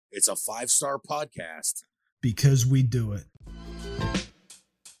It's a 5-star podcast. Because we do it.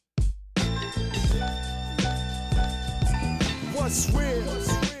 What's real?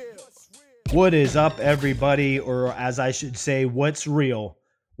 What is up, everybody? Or as I should say, what's real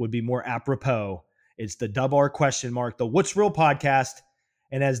would be more apropos. It's the R question mark, the What's Real podcast.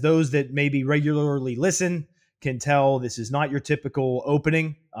 And as those that maybe regularly listen can tell, this is not your typical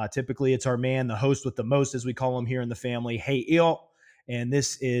opening. Typically, it's our man, the host with the most, as we call him here in the family, Hey Eel. And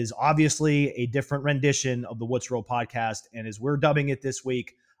this is obviously a different rendition of the What's Real podcast. And as we're dubbing it this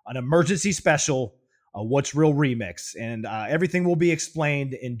week, an emergency special, a What's Real remix. And everything will be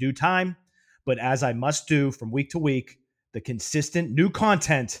explained in due time. But as I must do from week to week, the consistent new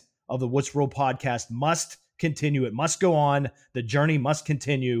content of the What's Real podcast must continue. It must go on. The journey must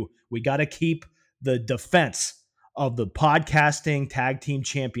continue. We got to keep the defense of the podcasting tag team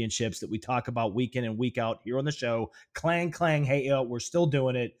championships that we talk about week in and week out here on the show. Clang, clang, hey, we're still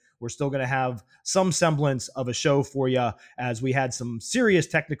doing it. We're still going to have some semblance of a show for you as we had some serious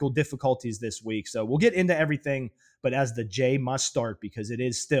technical difficulties this week. So we'll get into everything, but as the J must start, because it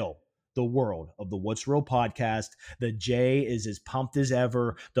is still the world of the What's Real podcast. The J is as pumped as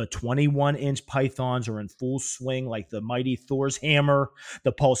ever. The 21-inch pythons are in full swing like the mighty Thor's hammer.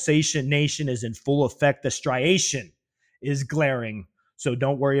 The pulsation nation is in full effect. The striation is glaring. So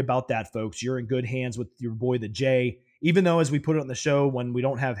don't worry about that, folks. You're in good hands with your boy, the J. Even though, as we put it on the show, when we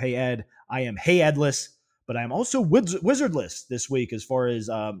don't have Hey Ed, I am Hey Edless, but I'm also Wizardless this week as far as,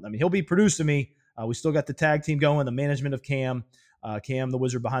 he'll be producing me. We still got the tag team going, the management of Cam. Cam, the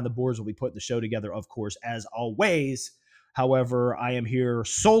wizard behind the boards, will be putting the show together, of course, as always. However, I am here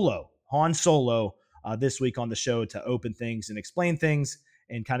solo, Han Solo, this week on the show to open things and explain things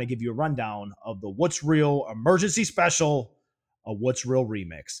and kind of give you a rundown of the What's Real emergency special, a What's Real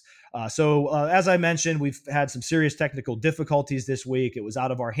remix. So as I mentioned, we've had some serious technical difficulties this week. It was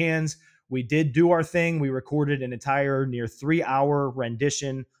out of our hands. We did do our thing. We recorded an entire near 3-hour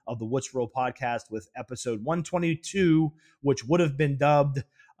rendition of the What's Real podcast with episode 122, which would have been dubbed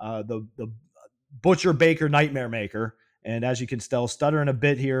the Butcher Baker Nightmare Maker. And as you can tell, stuttering a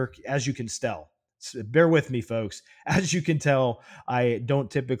bit here, as you can tell. So bear with me, folks. As you can tell, I don't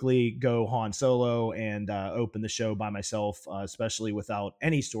typically go Han Solo and open the show by myself, especially without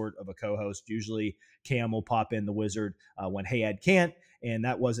any sort of a co-host. Usually Cam will pop in the wizard when Hey Ed can't, and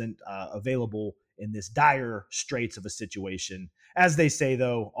that wasn't available in this dire straits of a situation. As they say,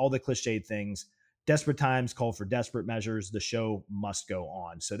 though, all the cliched things, desperate times call for desperate measures. The show must go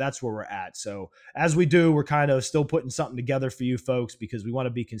on. So that's where we're at. So as we do, we're kind of still putting something together for you folks because we want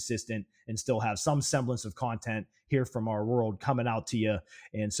to be consistent and still have some semblance of content here from our world coming out to you.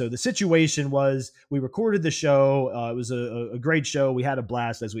 And so the situation was we recorded the show. It was a great show. We had a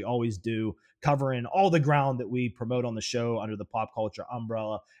blast, as we always do, covering all the ground that we promote on the show under the pop culture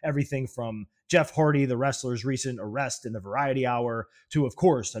umbrella. Everything from Jeff Hardy, the wrestler's recent arrest in the Variety Hour, to, of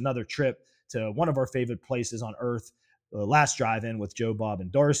course, another trip to one of our favorite places on earth, the Last Drive-In with Joe, Bob,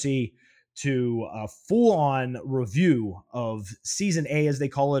 and Darcy, to a full-on review of season A, as they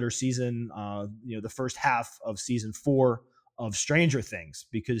call it, or season, the first half of season 4 of Stranger Things,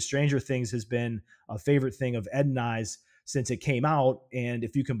 because Stranger Things has been a favorite thing of Ed and I's since it came out. And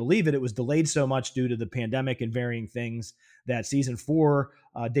if you can believe it, it was delayed so much due to the pandemic and varying things that season 4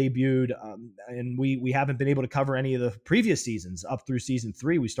 debuted. And we haven't been able to cover any of the previous seasons up through season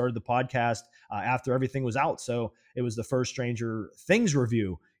 3. We started the podcast after everything was out. So it was the first Stranger Things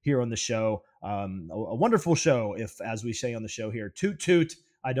review here on the show. A wonderful show, if, as we say on the show here, toot toot.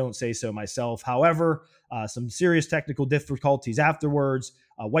 I don't say so myself. However, some serious technical difficulties afterwards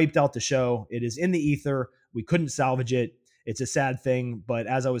wiped out the show. It is in the ether. We couldn't salvage it. It's a sad thing. But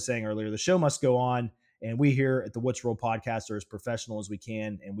as I was saying earlier, the show must go on. And we here at the What's Real podcast are as professional as we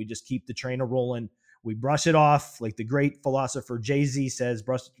can. And we just keep the train a-rolling. We brush it off, like the great philosopher Jay-Z says,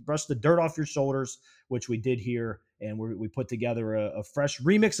 brush the dirt off your shoulders, which we did here. And we put together a fresh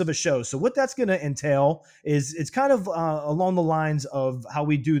remix of a show. So what that's going to entail is it's kind of along the lines of how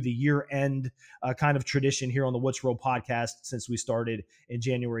we do the year-end kind of tradition here on the What's Real podcast since we started in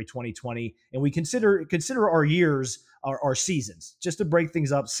January 2020. And we consider our years our seasons, just to break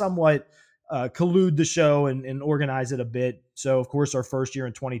things up somewhat, collude the show and organize it a bit. So, of course, our first year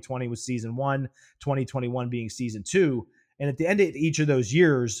in 2020 was season 1, 2021 being season 2. And at the end of each of those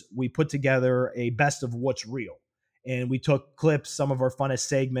years, we put together a best of What's Real. And we took clips, some of our funnest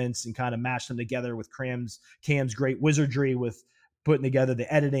segments, and kind of mashed them together with Cam's great wizardry with putting together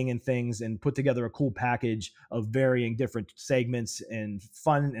the editing and things, and put together a cool package of varying different segments and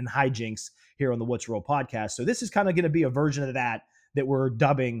fun and hijinks here on the What's Real podcast. So this is kind of going to be a version of that we're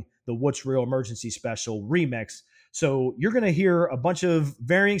dubbing the What's Real Emergency Special Remix. So you're going to hear a bunch of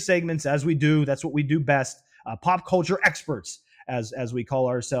varying segments as we do. That's what we do best. Pop culture experts, as we call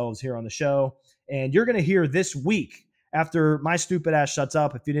ourselves here on the show. And you're going to hear this week, after my stupid ass shuts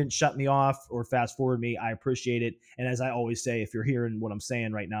up, if you didn't shut me off or fast forward me, I appreciate it. And as I always say, if you're hearing what I'm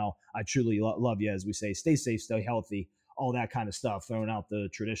saying right now, I truly love you. As we say, stay safe, stay healthy, all that kind of stuff, throwing out the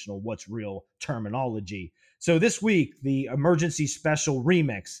traditional what's real terminology. So this week, the emergency special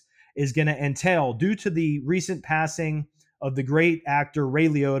remix is going to entail, due to the recent passing of the great actor Ray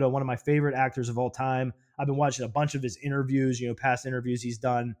Liotta, one of my favorite actors of all time. I've been watching a bunch of his interviews, past interviews he's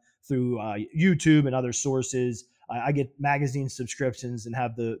done through YouTube and other sources. I get magazine subscriptions and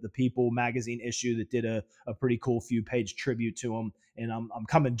have the People magazine issue that did a pretty cool few page tribute to him. And I'm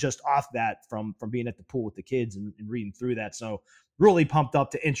coming just off that from being at the pool with the kids and reading through that. So really pumped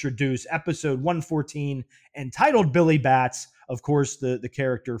up to introduce episode 114, entitled Billy Bats. Of course, the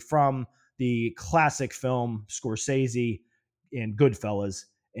character from the classic film Scorsese and Goodfellas.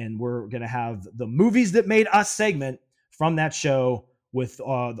 And we're going to have the movies that made us segment from that show with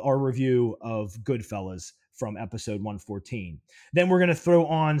our review of Goodfellas from episode 114. Then we're going to throw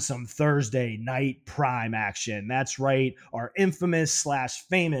on some Thursday night prime action. That's right, our infamous /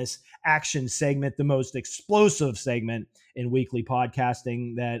 famous action segment, the most explosive segment in weekly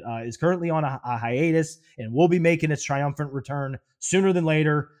podcasting that is currently on a hiatus and will be making its triumphant return sooner than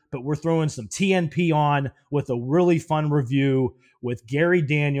later. But we're throwing some TNP on with a really fun review with Gary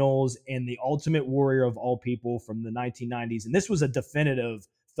Daniels and the Ultimate Warrior of all people from the 1990s. And this was a definitive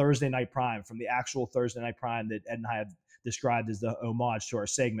Thursday Night Prime from the actual Thursday Night Prime that Ed and I have described as the homage to our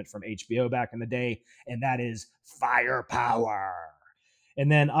segment from HBO back in the day. And that is Firepower.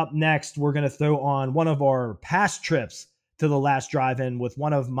 And then up next, we're going to throw on one of our past trips to the Last Drive-In with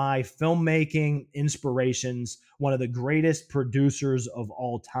one of my filmmaking inspirations, one of the greatest producers of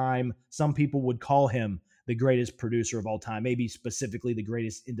all time. Some people would call him the greatest producer of all time, maybe specifically the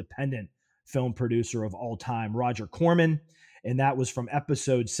greatest independent film producer of all time, Roger Corman. And that was from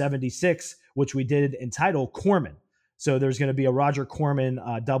episode 76, which we did entitled Corman. So there's going to be a Roger Corman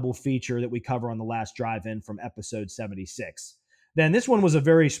double feature that we cover on the Last Drive-In from episode 76. Then this one was a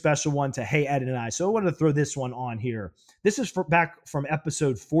very special one to Hey Ed and I. So I wanted to throw this one on here. This is back from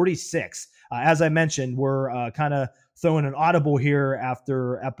episode 46. As I mentioned, we're kind of throwing an audible here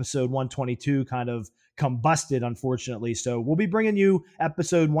after episode 122 kind of combusted, unfortunately. So we'll be bringing you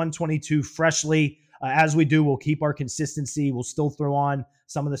episode 122 freshly. As we do, we'll keep our consistency. We'll still throw on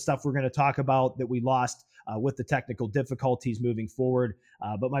some of the stuff we're going to talk about that we lost with the technical difficulties moving forward.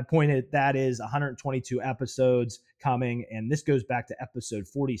 But my point is that is 122 episodes coming, and this goes back to episode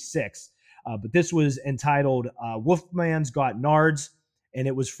 46. But this was entitled Wolfman's Got Nards, and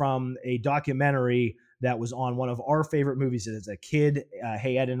it was from a documentary that was on one of our favorite movies as a kid,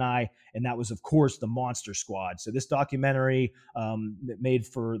 Hey Ed and I, and that was, of course, The Monster Squad. So this documentary made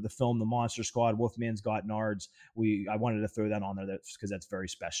for the film The Monster Squad, Wolfman's Got Nards. I wanted to throw that on there because that's very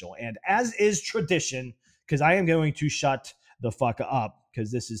special. And as is tradition, because I am going to shut the fuck up because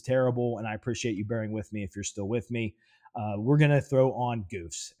this is terrible, and I appreciate you bearing with me if you're still with me. We're going to throw on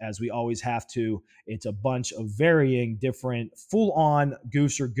goofs, as we always have to. It's a bunch of varying different full-on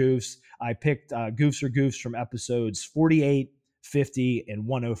goofs or goofs. I picked goofs or goofs from episodes 48, 50, and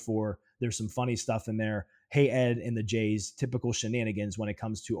 104. There's some funny stuff in there. Hey Ed and the J's typical shenanigans when it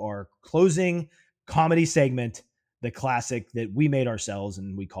comes to our closing comedy segment, the classic that we made ourselves,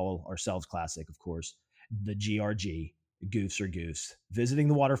 and we call ourselves classic, of course, the GRG, Goofs or Goofs, visiting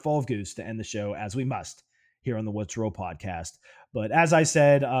the waterfall of goofs to end the show, as we must here on the What's Real podcast. But as I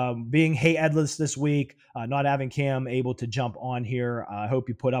said, being Hey Edless this week, not having Cam able to jump on here, I hope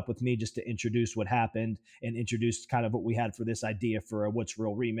you put up with me just to introduce what happened and introduce kind of what we had for this idea for a What's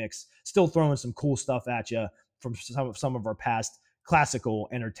Real remix. Still throwing some cool stuff at you from some of our past classical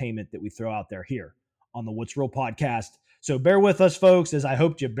entertainment that we throw out there here on the What's Real podcast. So bear with us, folks, as I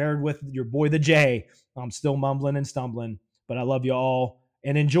hoped you bared with your boy, the J. I'm still mumbling and stumbling, but I love you all,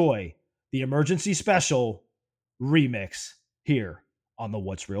 and enjoy the emergency special remix here on the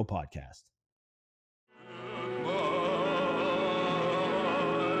What's Real podcast.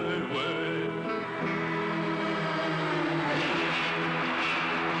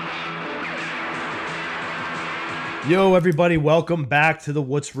 Yo, everybody, welcome back to the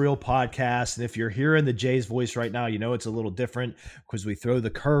What's Real podcast. And if you're hearing the Jay's voice right now, you know it's a little different because we throw the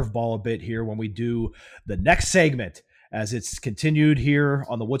curveball a bit here when we do the next segment. As it's continued here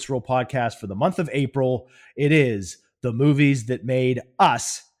on the What's Real podcast for the month of April, it is the movies that made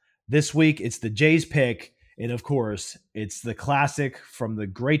us. This week, it's the Jay's pick. And of course, it's the classic from the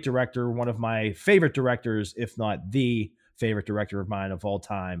great director, one of my favorite directors, if not the favorite director of mine of all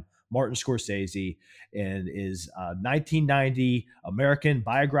time, Martin Scorsese, and is a 1990 American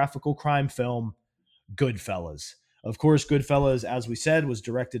biographical crime film, Goodfellas. Of course, Goodfellas, as we said, was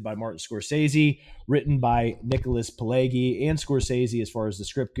directed by Martin Scorsese, written by Nicholas Pileggi and Scorsese, as far as the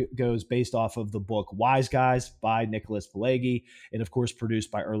script goes, based off of the book Wise Guys by Nicholas Pileggi, and of course,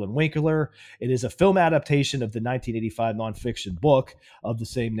 produced by Erlen Winkler. It is a film adaptation of the 1985 nonfiction book of the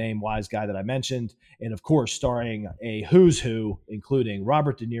same name, Wise Guy, that I mentioned, and of course, starring a who's who, including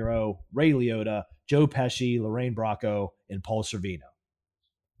Robert De Niro, Ray Liotta, Joe Pesci, Lorraine Bracco, and Paul Sorvino.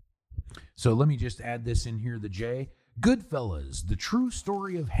 So let me just add this in here, the J. Goodfellas, the true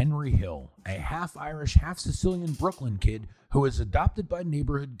story of Henry Hill, a half-Irish, half-Sicilian Brooklyn kid who is adopted by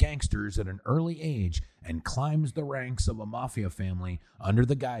neighborhood gangsters at an early age and climbs the ranks of a mafia family under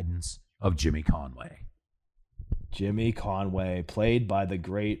the guidance of Jimmy Conway. Jimmy Conway, played by the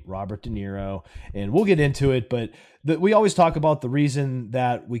great Robert De Niro. And we'll get into it, but we always talk about the reason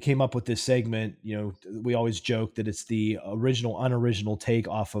that we came up with this segment. You know, we always joke that it's the unoriginal take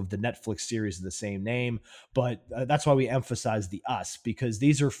off of the Netflix series of the same name, but that's why we emphasize the us, because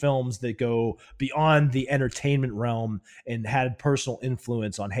these are films that go beyond the entertainment realm and had personal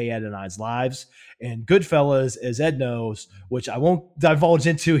influence on Hey Ed and I's lives. And Goodfellas, as Ed knows, which I won't divulge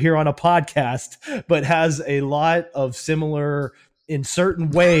into here on a podcast, but has a lot of similar, in certain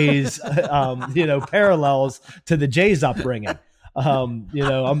ways, parallels to the Jay's upbringing.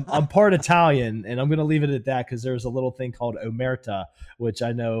 I'm part Italian, and I'm going to leave it at that because there's a little thing called omerta, which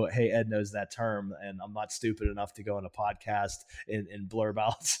I know, hey, Ed knows that term, and I'm not stupid enough to go on a podcast and blurb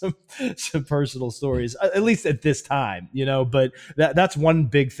out some personal stories, at least at this time, but that's one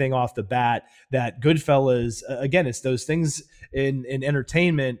big thing off the bat, that Goodfellas, again, it's those things in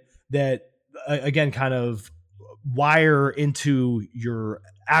entertainment that, again, kind of wire into your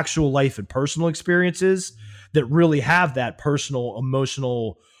actual life and personal experiences that really have that personal,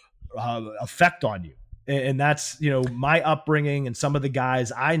 emotional effect on you. And that's, my upbringing and some of the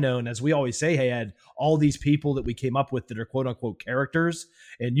guys I know. And as we always say, hey, Ed, all these people that we came up with that are quote unquote characters.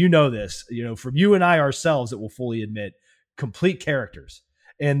 And this, from you and I ourselves, that will fully admit, complete characters.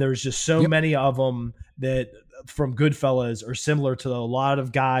 And there's just so many of them that from Goodfellas are similar to a lot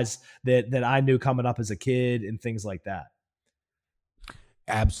of guys that I knew coming up as a kid and things like that.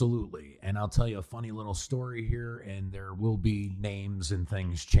 Absolutely. And I'll tell you a funny little story here, and there will be names and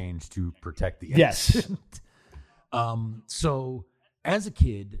things changed to protect the innocent. Yes. So as a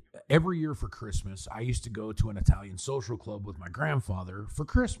kid, every year for Christmas, I used to go to an Italian social club with my grandfather for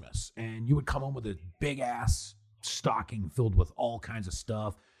Christmas. And you would come home with a big ass stocking filled with all kinds of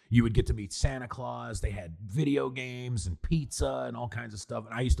stuff. You would get to meet Santa Claus. They had video games and pizza and all kinds of stuff.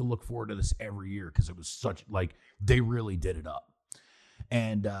 And I used to look forward to this every year because it was such, they really did it up.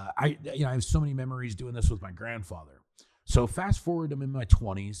 And I have so many memories doing this with my grandfather. So fast forward, I'm in my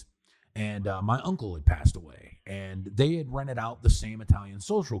 20s, and my uncle had passed away, and they had rented out the same Italian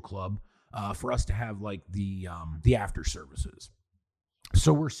social club for us to have the after services.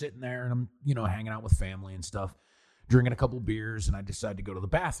 So we're sitting there, and I'm hanging out with family and stuff, drinking a couple beers, and I decide to go to the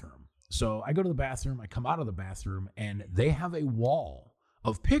bathroom. So I go to the bathroom, I come out of the bathroom, and they have a wall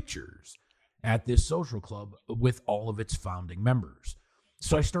of pictures at this social club with all of its founding members.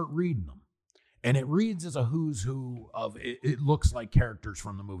 So I start reading them, and it reads as a who's who of, it looks like characters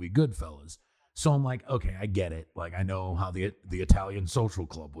from the movie Goodfellas. So I'm like, okay, I get it. I know how the Italian social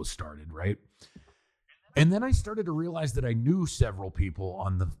club was started, right? And then I started to realize that I knew several people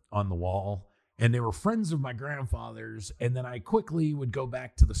on the wall, and they were friends of my grandfather's. And then I quickly would go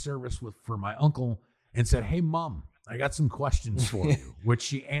back to the service for my uncle and said, hey, Mom, I got some questions for you, which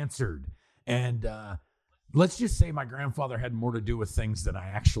she answered. And let's just say my grandfather had more to do with things than I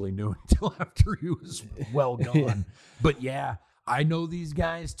actually knew until after he was well gone. But yeah, I know these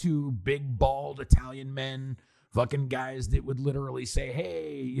guys too, big, bald Italian men, fucking guys that would literally say,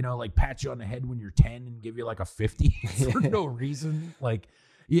 hey, pat you on the head when you're 10 and give you a 50 for no reason.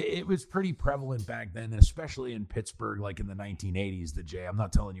 It was pretty prevalent back then, especially in Pittsburgh, in the 1980s, the Jay. I'm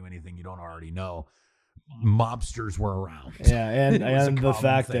not telling you anything you don't already know. Mobsters were around. Yeah, and the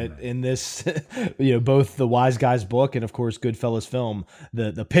fact that in this, both the Wise Guys book and of course Goodfellas film,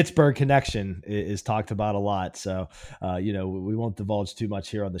 the Pittsburgh connection is talked about a lot. So, we won't divulge too much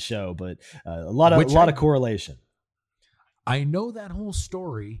here on the show, but a lot of correlation. I know that whole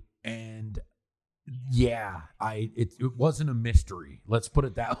story, and yeah, it wasn't a mystery. Let's put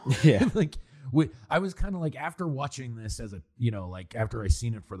it that way. Yeah. I was kind of after watching this as after I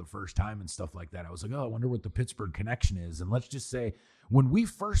seen it for the first time and stuff like that, I was like, oh, I wonder what the Pittsburgh connection is. And let's just say when we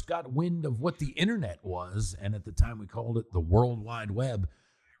first got wind of what the internet was, and at the time we called it the World Wide Web,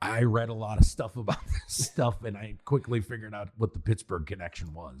 I read a lot of stuff about this stuff, and I quickly figured out what the Pittsburgh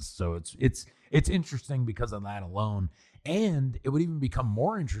connection was. So it's interesting because of that alone. And it would even become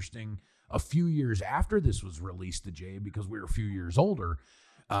more interesting a few years after this was released to Jay, because we were a few years older.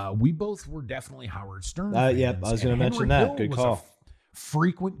 We both were definitely Howard Stern fans. Yep, I was going to mention that. Good call.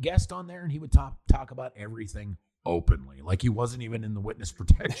 Frequent guest on there, and he would talk about everything openly, like he wasn't even in the witness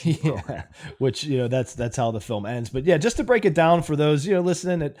protection program. Which, that's how the film ends. But yeah, just to break it down for those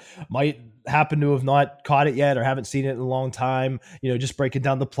listening that might happen to have not caught it yet or haven't seen it in a long time, just breaking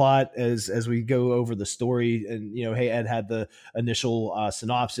down the plot as we go over the story. And hey, Ed had the initial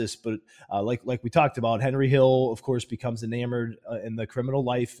synopsis, but like we talked about, Henry Hill of course becomes enamored in the criminal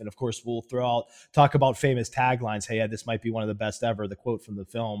life, and of course we'll talk about famous taglines. Hey Ed, this might be one of the best ever, the quote from the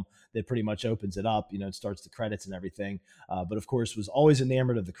film that pretty much opens it up. It starts the credits and everything, but of course was always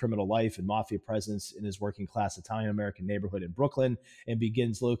enamored of the criminal life and mafia presence in his working class Italian-American neighborhood in Brooklyn, and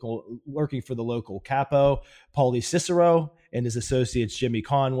begins working for the local capo, Paulie Cicero, and his associates Jimmy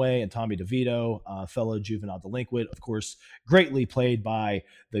Conway and Tommy DeVito, fellow juvenile delinquent, of course, greatly played by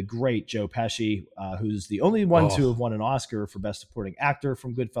the great Joe Pesci, who's the only one to have won an Oscar for Best Supporting Actor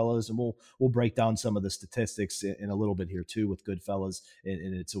from Goodfellas. And we'll break down some of the statistics in a little bit here too with Goodfellas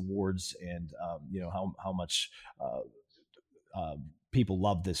and its awards, and how much people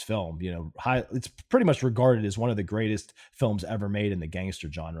love this film. It's pretty much regarded as one of the greatest films ever made in the gangster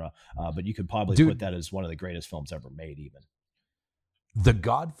genre. But you could probably put that as one of the greatest films ever made even. The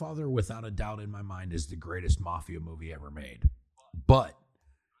Godfather, without a doubt in my mind, is the greatest mafia movie ever made. But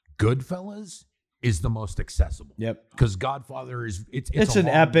Goodfellas is the most accessible. Yep. Because Godfather is it's an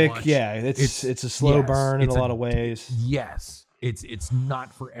epic. Watch. Yeah. It's a slow burn in a lot of ways. Yes. It's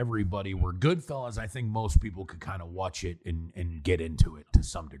not for everybody, where Goodfellas, I think most people could kind of watch it and get into it to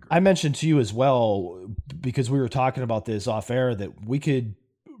some degree. I mentioned to you as well, because we were talking about this off air, that we could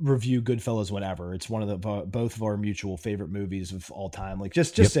review Goodfellas whenever. It's one of both of our mutual favorite movies of all time. Like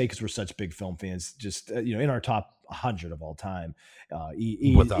just say, because we're such big film fans, just in our top 100 of all time,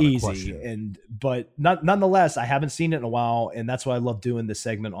 easy. But nonetheless, I haven't seen it in a while, and that's why I love doing this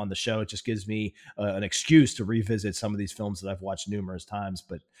segment on the show. It just gives me an excuse to revisit some of these films that I've watched numerous times,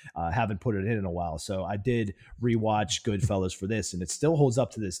 but haven't put it in a while. So I did rewatch Goodfellas for this, and it still holds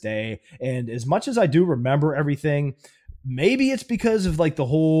up to this day. And as much as I do remember everything, maybe it's because of like the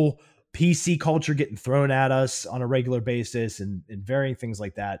whole PC culture getting thrown at us on a regular basis and varying things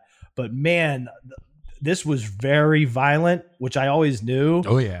like that. But man, this was very violent, which I always knew.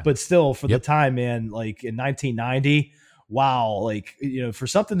 Oh yeah. But still, for the time, man, like in 1990, wow, like, for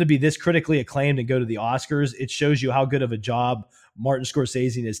something to be this critically acclaimed and go to the Oscars, it shows you how good of a job Martin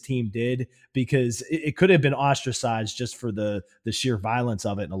Scorsese and his team did, because it could have been ostracized just for the sheer violence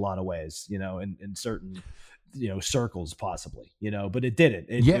of it in a lot of ways, in certain circles possibly, but it didn't.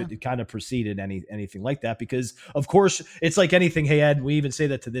 It kind of preceded anything like that, because of course it's like anything. Hey Ed, we even say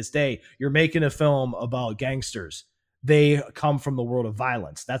that to this day. You're making a film about gangsters. They come from the world of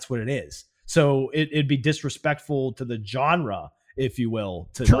violence. That's what it is. So it'd be disrespectful to the genre, if you will,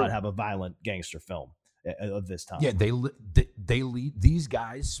 to not have a violent gangster film of this time. Yeah, they lead, these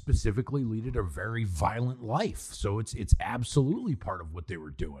guys specifically leaded a very violent life. So it's absolutely part of what they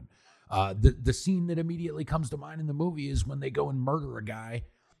were doing. The scene that immediately comes to mind in the movie is when they go and murder a guy,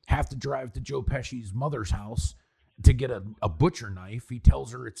 have to drive to Joe Pesci's mother's house to get a butcher knife. He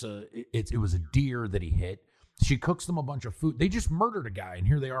tells her it was a deer that he hit. She cooks them a bunch of food. They just murdered a guy, and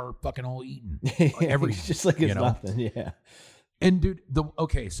here they are fucking all eating everything. Just like it's nothing, yeah. And dude,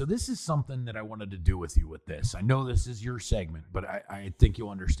 so this is something that I wanted to do with you with this. I know this is your segment, but I think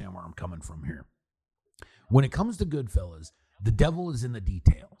you'll understand where I'm coming from here. When it comes to Goodfellas, the devil is in the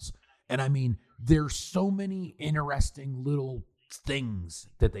details. And I mean, there's so many interesting little things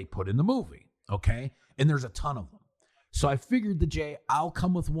that they put in the movie, okay? And there's a ton of them. So I figured Jay, I'll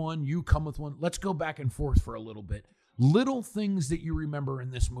come with one, you come with one. Let's go back and forth for a little bit. Little things that you remember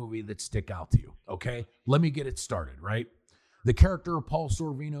in this movie that stick out to you, okay? Let me get it started, right? The character of Paul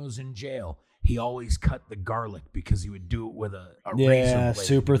Sorvino's in jail. He always cut the garlic because he would do it with a razor blade.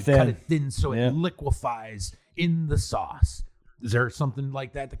 Super thin. Cut it thin so it liquefies in the sauce. Is there something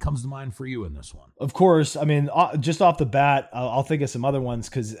like that comes to mind for you in this one? Of course. I mean, just off the bat, I'll think of some other ones,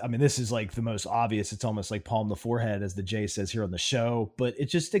 because, I mean, this is like the most obvious. It's almost like palm the forehead, as the Jay says here on the show, but it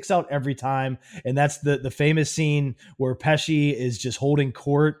just sticks out every time. And that's the famous scene where Pesci is just holding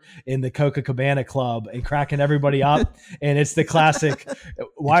court in the Coca-Cabana Club and cracking everybody up. And it's the classic,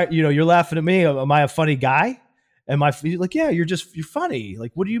 why, you're laughing at me. Am I a funny guy? And he's like, yeah, you're funny.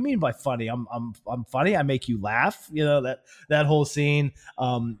 Like, what do you mean by funny? I'm funny. I make you laugh. You know, that whole scene.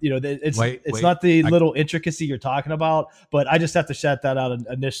 It's not the little intricacy you're talking about, but I just have to shout that out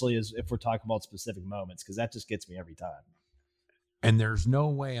initially as if we're talking about specific moments, because that just gets me every time. And there's no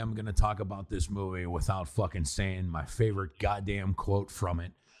way I'm going to talk about this movie without fucking saying my favorite goddamn quote from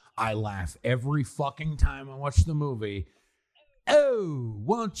it. I laugh every fucking time I watch the movie. Oh,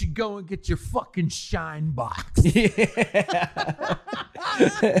 why don't you go and get your fucking shine box? Yeah.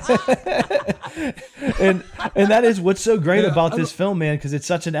 and that is what's so great about this film, man, because it's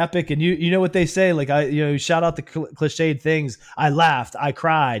such an epic. And you know what they say, like, shout out the cliched things. I laughed, I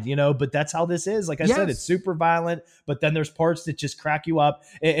cried, but that's how this is. Like I said, it's super violent, but then there's parts that just crack you up.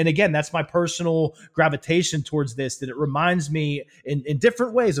 And again, that's my personal gravitation towards this, that it reminds me in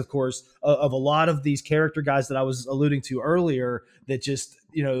different ways, of course, of a lot of these character guys that I was alluding to earlier, that just,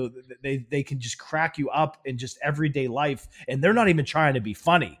 they can just crack you up in just everyday life, and they're not even trying to be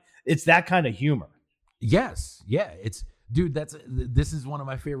funny. It's that kind of humor. Yes. Yeah. This is one of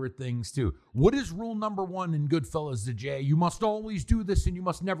my favorite things too. What is rule number 1 in Goodfellas, the Jay? You must always do this and you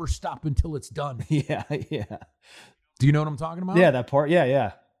must never stop until it's done. Yeah. Yeah. Do you know what I'm talking about? Yeah. That part. Yeah.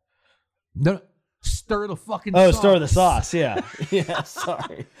 Yeah. No. Stir the fucking sauce. Stir the sauce. Yeah. Yeah.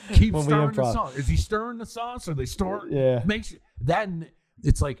 Sorry. Keep stirring the sauce. Is he stirring the sauce or they store? Yeah. Then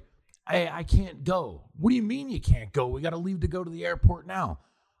it's like, hey, I can't go. What do you mean you can't go? We got to leave to go to the airport now.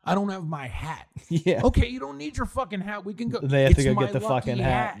 I don't have my hat. Yeah. Okay, you don't need your fucking hat. We can go. They have to go get the fucking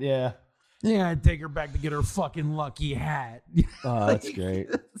hat. Yeah. Yeah, I'd take her back to get her fucking lucky hat. Oh, that's great.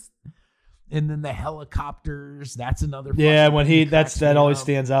 And then the helicopters, that's another. Yeah, when that always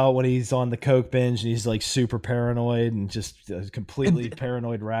stands out when he's on the coke binge and he's like super paranoid and just a completely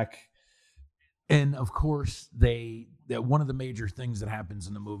paranoid wreck. And of course, one of the major things that happens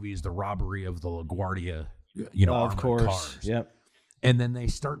in the movie is the robbery of the LaGuardia, of course, cars. Yep. And then they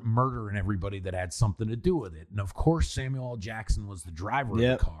start murdering everybody that had something to do with it. And of course, Samuel L. Jackson was the driver of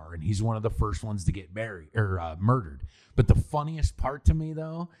the car, and he's one of the first ones to get murdered. But the funniest part to me,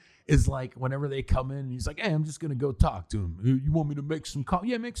 though, is like whenever they come in, and he's like, "Hey, I'm just gonna go talk to him. You want me to make some coffee?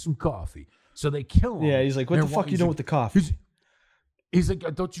 Yeah, make some coffee." So they kill him. Yeah, he's like, "What the fuck you doing with the coffee?" He's like, "I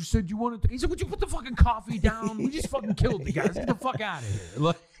thought you said you wanted to." He's like, "Would you put the fucking coffee down? We just fucking killed the guy. Let's get the fuck out of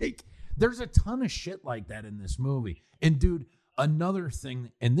here." Like, there's a ton of shit like that in this movie. And dude, another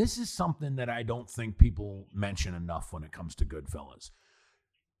thing, and this is something that I don't think people mention enough when it comes to Goodfellas,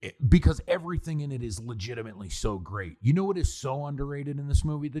 because everything in it is legitimately so great. You know what is so underrated in this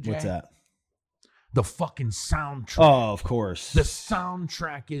movie, the Jay? What's that? The fucking soundtrack. Oh, of course. The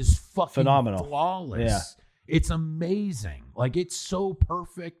soundtrack is fucking phenomenal, flawless. Yeah. It's amazing. Like, it's so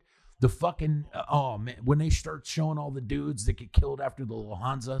perfect. The fucking, oh man, when they start showing all the dudes that get killed after the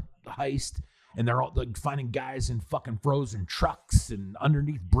Lufthansa heist, and they're all like finding guys in fucking frozen trucks and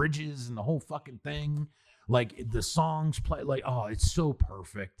underneath bridges and the whole fucking thing. Like, the songs play, like, oh, it's so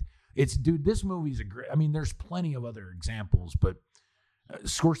perfect. Dude, this movie's there's plenty of other examples, but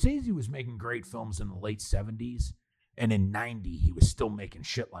Scorsese was making great films in the late 70s. And in 90, he was still making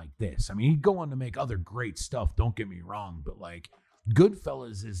shit like this. I mean, he'd go on to make other great stuff, don't get me wrong, but like,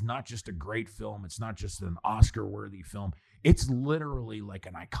 Goodfellas is not just a great film. It's not just an Oscar-worthy film. It's literally like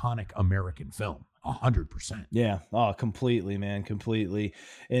an iconic American film, 100%. Yeah, oh, completely, man, completely.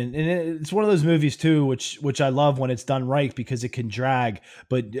 And it's one of those movies too, which I love when it's done right, because it can drag.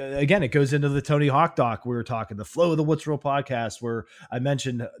 But again, it goes into the Tony Hawk doc we were talking, the flow of the What's Real podcast, where I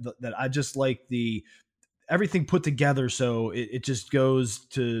mentioned that I just like everything put together, so it just goes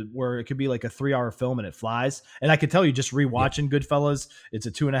to where it could be like a 3-hour film and it flies. And I could tell you, just rewatching Goodfellas, it's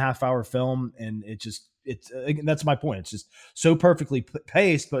a 2.5-hour film, and that's my point. It's just so perfectly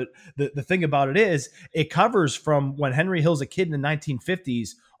paced. But the thing about it is, it covers from when Henry Hill's a kid in the 1950s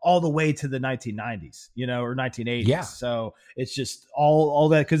all the way to the 1990s, or 1980s. Yeah. So it's just all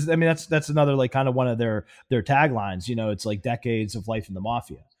that, because that's another like kind of one of their taglines. It's like decades of life in the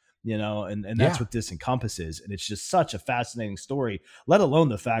mafia. And that's what this encompasses. And it's just such a fascinating story, let alone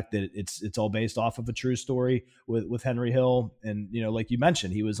the fact that it's all based off of a true story with Henry Hill. And, like you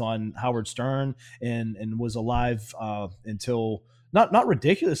mentioned, he was on Howard Stern and was alive until not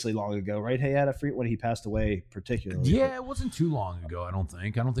ridiculously long ago, right? Hey, when he passed away, particularly. Yeah, it wasn't too long ago. I don't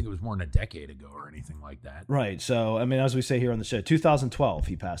think it was more than a decade ago or anything like that. Right. So, as we say here on the show, 2012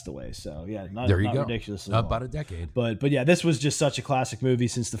 he passed away. So yeah, not ridiculously long. About a decade. But yeah, this was just such a classic movie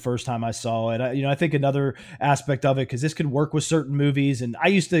since the first time I saw it. I think another aspect of it, because this could work with certain movies, and I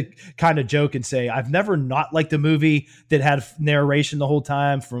used to kind of joke and say I've never not liked a movie that had narration the whole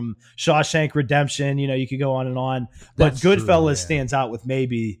time, from Shawshank Redemption. You could go on and on, but Goodfellas stands out with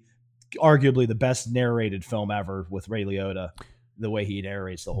maybe arguably the best narrated film ever with Ray Liotta, the way he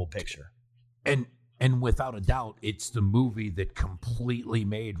narrates the whole picture. And without a doubt, it's the movie that completely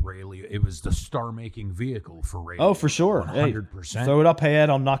made Ray Liotta. It was the star-making vehicle for Ray Liotta. Oh, for sure. 100%. Hey, throw it up, hey, Ed.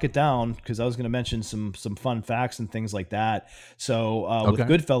 I'll knock it down because I was going to mention some fun facts and things like that. So with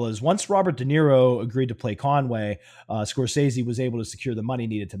Goodfellas, once Robert De Niro agreed to play Conway, Scorsese was able to secure the money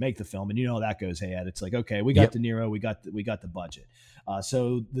needed to make the film. And you know how that goes, hey, Ed. It's like, okay, we got De Niro, we got the budget.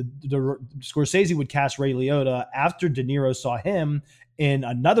 So the Scorsese would cast Ray Liotta after De Niro saw him in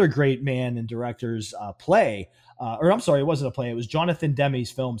another great man and director's play, it wasn't a play. It was Jonathan Demme's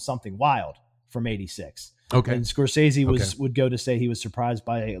film Something Wild from '86. Okay. And Scorsese would go to say he was surprised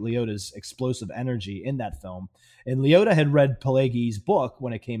by Liotta's explosive energy in that film. And Liotta had read Pileggi's book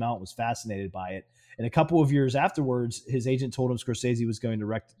when it came out and was fascinated by it. And a couple of years afterwards, his agent told him Scorsese was going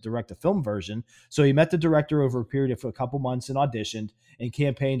to direct a film version. So he met the director over a period of a couple months and auditioned and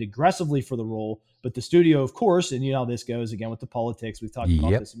campaigned aggressively for the role. But the studio, of course, and you know how this goes again with the politics. We've talked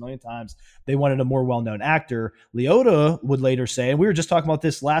about this a million times. They wanted a more well-known actor. Liotta would later say, and we were just talking about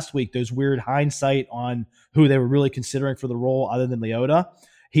this last week, those weird hindsight on who they were really considering for the role other than Liotta.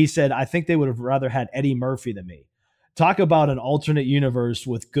 He said, I think they would have rather had Eddie Murphy than me. Talk about an alternate universe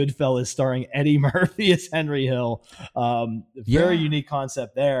with Goodfellas starring Eddie Murphy as Henry Hill. Very unique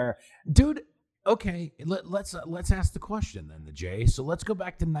concept there. Dude, okay, let's ask the question then, the Jay. So let's go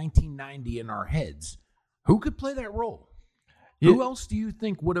back to 1990 in our heads. Who could play that role? Who else do you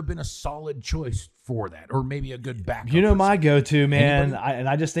think would have been a solid choice for that, or maybe a good backup? You know my go-to, man,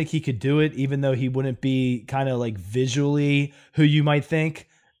 I just think he could do it, even though he wouldn't be kind of like visually who you might think.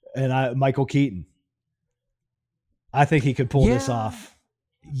 And Michael Keaton. I think he could pull this off.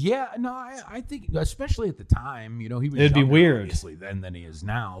 Yeah, no, I think, especially at the time, you know, he was. It'd be weird, obviously, then than he is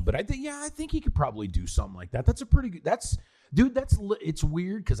now. But I think he could probably do something like that. That's a pretty good. It's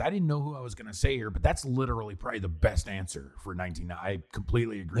weird because I didn't know who I was going to say here, but that's literally probably the best answer for 1990. I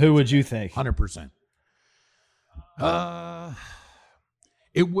completely agree. Who would you think? 100%.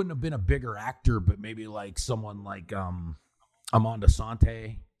 It wouldn't have been a bigger actor, but maybe like someone like Amanda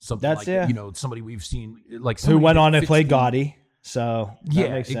Sante. Something that, you know, somebody we've seen, like who went on to play Gotti. So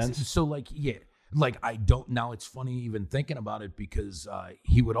that makes sense. So I don't, now it's funny even thinking about it because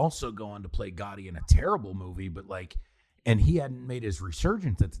he would also go on to play Gotti in a terrible movie, but and he hadn't made his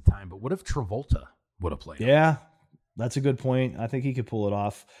resurgence at the time, but what if Travolta would have played him? Yeah, that's a good point. I think he could pull it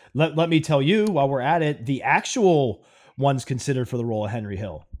off. Let me tell you, while we're at it, the actual ones considered for the role of Henry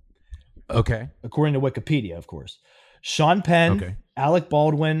Hill. Okay. According to Wikipedia, of course. Sean Penn, Alec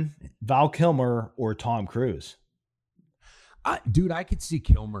Baldwin, Val Kilmer, or Tom Cruise. Dude, I could see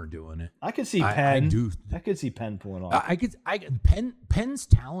Kilmer doing it. I could see Penn. I could see Penn pulling off. Penn's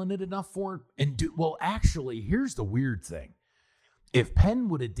talented enough for it. And actually, here's the weird thing. If Penn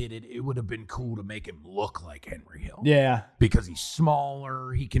would have did it, it would have been cool to make him look like Henry Hill. Yeah. Because he's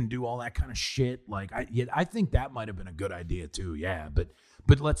smaller, he can do all that kind of shit. I think that might have been a good idea too. Yeah,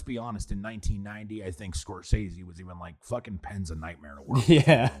 but let's be honest, in 1990, I think Scorsese was even like, fucking Penn's a nightmare to work with.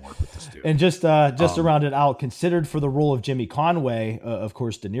 Yeah. Work with this dude. And just to round it out, considered for the role of Jimmy Conway, of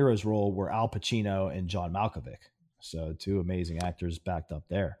course, De Niro's role were Al Pacino and John Malkovich. So two amazing actors backed up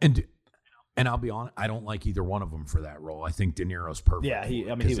there. And I'll be honest, I don't like either one of them for that role. I think De Niro's perfect. Yeah, he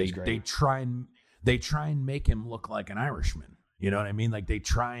was great. They try and make him look like an Irishman. You know what I mean? Like they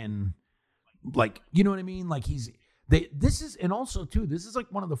try and you know what I mean? Like this is like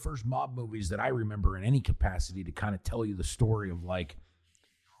one of the first mob movies that I remember in any capacity to kind of tell you the story of like,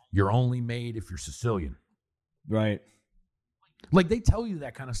 you're only made if you're Sicilian. Right. Like they tell you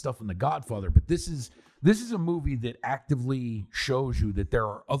that kind of stuff in The Godfather, but this is a movie that actively shows you that there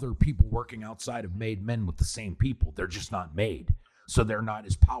are other people working outside of made men with the same people. They're just not made. So they're not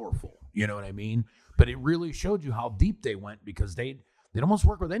as powerful. You know what I mean? But it really showed you how deep they went because they'd almost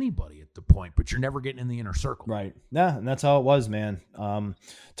work with anybody at the point, but you're never getting in the inner circle. Right. Yeah, and that's how it was, man.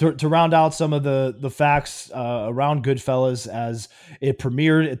 To round out some of the facts around Goodfellas, as it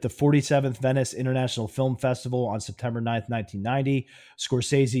premiered at the 47th Venice International Film Festival on September 9th, 1990.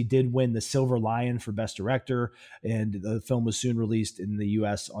 Scorsese did win the Silver Lion for Best Director, and the film was soon released in the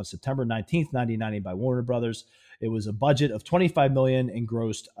U.S. on September 19th, 1990 by Warner Brothers. It was a budget of $25 million and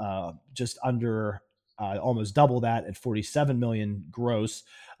grossed just under almost double that at 47 million gross.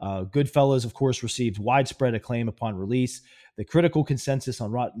 Goodfellas, of course, received widespread acclaim upon release. The critical consensus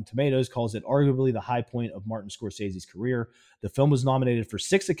on Rotten Tomatoes calls it arguably the high point of Martin Scorsese's career. The film was nominated for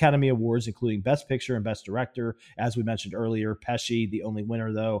 6 Academy Awards, including Best Picture and Best Director. As we mentioned earlier, Pesci, the only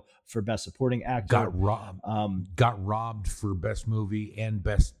winner, though, for Best Supporting Actor. Got robbed for Best Movie and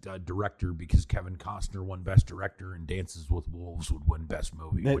Best Director because Kevin Costner won Best Director and Dances with Wolves would win Best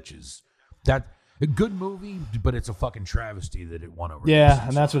Movie, which is that a good movie, but it's a fucking travesty that it won over. Yeah,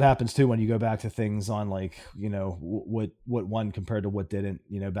 and that's what happens too when you go back to things on like, what won compared to what didn't,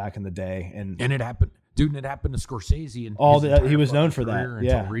 back in the day. And it happened. Dude, and it happened to Scorsese, and he was known for that.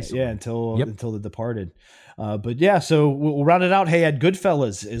 Until The Departed. But yeah, so we'll round it out. Hey, Ed,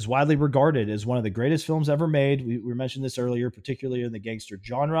 Goodfellas is widely regarded as one of the greatest films ever made. We mentioned this earlier, particularly in the gangster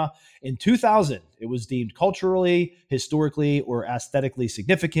genre. In 2000, it was deemed culturally, historically, or aesthetically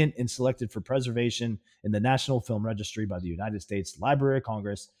significant and selected for preservation in the National Film Registry by the United States Library of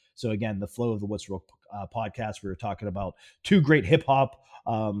Congress. So again, the flow of the What's Real podcast, we were talking about 2 great hip hop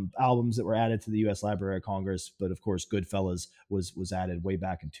albums that were added to the U.S. Library of Congress. But of course, Goodfellas was added way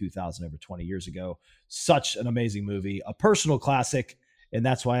back in 2000, over 20 years ago. Such an amazing movie, a personal classic. And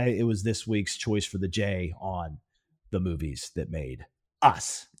that's why it was this week's choice for the J on the movies that made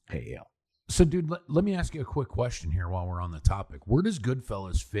us. Hey, yo. So, dude, let me ask you a quick question here while we're on the topic. Where does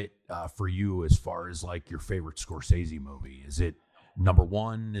Goodfellas fit for you as far as like your favorite Scorsese movie? Is it number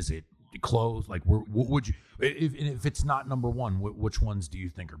 1? Is it close? Like, what would you, if it's not number 1, which ones do you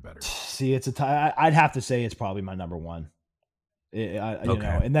think are better? See, it's a tie. I'd have to say it's probably my number 1.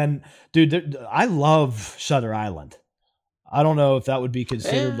 And then, dude, I love Shutter Island. I don't know if that would be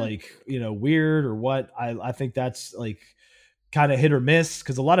considered weird or what. I think that's like kind of hit or miss,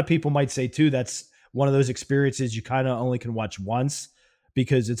 because a lot of people might say too that's one of those experiences you kind of only can watch once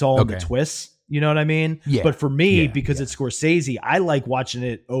because it's all in the twists. You know what I mean? Yeah. But for me, because it's Scorsese, I like watching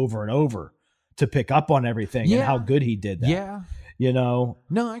it over and over to pick up on everything and how good he did that. Yeah. No,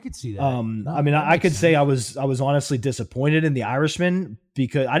 I could see that. I could say I was honestly disappointed in The Irishman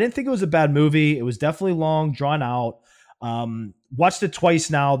because I didn't think it was a bad movie. It was definitely long, drawn out. Watched it twice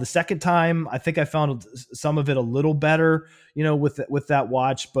now. The second time, I think I found some of it a little better, with that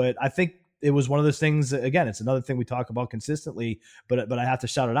watch. But I think it was one of those things. Again, it's another thing we talk about consistently. But I have to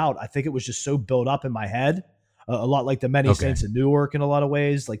shout it out. I think it was just so built up in my head, a lot like the Many Saints in Newark in a lot of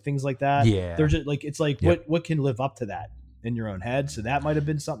ways, like things like that. Yeah, they're just like what can live up to that in your own head. So that might have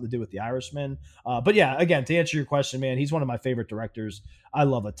been something to do with The Irishman. But yeah, again, to answer your question, man, he's one of my favorite directors. I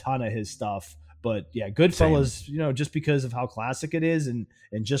love a ton of his stuff. But yeah, Goodfellas, just because of how classic it is and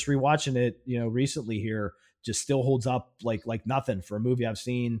just rewatching it, recently here, just still holds up like nothing for a movie I've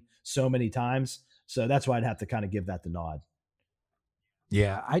seen so many times. So that's why I'd have to kind of give that the nod.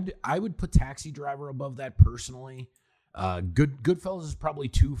 Yeah, I would put Taxi Driver above that personally. Goodfellas is probably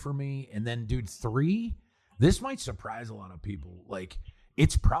 2 for me. And then, dude, 3, this might surprise a lot of people. Like,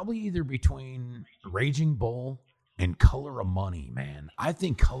 it's probably either between Raging Bull and Color of Money, man. I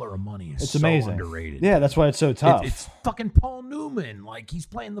think Color of Money is amazing. Underrated. Yeah, that's why it's so tough. It's fucking Paul Newman. Like, he's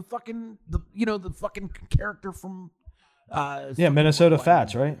playing the fucking character from Minnesota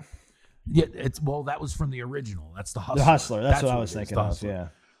Fats, right? Yeah, that was from the original. That's The Hustler. The Hustler. That's what I was thinking of. Yeah.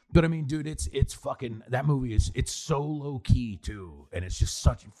 But I mean, dude, it's fucking, that movie it's so low key too, and it's just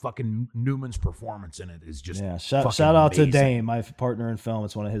such fucking Newman's performance in it is just shout out to Dame, my partner in film.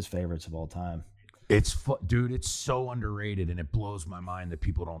 It's one of his favorites of all time. Dude, it's so underrated, and it blows my mind that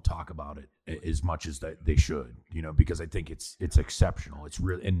people don't talk about it as much as they should, because I think it's exceptional. It's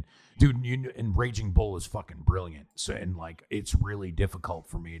really, and dude, and Raging Bull is fucking brilliant. So, and like, it's really difficult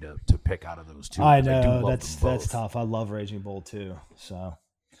for me to pick out of those two. I know that's tough. I love Raging Bull too. So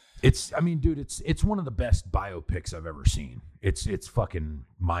it's one of the best biopics I've ever seen. It's fucking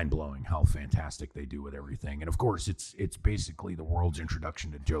mind blowing how fantastic they do with everything. And of course, it's basically the world's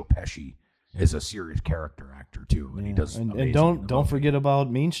introduction to Joe Pesci is a serious character actor too, and he does. And don't forget about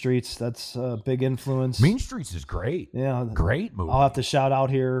Mean Streets. That's a big influence. Mean Streets is great. Yeah, great movie. I'll have to shout out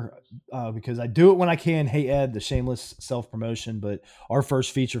here because I do it when I can. Hey Ed, the shameless self promotion. But our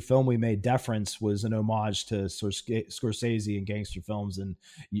first feature film we made, Deference, was an homage to Scorsese and gangster films, and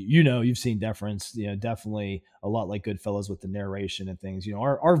you've seen Deference. Definitely a lot like Goodfellas with the narration and things.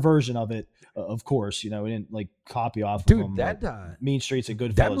 Our version of it, of course. We didn't like copy off of them. That Mean Streets and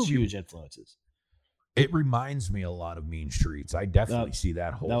Goodfellas, huge influences. It reminds me a lot of Mean Streets. I definitely see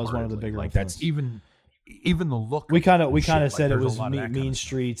that whole. That was one of the bigger. Like influence. That's even even the look. We kind of shit, said it there's a was lot of that kind Mean of stuff.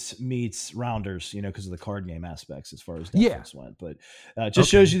 Streets meets Rounders, because of the card game aspects as far as Yeah. Netflix went. But just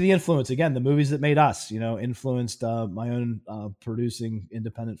shows you the influence. Again, the movies that made us, influenced my own producing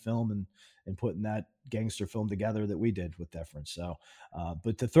independent film and putting that gangster film together that we did with Deference. So,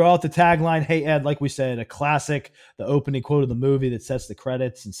 but to throw out the tagline, "Hey Ed," like we said, a classic, the opening quote of the movie that sets the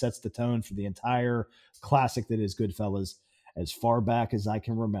credits and sets the tone for the entire classic that is Goodfellas. As far back as I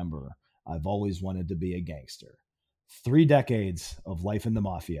can remember, I've always wanted to be a gangster. 3 decades of life in the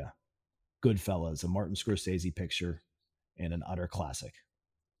mafia. Goodfellas, a Martin Scorsese picture, and an utter classic.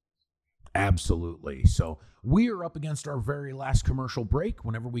 Absolutely. So we are up against our very last commercial break.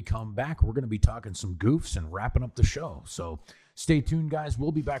 Whenever we come back, we're going to be talking some goofs and wrapping up the show. So stay tuned, guys.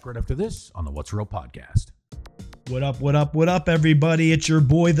 We'll be back right after this on the What's Real podcast. What up, everybody? It's your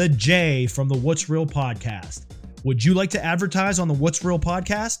boy, the J from the What's Real podcast. Would you like to advertise on the What's Real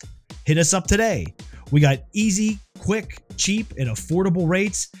podcast? Hit us up today. We got easy, quick, cheap, and affordable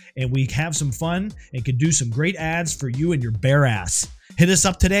rates, and we have some fun and can do some great ads for you and your bare ass. Hit us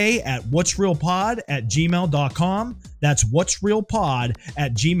up today at whatsrealpod@gmail.com. That's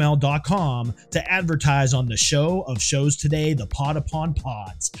whatsrealpod@gmail.com to advertise on the show of shows today, the Pod Upon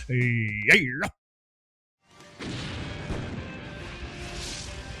Pods. Yeah.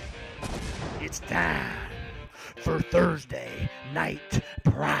 It's time for Thursday Night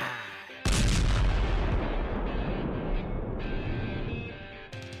Prime.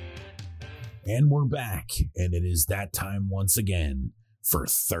 And we're back, and it is that time once again for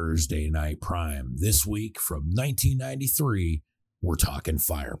Thursday Night Prime. This week from 1993, we're talking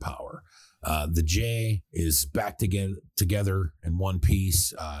firepower. The J is back together in one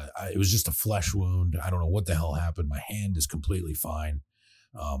piece. It was just a flesh wound. I don't know what the hell happened. My hand is completely fine.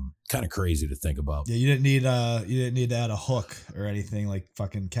 Kind of crazy to think about. Yeah, you didn't need to add a hook or anything like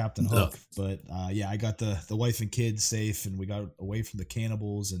fucking Captain Hook. But yeah, I got the wife and kids safe, and we got away from the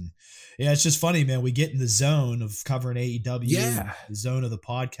cannibals. And yeah, it's just funny, man. We get in the zone of covering AEW, the zone of the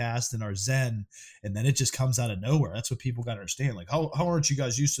podcast and our zen, and then it just comes out of nowhere. That's what people got to understand. Like, how aren't you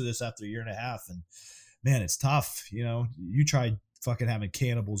guys used to this after a year and a half? And man, it's tough. You tried fucking having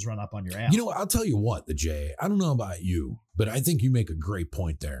cannibals run up on your ass. I'll tell you what, the J, I don't know about you, but I think you make a great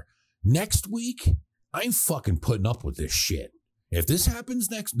point there. Next week, I'm fucking putting up with this shit. If this happens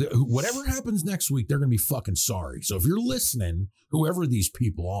whatever happens next week, they're going to be fucking sorry. So if you're listening, whoever these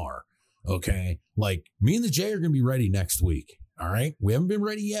people are, okay, like me and the J are going to be ready next week. All right. We haven't been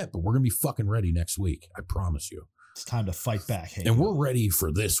ready yet, but we're going to be fucking ready next week. I promise you. It's time to fight back. Hey, and we're ready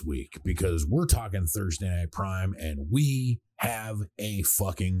for this week because we're talking Thursday Night Prime, and we have a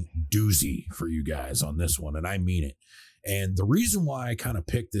fucking doozy for you guys on this one. And I mean it. And the reason why I kind of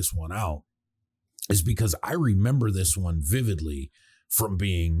picked this one out is because I remember this one vividly from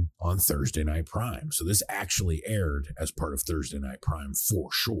being on Thursday Night Prime. So this actually aired as part of Thursday Night Prime for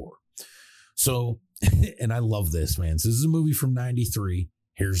sure. So, and I love this, man. So this is a movie from 93.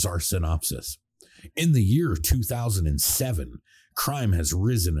 Here's our synopsis. In the year 2007, crime has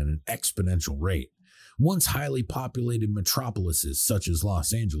risen at an exponential rate. Once highly populated metropolises such as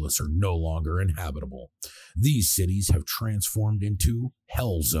Los Angeles are no longer inhabitable. These cities have transformed into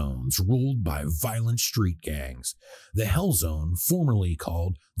hell zones ruled by violent street gangs. The hell zone, formerly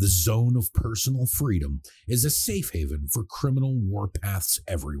called the Zone of Personal Freedom, is a safe haven for criminal warpaths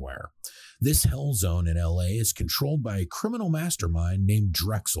everywhere. This hell zone in LA is controlled by a criminal mastermind named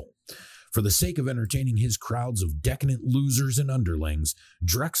Drexel. For the sake of entertaining his crowds of decadent losers and underlings,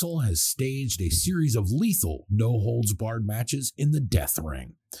 Drexel has staged a series of lethal, no-holds-barred matches in the Death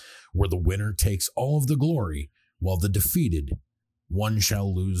Ring, where the winner takes all of the glory, while the defeated, one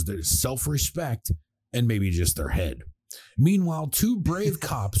shall lose their self-respect and maybe just their head. Meanwhile, two brave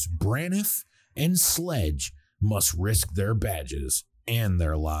cops, Braniff and Sledge, must risk their badges and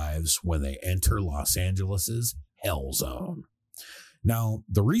their lives when they enter Los Angeles' Hell Zone. Now,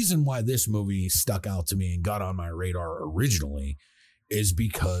 the reason why this movie stuck out to me and got on my radar originally is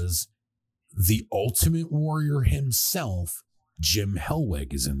because the Ultimate Warrior himself, Jim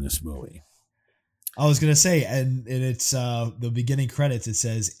Hellwig, is in this movie. I was going to say, and it's the beginning credits, it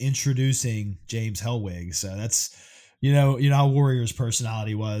says introducing James Hellwig. So that's, you know how Warrior's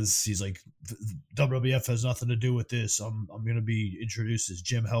personality was. He's like, WWF has nothing to do with this. I'm going to be introduced as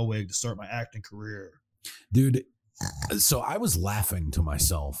Jim Hellwig to start my acting career. Dude, so I was laughing to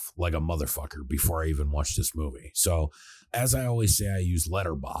myself like a motherfucker before I even watched this movie. So as I always say, I use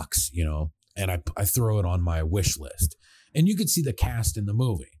Letterboxd, and I throw it on my wish list. And you could see the cast in the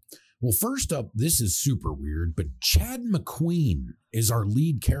movie. Well, first up, this is super weird, but Chad McQueen is our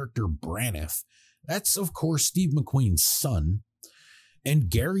lead character, Braniff. That's, of course, Steve McQueen's son. And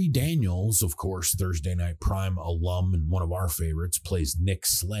Gary Daniels, of course, Thursday Night Prime alum and one of our favorites, plays Nick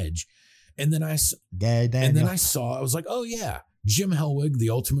Sledge. And then I saw, I was like, oh yeah, Jim Hellwig, the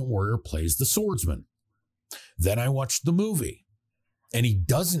Ultimate Warrior, plays the swordsman. Then I watched the movie, and he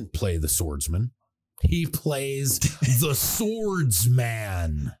doesn't play the swordsman. He plays the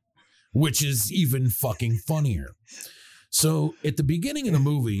swordsman, which is even fucking funnier. So at the beginning of the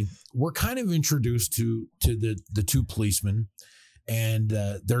movie, we're kind of introduced to the two policemen. And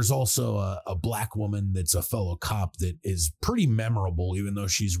there's also a black woman that's a fellow cop that is pretty memorable, even though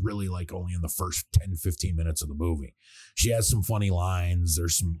she's really like only in the first 10, 15 minutes of the movie. She has some funny lines.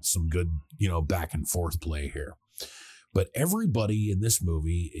 There's some good, back and forth play here. But everybody in this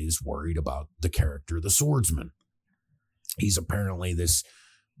movie is worried about the character, the swordsman. He's apparently this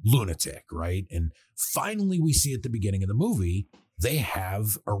lunatic, right? And finally, we see at the beginning of the movie, they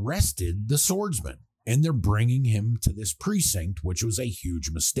have arrested the swordsman. And they're bringing him to this precinct, which was a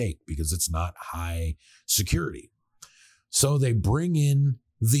huge mistake because it's not high security. So they bring in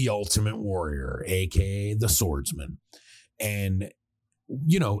the Ultimate Warrior, aka the swordsman. And,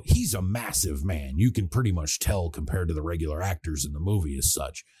 he's a massive man. You can pretty much tell compared to the regular actors in the movie as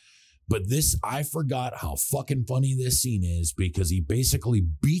such. But I forgot how fucking funny this scene is because he basically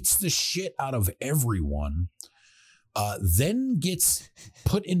beats the shit out of everyone. Then gets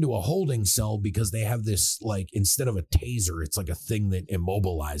put into a holding cell because they have this, like, instead of a taser, it's like a thing that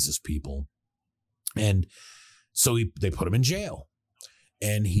immobilizes people. And so they put him in jail,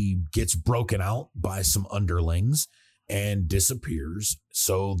 and he gets broken out by some underlings and disappears.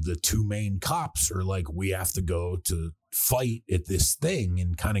 So the two main cops are like, we have to go to fight at this thing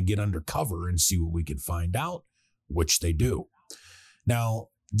and kind of get undercover and see what we can find out, which they do. Now,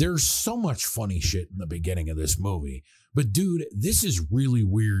 there's so much funny shit in the beginning of this movie, but dude, this is really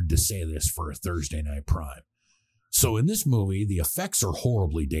weird to say this for a Thursday Night Prime. So in this movie, the effects are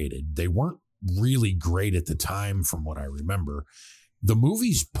horribly dated. They weren't really great at the time from what I remember. The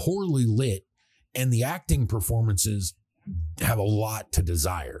movie's poorly lit and the acting performances have a lot to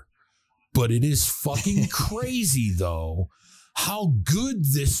desire, but it is fucking crazy though how good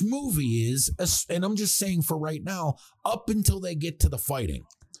this movie is. And I'm just saying for right now, up until they get to the fighting.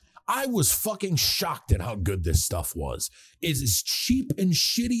 I was fucking shocked at how good this stuff was. It's as cheap and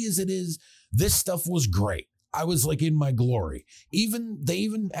shitty as it is. This stuff was great. I was like in my glory. They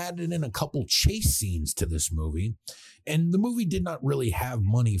even added in a couple chase scenes to this movie. And the movie did not really have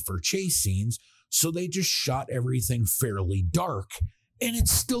money for chase scenes. So they just shot everything fairly dark. And it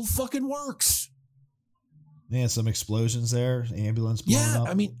still fucking works. Yeah, some explosions there. Ambulance blowing up.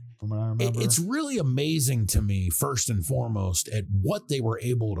 I mean, from what I remember. It's really amazing to me, first and foremost, at what they were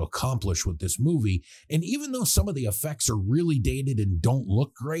able to accomplish with this movie. And even though some of the effects are really dated and don't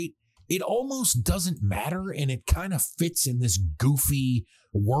look great, it almost doesn't matter. And it kind of fits in this goofy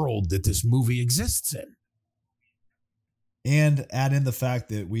world that this movie exists in. And add in the fact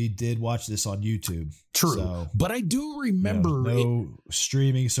that we did watch this on YouTube. True. So, but I do remember no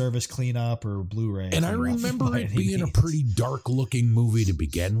streaming service cleanup or Blu-ray. And I remember it being a pretty dark looking movie to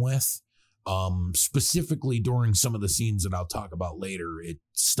begin with. Specifically during some of the scenes that I'll talk about later,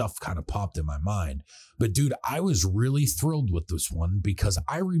 stuff kind of popped in my mind. But dude, I was really thrilled with this one because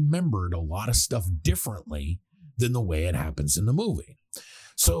I remembered a lot of stuff differently than the way it happens in the movie.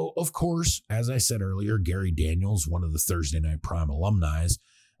 So, of course, as I said earlier, Gary Daniels, one of the Thursday Night Prime alumni,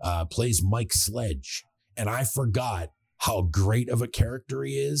 plays Mike Sledge. And I forgot how great of a character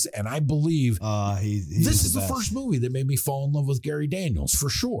he is. And I believe this is the first movie that made me fall in love with Gary Daniels, for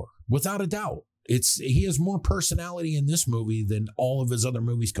sure, without a doubt. He has more personality in this movie than all of his other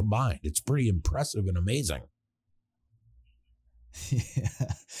movies combined. It's pretty impressive and amazing.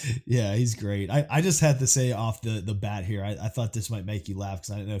 Yeah, he's great. I just had to say off the bat here, I thought this might make you laugh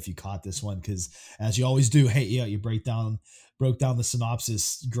because I don't know if you caught this one, because as you always do, you broke down the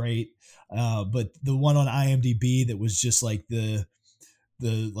synopsis great, but the one on IMDb that was just like the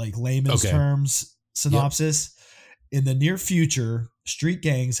like layman's terms synopsis. Yep. In the near future, street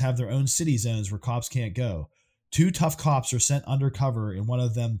gangs have their own city zones where cops can't go. 2 tough cops are sent undercover in one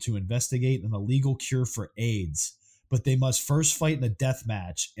of them to investigate an illegal cure for AIDS. But they must first fight in a death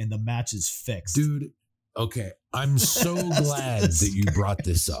match, and the match is fixed. Dude, okay. I'm so glad that you brought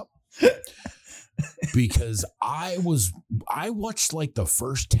this up. Because I watched like the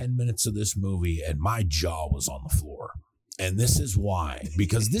first 10 minutes of this movie, and my jaw was on the floor. And this is why.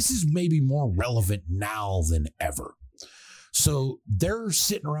 Because this is maybe more relevant now than ever. So they're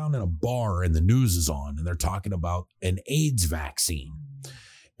sitting around in a bar, and the news is on, and they're talking about an AIDS vaccine.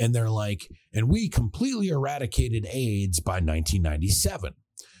 And they're like, and we completely eradicated AIDS by 1997.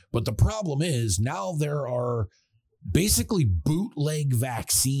 But the problem is now there are basically bootleg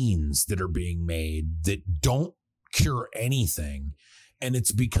vaccines that are being made that don't cure anything. And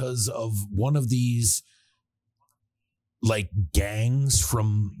it's because of one of these like gangs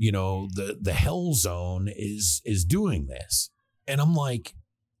from, you know, the Hell Zone is doing this. And I'm like,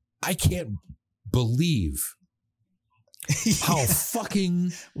 I can't believe how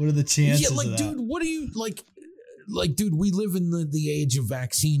fucking, what are the chances? Yeah, like, of that? dude, what do you like, dude, we live in the age of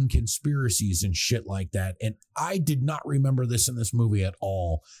vaccine conspiracies and shit like that. And I did not remember this in this movie at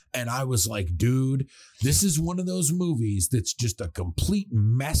all. And I was like, dude, this is one of those movies that's just a complete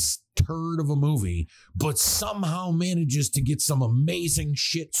mess turd of a movie, but somehow manages to get some amazing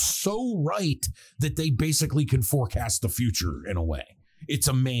shit so right that they basically can forecast the future in a way. It's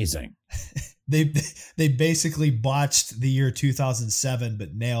amazing. They basically botched the year 2007,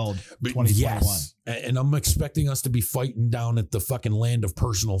 but nailed 2021. Yes. And I'm expecting us to be fighting down at the fucking land of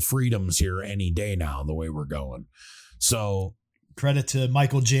personal freedoms here any day now, the way we're going. So credit to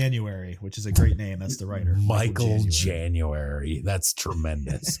Michael January, which is a great name. That's the writer. Michael January. That's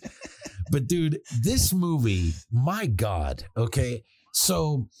tremendous. But dude, this movie, my God. Okay.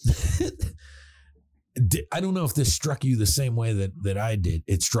 So I don't know if this struck you the same way that I did.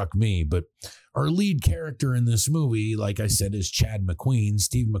 It struck me, but our lead character in this movie, like I said, is Chad McQueen,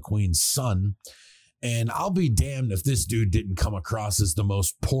 Steve McQueen's son. And I'll be damned if this dude didn't come across as the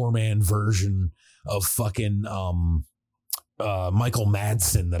most poor man version of fucking Michael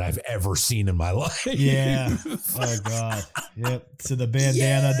Madsen that I've ever seen in my life. Yeah. Oh God. Yep. To the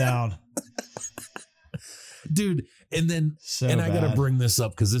bandana down. Dude. And then, so and I got to bad. bring this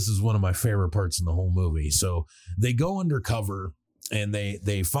up because this is one of my favorite parts in the whole movie. So they go undercover and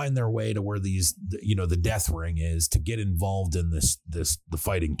they find their way to where these, you know, the death ring is to get involved in the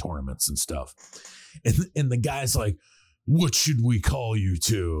fighting tournaments and stuff. And the guy's like, what should we call you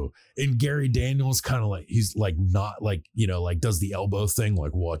to? And Gary Daniels kind of like, he's like, not like, you know, like does the elbow thing,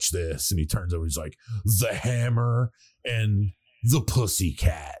 like, watch this. And he turns over, he's like, the Hammer and the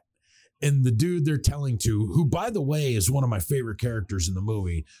Pussycat. And the dude they're telling to, who, by the way, is one of my favorite characters in the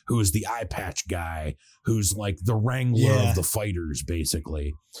movie, who is the eye patch guy, who's like the wrangler of the fighters,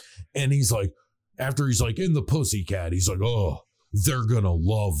 basically. And he's like, after he's like, in the Pussycat, he's like, oh, they're going to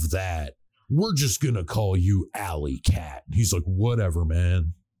love that. We're just going to call you Alley Cat. He's like, whatever,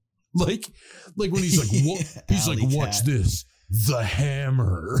 man. Like when he's like, what? He's like, watch this. The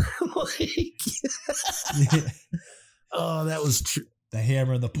Hammer. Oh, that was true. The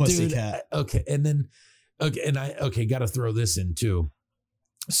Hammer and the Pussycat. Okay. And then, got to throw this in too.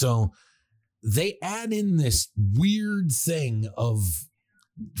 So they add in this weird thing of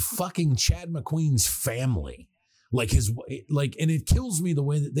fucking Chad McQueen's family. Like and it kills me the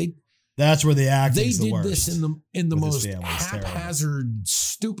way that that's where the acting they did worst this in the most haphazard, terrible,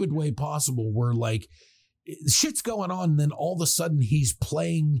 stupid way possible, where like shit's going on and then all of a sudden he's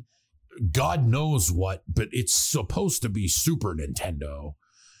playing God knows what, but it's supposed to be Super Nintendo.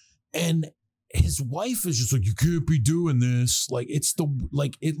 And his wife is just like, you can't be doing this. Like,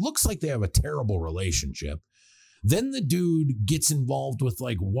 it looks like they have a terrible relationship. Then the dude gets involved with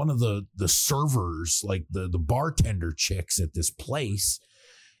like one of the servers, like the bartender chicks at this place.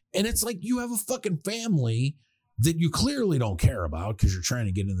 And it's like, you have a fucking family that you clearly don't care about because you're trying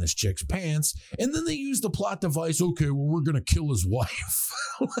to get in this chick's pants. And then they use the plot device. Okay, well, we're going to kill his wife.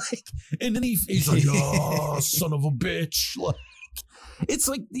 And then he's like, oh, son of a bitch. Like, it's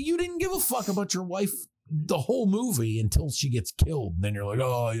like, you didn't give a fuck about your wife the whole movie until she gets killed. And then you're like,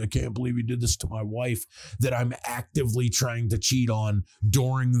 oh, I can't believe you did this to my wife that I'm actively trying to cheat on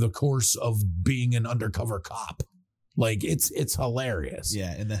during the course of being an undercover cop. Like, it's hilarious.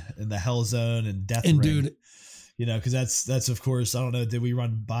 Yeah, in the Hell Zone and Death and Ring. Dude, you know, because that's of course, I don't know, did we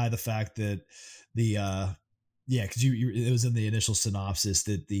run by the fact that because it was in the initial synopsis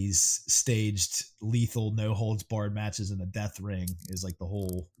that these staged lethal no holds barred matches in the Death Ring is like the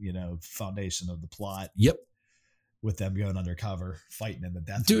whole, you know, foundation of the plot. Yep. With them going undercover, fighting in the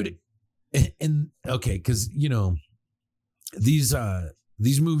Death Ring. Dude, and okay, because you know, these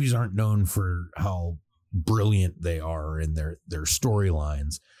movies aren't known for how brilliant they are in their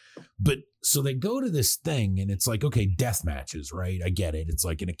storylines. But so they go to this thing and it's like, okay, death matches, right? I get it. It's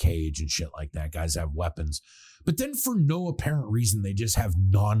like in a cage and shit like that. Guys have weapons. But then for no apparent reason, they just have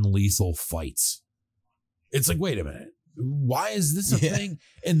non-lethal fights. It's like, wait a minute. Why is this a thing?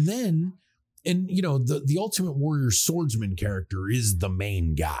 And then, you know, the Ultimate Warrior swordsman character is the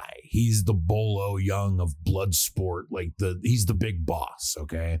main guy. He's the Bolo Young of Bloodsport. Like he's the big boss.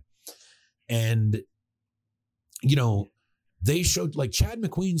 Okay. And, you know, they showed like Chad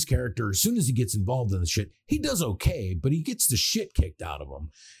McQueen's character, as soon as he gets involved in the shit, he does okay, but he gets the shit kicked out of him.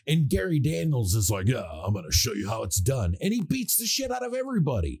 And Gary Daniels is like, yeah, I'm going to show you how it's done. And he beats the shit out of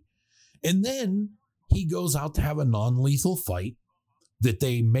everybody. And then he goes out to have a non-lethal fight that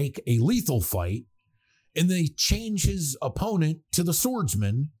they make a lethal fight, and they change his opponent to the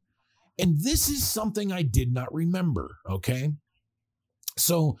swordsman. And this is something I did not remember, okay?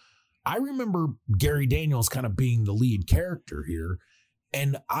 So I remember Gary Daniels kind of being the lead character here,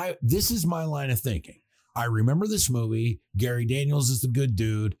 and this is my line of thinking. I remember this movie, Gary Daniels is the good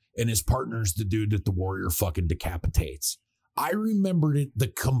dude, and his partner's the dude that the warrior fucking decapitates. I remembered it the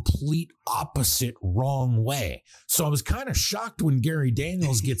complete opposite wrong way. So I was kind of shocked when Gary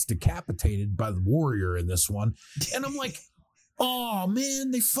Daniels gets decapitated by the warrior in this one. And I'm like, oh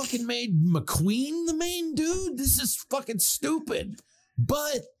man, they fucking made McQueen the main dude? This is fucking stupid.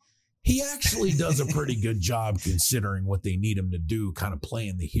 But he actually does a pretty good job considering what they need him to do, kind of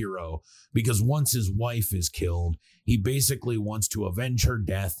playing the hero. Because once his wife is killed, he basically wants to avenge her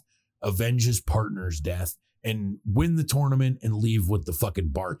death, avenge his partner's death, and win the tournament and leave with the fucking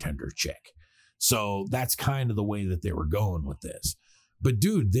bartender chick. So that's kind of the way that they were going with this. But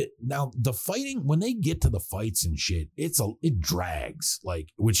dude, now the fighting, when they get to the fights and shit, it drags, like,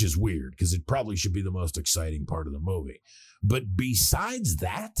 which is weird because it probably should be the most exciting part of the movie. But besides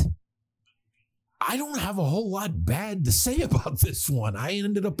that, I don't have a whole lot bad to say about this one. I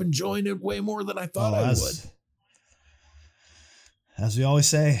ended up enjoying it way more than I thought I would. As we always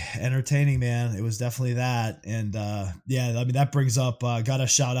say, entertaining, man. It was definitely that. And yeah, I mean, that brings up, got to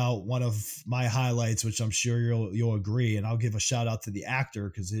shout out one of my highlights, which I'm sure you'll agree. And I'll give a shout out to the actor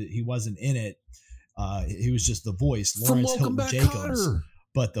because he wasn't in it. He was just the voice, Lawrence Hilton Jacobs. Kotter.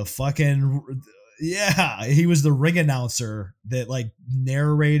 But the fucking, yeah, he was the ring announcer that like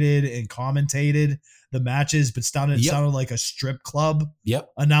narrated and commentated the matches, but sounded like a strip club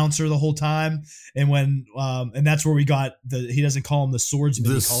announcer the whole time. And when and that's where we got he doesn't call him the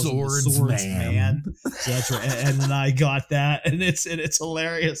swordsman, he calls him the swordsman. So that's right. And then I got that, and it's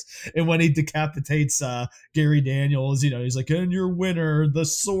hilarious. And when he decapitates Gary Daniels, he's like, and your winner, the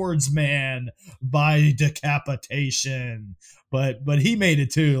swordsman by decapitation. But he made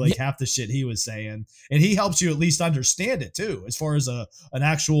it too, like half the shit he was saying. And he helps you at least understand it too, as far as an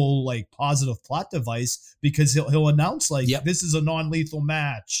actual like positive plot device, because he'll announce like this is a non-lethal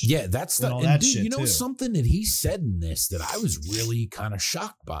match. Yeah, that's all that shit. You know, something that he said in this that I was really kind of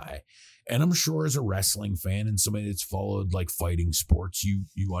shocked by. And I'm sure as a wrestling fan and somebody that's followed like fighting sports,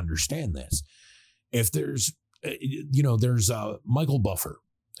 you understand this. If there's there's Michael Buffer,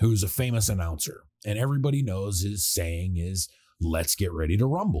 who's a famous announcer, and everybody knows his saying is, let's get ready to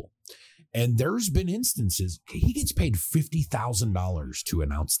rumble. And there's been instances, he gets paid $50,000 to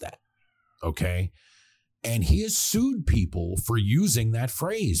announce that. Okay. And he has sued people for using that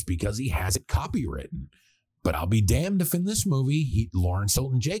phrase because he has it copywritten. But I'll be damned if in this movie, Lawrence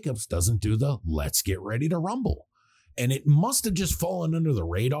Hilton Jacobs doesn't do the let's get ready to rumble. And it must have just fallen under the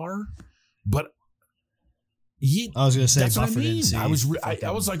radar. But I was going to say, that's what I mean. I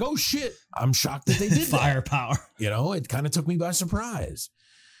was like, oh shit, I'm shocked that they did firepower. It kind of took me by surprise.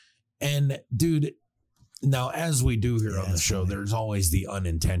 And dude, now as we do here on the show, there's always the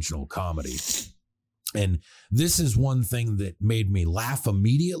unintentional comedy. And this is one thing that made me laugh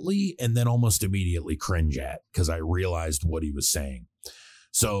immediately and then almost immediately cringe at because I realized what he was saying.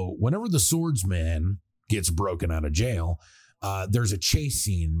 So whenever the swordsman gets broken out of jail, there's a chase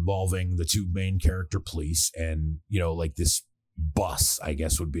scene involving the two main character police and, like this bus, I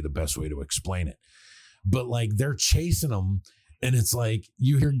guess would be the best way to explain it. But like they're chasing them, and it's like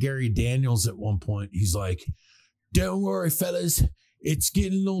you hear Gary Daniels at one point. He's like, don't worry, fellas. It's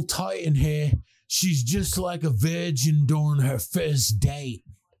getting a little tight in here. She's just like a virgin during her first date.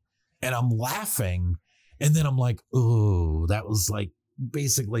 And I'm laughing. And then I'm like, oh, that was like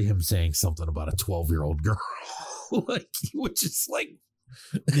basically him saying something about a 12-year-old girl. Like, which is like,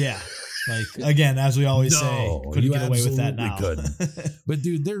 yeah, like again, as we always say, couldn't get away with that now. Couldn't. But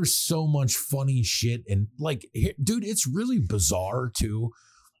dude, there's so much funny shit, and like, dude, it's really bizarre too,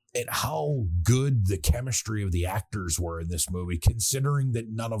 at how good the chemistry of the actors were in this movie, considering that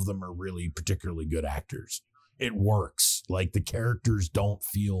none of them are really particularly good actors. It works. Like the characters don't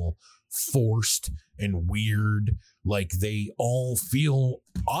feel forced and weird. Like they all feel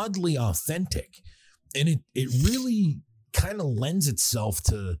oddly authentic. And it really kind of lends itself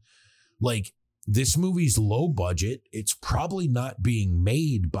to like this movie's low budget. It's probably not being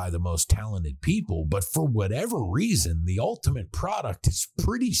made by the most talented people, but for whatever reason, the ultimate product is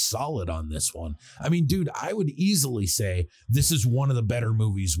pretty solid on this one. I mean, dude, I would easily say this is one of the better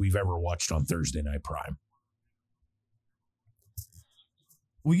movies we've ever watched on Thursday Night Prime.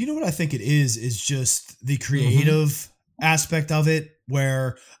 Well, you know what I think it is just the creative aspect of it.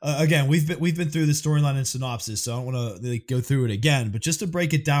 Where again, we've been through the storyline and synopsis, so I don't want to go through it again. But just to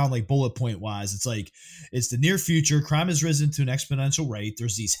break it down, like bullet point wise, it's like it's the near future. Crime has risen to an exponential rate.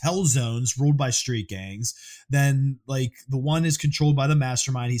 There's these hell zones ruled by street gangs. Then like the one is controlled by the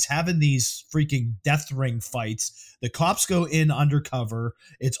mastermind. He's having these freaking death ring fights. The cops go in undercover.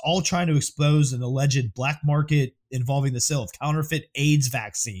 It's all trying to expose an alleged black market involving the sale of counterfeit AIDS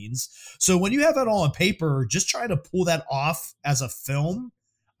vaccines. So when you have that all on paper, just trying to pull that off as a film,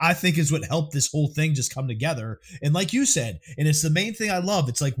 I think is what helped this whole thing just come together. And like you said, and it's the main thing I love.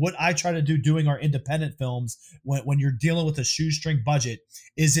 It's like what I try to do doing our independent films when you're dealing with a shoestring budget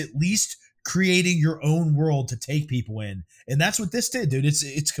is at least creating your own world to take people in. And that's what this did, dude.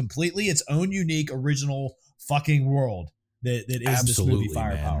 It's completely its own unique original fucking world that is Absolutely, this movie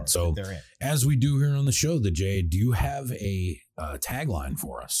Firepower. man. So as we do here on the show, do you have a tagline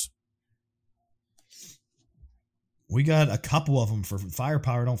for us? We got a couple of them for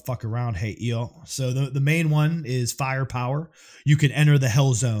Firepower. Don't fuck around, hey eel. So the main one is Firepower. You can enter the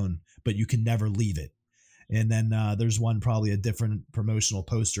hell zone, but you can never leave it. And then there's one, probably a different promotional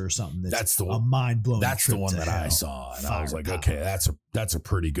poster or something. That's a mind blowing. That's the one that I saw, and I was like, okay, that's a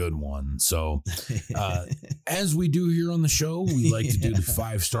pretty good one. So, as we do here on the show, we like to do the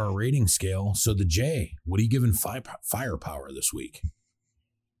 5-star rating scale. So, the J, what are you giving Firepower this week?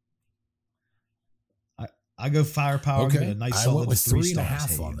 I go Firepower. Okay, give it a nice I solid went with 3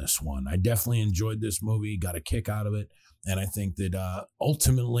 3.5 on this one. I definitely enjoyed this movie, got a kick out of it, and I think that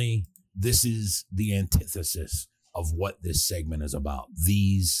ultimately, this is the antithesis of what this segment is about.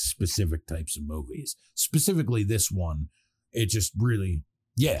 These specific types of movies, specifically this one, it just really,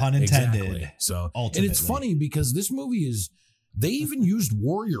 pun intended. Exactly. So, ultimately. And it's funny because this movie they even used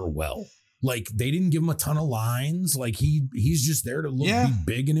Warrior well. Like they didn't give him a ton of lines. Like he's just there to be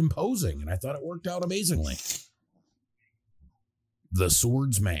big and imposing. And I thought it worked out amazingly. The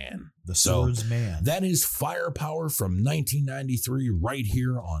Swordsman. The Swordsman. That is Firepower from 1993 right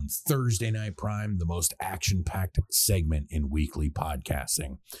here on Thursday Night Prime, the most action-packed segment in weekly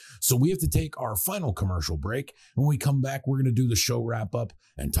podcasting. So we have to take our final commercial break. When we come back, we're going to do the show wrap-up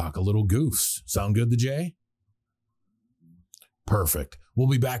and talk a little goofs. Sound good to Jay? Perfect. We'll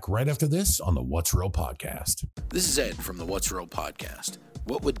be back right after this on the What's Real podcast. This is Ed from the What's Real podcast.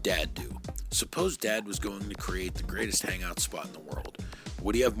 What would Dad do? Suppose Dad was going to create the greatest hangout spot in the world.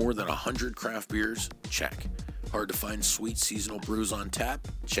 Would he have more than 100 craft beers? Check. Hard to find sweet seasonal brews on tap?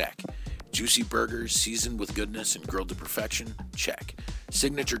 Check. Juicy burgers seasoned with goodness and grilled to perfection? Check.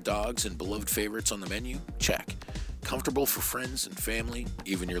 Signature dogs and beloved favorites on the menu? Check. Comfortable for friends and family,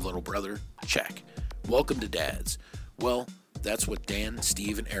 even your little brother? Check. Welcome to Dad's. Well, that's what Dan,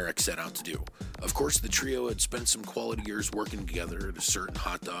 Steve, and Eric set out to do. Of course, the trio had spent some quality years working together at a certain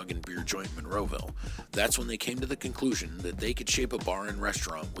hot dog and beer joint in Monroeville. That's when they came to the conclusion that they could shape a bar and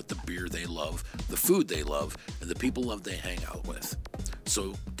restaurant with the beer they love, the food they love, and the people they hang out with.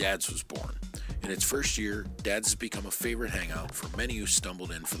 So, Dad's was born. In its first year, Dad's has become a favorite hangout for many who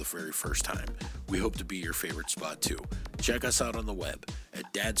stumbled in for the very first time. We hope to be your favorite spot too. Check us out on the web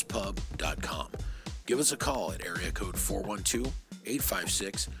at dadspub.com. Give us a call at area code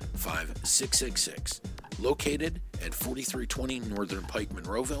 412-856-5666. Located at 4320 Northern Pike,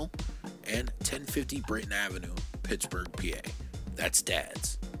 Monroeville, and 1050 Brayton Avenue, Pittsburgh, PA. That's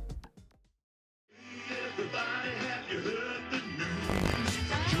Dad's. Everybody, have you heard the news?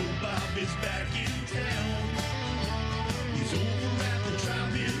 Joe Bob is back in town. He's over at the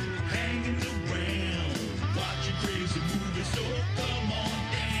drive-in, hanging around, watching crazy movies. So come on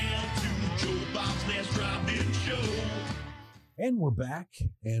down to Joe Bob's last drive-in show. And we're back,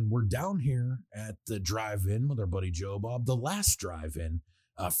 and we're down here at the drive-in with our buddy Joe Bob, the last drive-in,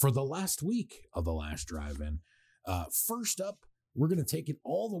 for the last week of the last drive-in. First up, we're going to take it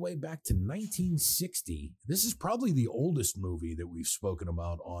all the way back to 1960. This is probably the oldest movie that we've spoken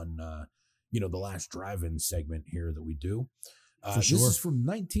about on, the last drive-in segment here that we do. This is from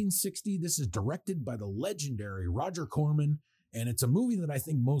 1960. This is directed by the legendary Roger Corman. And it's a movie that I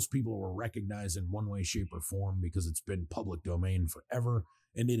think most people will recognize in one way, shape, or form because it's been public domain forever,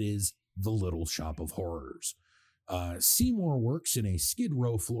 and it is The Little Shop of Horrors. Seymour works in a Skid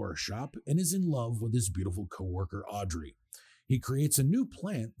Row florist shop and is in love with his beautiful coworker, Audrey. He creates a new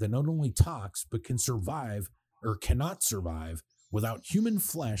plant that not only talks, but can survive or cannot survive without human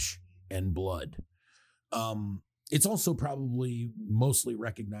flesh and blood. It's also probably mostly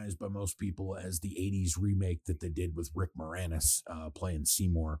recognized by most people as the 80s remake that they did with Rick Moranis playing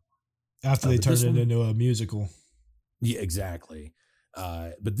Seymour. After they turned it into a musical. Yeah, exactly.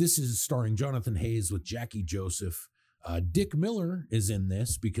 But this is starring Jonathan Hayes with Jackie Joseph, Dick Miller is in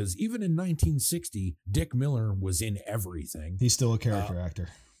this because even in 1960, Dick Miller was in everything. He's still a character actor.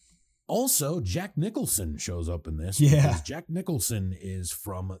 Also, Jack Nicholson shows up in this because Jack Nicholson is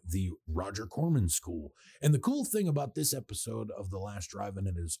from the Roger Corman School. And the cool thing about this episode of The Last Drive-In,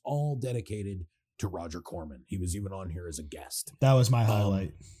 it is all dedicated to Roger Corman. He was even on here as a guest. That was my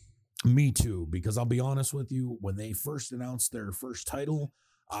highlight. Me too, because I'll be honest with you, when they first announced their first title,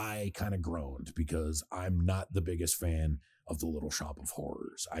 I kind of groaned because I'm not the biggest fan of The Little Shop of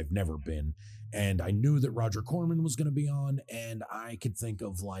Horrors. I've never been. And I knew that Roger Corman was going to be on, and I could think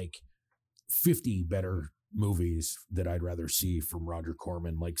of like 50 better movies that I'd rather see from Roger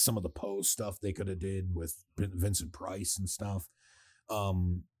Corman, like some of the Poe stuff they could have did with Vincent Price and stuff, or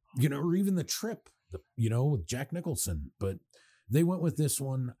even The Trip, with Jack Nicholson. But they went with this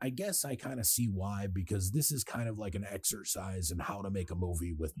one. I guess I kind of see why, because this is kind of like an exercise in how to make a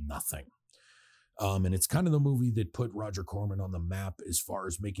movie with nothing. And it's kind of the movie that put Roger Corman on the map as far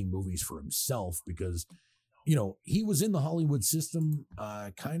as making movies for himself, because he was in the Hollywood system,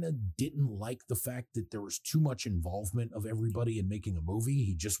 kind of didn't like the fact that there was too much involvement of everybody in making a movie.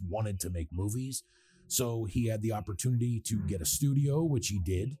 He just wanted to make movies. So he had the opportunity to get a studio, which he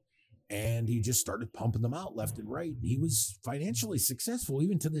did, and he just started pumping them out left and right. He was financially successful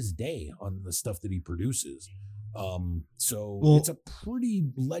even to this day on the stuff that he produces. It's a pretty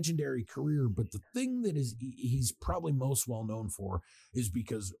legendary career, but the thing that he's probably most well known for is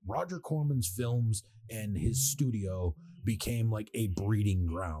because Roger Corman's films and his studio became like a breeding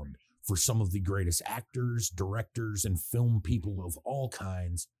ground for some of the greatest actors, directors, and film people of all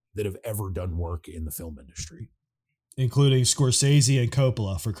kinds that have ever done work in the film industry. Including Scorsese and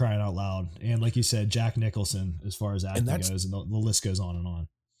Coppola, for crying out loud. And like you said, Jack Nicholson, as far as acting goes, and the list goes on and on.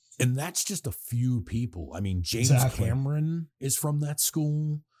 And that's just a few people. I mean, James Cameron is from that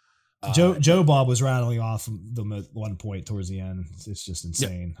school. Joe Bob was rattling off them at one point towards the end. It's just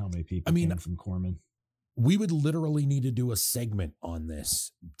insane how many people came from Corman. We would literally need to do a segment on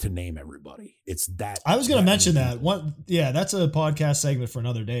this to name everybody. It's that. I was going to mention that. That's a podcast segment for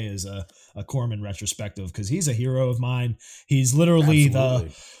another day, is a Corman retrospective, because he's a hero of mine. He's literally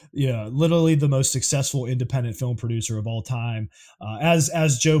the most successful independent film producer of all time.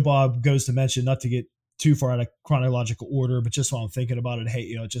 As Joe Bob goes to mention, not to get too far out of chronological order, but just while I'm thinking about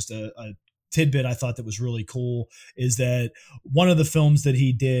it, just a tidbit I thought that was really cool is that one of the films that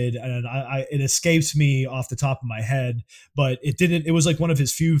he did, and it escapes me off the top of my head, but it was like one of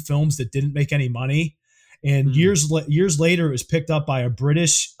his few films that didn't make any money. And years later, it was picked up by a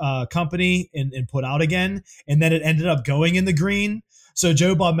British company and put out again. And then it ended up going in the green. So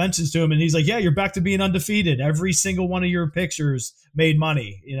Joe Bob mentions to him, and he's like, yeah, you're back to being undefeated. Every single one of your pictures made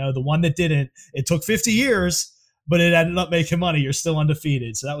money. The one that didn't, it took 50 years, but it ended up making money. You're still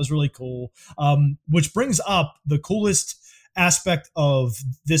undefeated. So that was really cool. Which brings up the coolest aspect of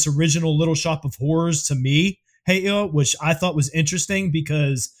this original Little Shop of Horrors to me, which I thought was interesting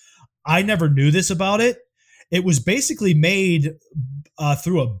because I never knew this about it. It was basically made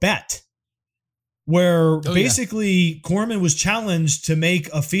through a bet where Corman was challenged to make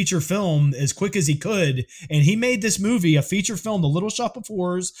a feature film as quick as he could. And he made this movie, a feature film, The Little Shop of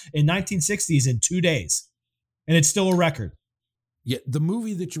Horrors, in 1960s in 2 days. And it's still a record. Yeah, the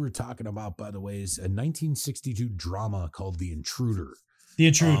movie that you were talking about, by the way, is a 1962 drama called The Intruder. The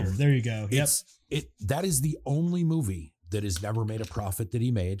Intruder. There you go. Yep. That is the only movie that has never made a profit that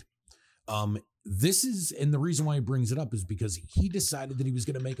he made. And the reason why he brings it up is because he decided that he was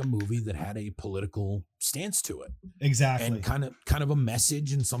going to make a movie that had a political stance to it. Exactly. And kind of a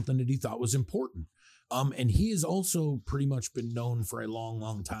message and something that he thought was important. And he has also pretty much been known for a long,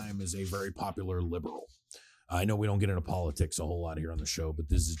 long time as a very popular liberal. I know we don't get into politics a whole lot here on the show, but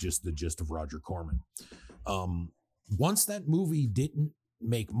this is just the gist of Roger Corman. Once that movie didn't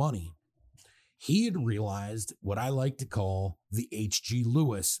make money, he had realized what I like to call the H.G.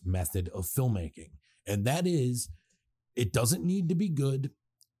 Lewis method of filmmaking. And that is, it doesn't need to be good.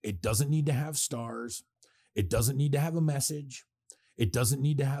 It doesn't need to have stars. It doesn't need to have a message. It doesn't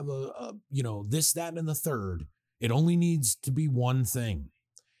need to have this, that, and the third. It only needs to be one thing: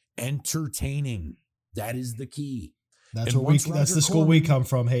 entertaining. That is the key. That's the school we come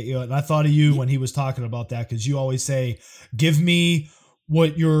from. And I thought of you when he was talking about that, because you always say, give me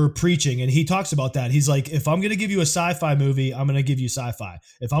what you're preaching. And he talks about that. He's like, if I'm going to give you a sci-fi movie, I'm going to give you sci-fi.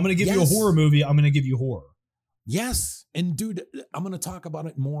 If I'm going to give you a horror movie, I'm going to give you horror. Yes. And dude, I'm going to talk about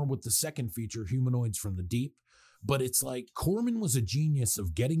it more with the second feature, Humanoids from the Deep. But it's like Corman was a genius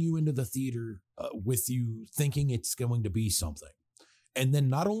of getting you into the theater with you thinking it's going to be something. And then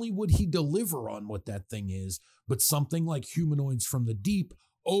not only would he deliver on what that thing is, but something like Humanoids from the Deep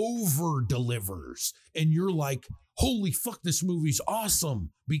over delivers. And you're like, holy fuck, this movie's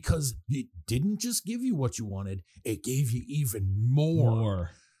awesome, because it didn't just give you what you wanted, it gave you even more.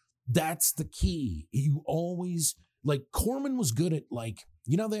 That's the key. You always, like, Corman was good at, like,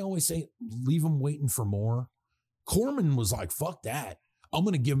 you know, they always say, leave them waiting for more. Corman was like, fuck that. I'm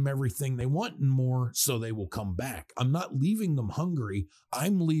going to give them everything they want and more so they will come back. I'm not leaving them hungry.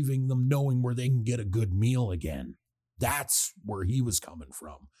 I'm leaving them knowing where they can get a good meal again. That's where he was coming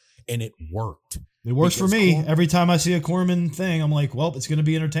from. And it worked. It works for me. Every time I see a Corman thing, I'm like, well, it's going to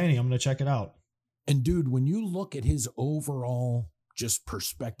be entertaining. I'm going to check it out. And dude, when you look at his overall just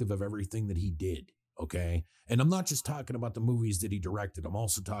perspective of everything that he did, okay? And I'm not just talking about the movies that he directed. I'm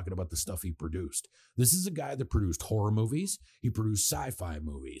also talking about the stuff he produced. This is a guy that produced horror movies. He produced sci-fi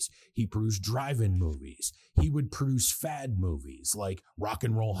movies. He produced drive-in movies. He would produce fad movies like Rock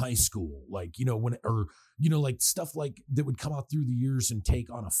and Roll High School, like, you know, like stuff like that would come out through the years and take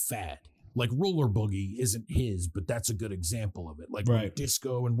on a fad. Like Roller Boogie isn't his, but that's a good example of it. Like when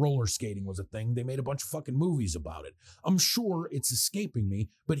disco and roller skating was a thing, they made a bunch of fucking movies about it. I'm sure it's escaping me,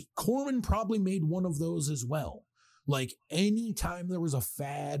 but Corman probably made one of those as well. Like anytime there was a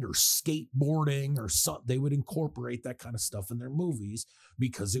fad or skateboarding or something, they would incorporate that kind of stuff in their movies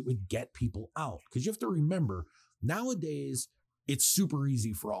because it would get people out. Because you have to remember, nowadays, it's super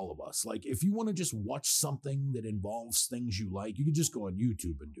easy for all of us. Like if you want to just watch something that involves things you like, you can just go on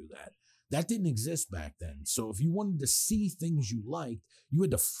YouTube and do that. That didn't exist back then. So if you wanted to see things you liked, you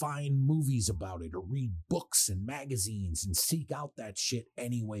had to find movies about it or read books and magazines and seek out that shit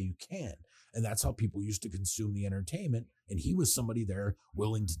any way you can. And that's how people used to consume the entertainment. And he was somebody there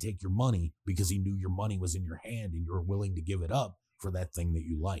willing to take your money because he knew your money was in your hand and you were willing to give it up for that thing that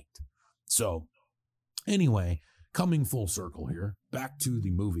you liked. So anyway, coming full circle here, back to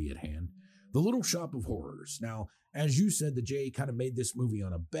the movie at hand, The Little Shop of Horrors. Now, as you said, the Jay kind of made this movie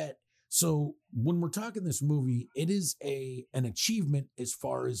on a bet. So when we're talking this movie, it is an achievement as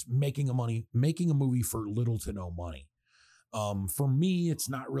far as making a movie for little to no money. For me, it's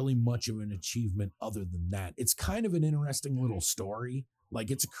not really much of an achievement other than that. It's kind of an interesting little story.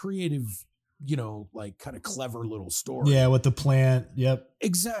 Like it's a creative, you know, like kind of clever little story. Yeah, with the plant. Yep.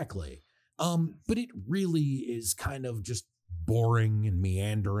 Exactly. But it really is kind of just boring and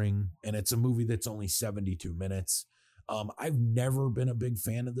meandering. And it's a movie that's only 72 minutes. I've never been a big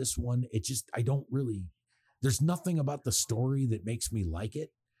fan of this one. There's nothing about the story that makes me like it.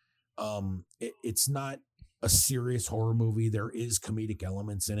 It's not a serious horror movie. There is comedic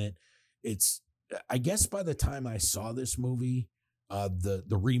elements in it. I guess by the time I saw this movie, the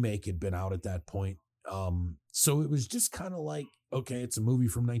remake had been out at that point. So it was just kind of like, okay, it's a movie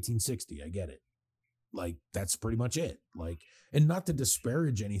from 1960. I get it. Like, that's pretty much it. Like, and not to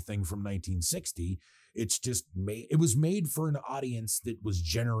disparage anything from 1960. It's just it was made for an audience that was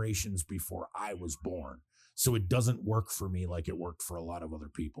generations before I was born. So it doesn't work for me like it worked for a lot of other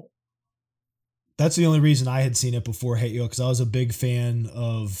people. That's the only reason I had seen it before Hate You, because I was a big fan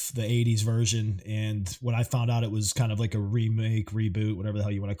of the 80s version. And when I found out it was kind of like a remake, reboot, whatever the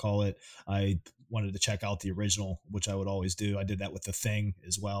hell you want to call it, I wanted to check out the original, which I would always do. I did that with The Thing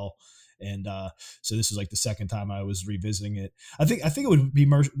as well. And so this is like the second time I was revisiting it. I think it would be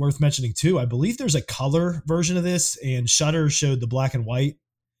worth mentioning too. I believe there's a color version of this, and Shudder showed the black and white.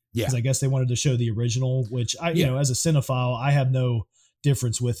 Yeah, because I guess they wanted to show the original, which you know, as a cinephile, I have no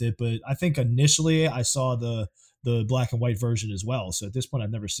difference with it. But I think initially I saw the black and white version as well. So at this point,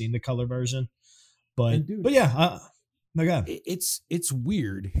 I've never seen the color version. But yeah. My God. It's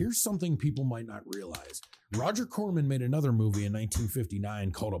weird. Here's something people might not realize. Roger Corman made another movie in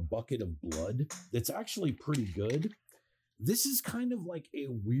 1959 called A Bucket of Blood that's actually pretty good. This is kind of like a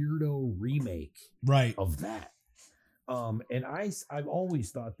weirdo remake of that. And I've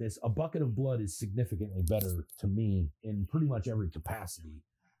always thought A Bucket of Blood is significantly better to me in pretty much every capacity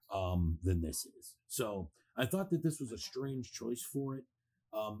than this is. So I thought that this was a strange choice for it.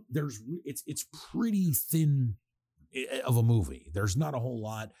 It's pretty thin of a movie. There's not a whole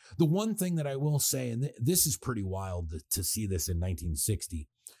lot. The one thing that I will say, and this is pretty wild to see this in 1960,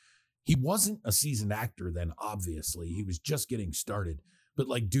 he wasn't a seasoned actor then, obviously. He was just getting started. But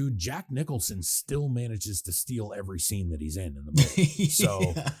like, dude, Jack Nicholson still manages to steal every scene that he's in the movie.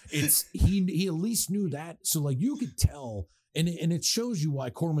 So he at least knew that. So like you could tell, and it shows you why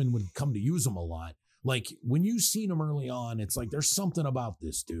Corman would come to use him a lot. Like when you seen him early on, it's like there's something about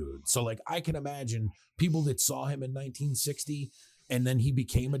this dude. So like I can imagine people that saw him in 1960 and then he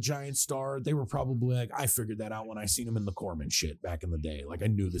became a giant star. They were probably like, I figured that out when I seen him in the Corman shit back in the day. Like I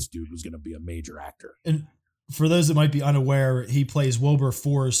knew this dude was going to be a major actor. And for those that might be unaware, he plays Wilbur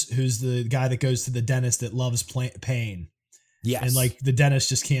Force, who's the guy that goes to the dentist that loves pain. Yes. And like the dentist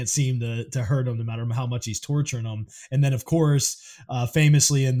just can't seem to hurt him no matter how much he's torturing him. And then of course,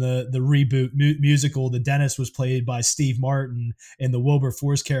 famously in the reboot musical, the dentist was played by Steve Martin, and the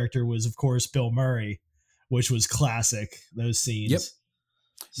Wilberforce character was of course Bill Murray, which was classic. Those scenes. Yep.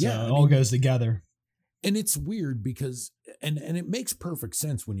 So Yeah, it all goes together. And it's weird because, and it makes perfect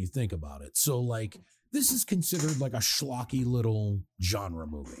sense when you think about it. So like, this is considered like a schlocky little genre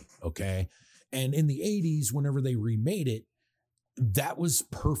movie. Okay. And in the 80s, whenever they remade it, that was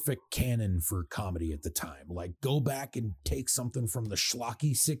perfect canon for comedy at the time. Like, go back and take something from the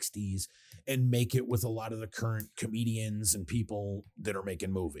schlocky 60s and make it with a lot of the current comedians and people that are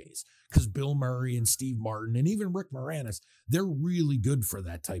making movies. Because Bill Murray and Steve Martin and even Rick Moranis, they're really good for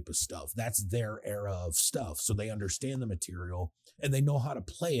that type of stuff. That's their era of stuff. So they understand the material and they know how to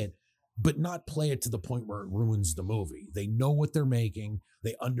play it, but not play it to the point where it ruins the movie. They know what they're making.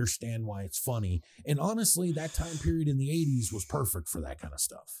 They understand why it's funny. And honestly, that time period in the 80s was perfect for that kind of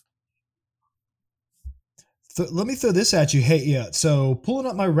stuff. Let me throw this at you. Hey, yeah. So pulling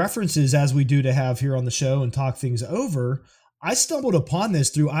up my references as we do to have here on the show and talk things over, I stumbled upon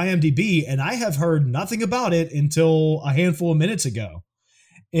this through IMDb, and I have heard nothing about it until a handful of minutes ago.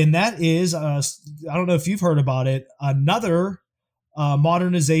 And that is, I don't know if you've heard about it, another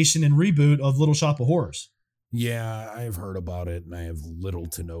modernization and reboot of Little Shop of Horrors. Yeah, I've heard about it, and I have little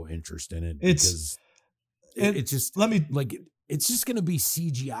to no interest in it It's just let me like it's just gonna be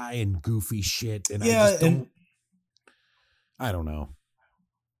CGI and goofy shit, and yeah, I don't know.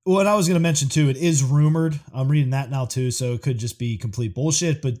 Well, and I was going to mention too, it is rumored. I'm reading that now too, so it could just be complete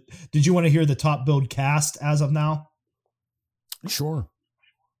bullshit. But did you want to hear the top billed cast as of now? Sure.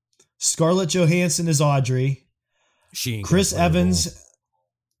 Scarlett Johansson is Audrey. She ain't Chris Evans.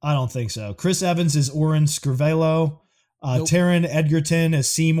 I don't think so. Chris Evans is Oren Scrivello. Nope. Taron Egerton as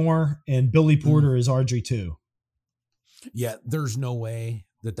Seymour, and Billy Porter is Audrey too. Yeah, there's no way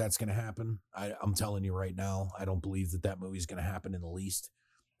that that's going to happen. I'm telling you right now, I don't believe that movie is going to happen in the least,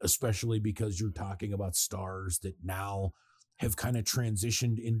 especially because you're talking about stars that now have kind of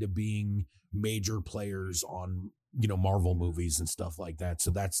transitioned into being major players on, Marvel movies and stuff like that.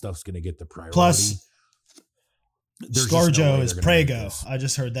 So that stuff's going to get the priority. Plus, ScarJo is Prego. Prego. I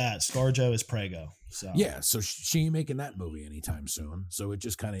just heard that. ScarJo is Prego. So Yeah, so she ain't making that movie anytime soon. So it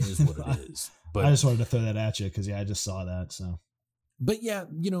just kind of is what it is. But I just wanted to throw that at you because I just saw that. So, but yeah,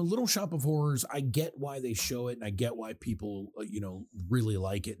 Little Shop of Horrors, I get why they show it, and I get why people, really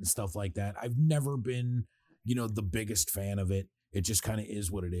like it and stuff like that. I've never been, the biggest fan of it. It just kind of is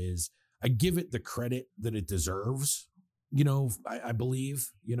what it is. I give it the credit that it deserves, I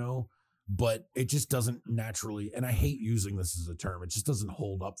believe, but it just doesn't naturally, and I hate using this as a term, it just doesn't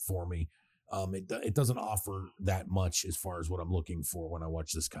hold up for me. It doesn't offer that much as far as what I'm looking for when I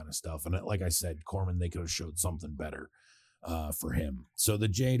watch this kind of stuff. And like I said, Corman, they could have showed something better for him. So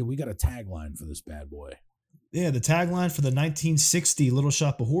we got a tagline for this bad boy. Yeah, the tagline for the 1960 Little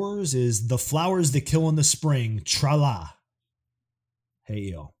Shop of Horrors is "The flowers that kill in the spring, tra-la."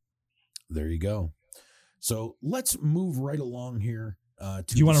 Hey, yo. There you go. So let's move right along here.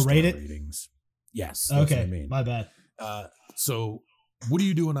 Do you want to rate it? Ratings. Yes. That's Okay, what I mean. my bad. So what are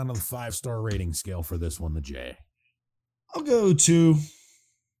you doing on a 5-star rating scale for this one, the J? I'll go 2.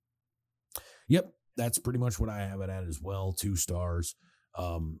 Yep. That's pretty much what I have it at as well. 2 stars.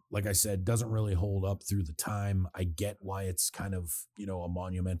 Like I said, doesn't really hold up through the time. I get why it's kind of, a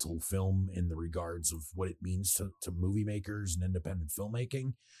monumental film in the regards of what it means to movie makers and independent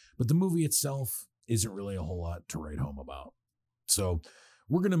filmmaking. But the movie itself isn't really a whole lot to write home about. So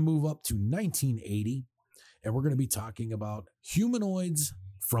we're going to move up to 1980, and we're going to be talking about Humanoids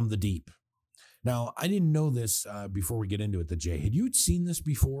from the Deep. Now, I didn't know this before we get into it, the Jay. Had you seen this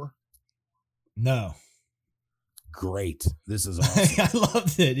before? No. Great. This is awesome. I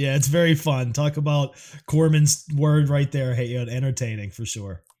loved it. Yeah, it's very fun. Talk about Corman's word right there. Hey, entertaining for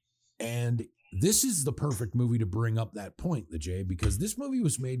sure. And this is the perfect movie to bring up that point, the Jay, because this movie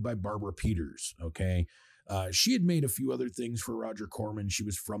was made by Barbara Peters. Okay. She had made a few other things for Roger Corman. She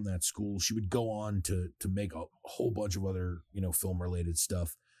was from that school. She would go on to make a whole bunch of other, film related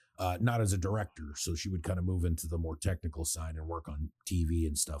stuff, not as a director. So she would kind of move into the more technical side and work on TV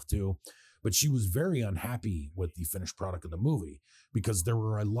and stuff too. But she was very unhappy with the finished product of the movie because there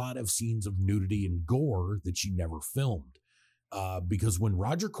were a lot of scenes of nudity and gore that she never filmed. Because when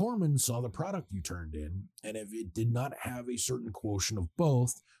Roger Corman saw the product you turned in, and if it did not have a certain quotient of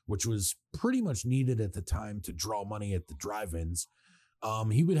both, which was pretty much needed at the time to draw money at the drive-ins,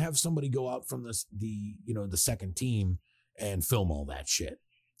 he would have somebody go out from the second team and film all that shit.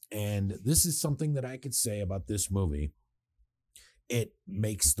 And this is something that I could say about this movie. It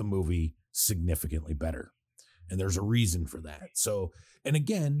makes the movie significantly better. And there's a reason for that. So, and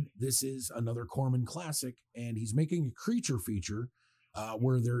again, this is another Corman classic, and he's making a creature feature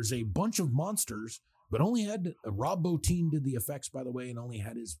where there's a bunch of monsters, but only had Rob Bottin did the effects, by the way, and only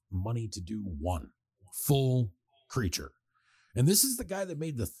had his money to do one full creature. And this is the guy that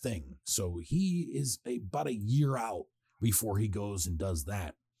made The Thing. So he is about a year out before he goes and does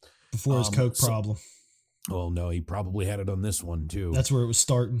that. Before his coke problem. Oh, no, he probably had it on this one, too. That's where it was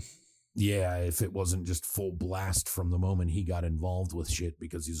starting. Yeah, if it wasn't just full blast from the moment he got involved with shit,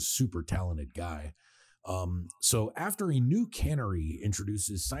 because he's a super talented guy. So after a new cannery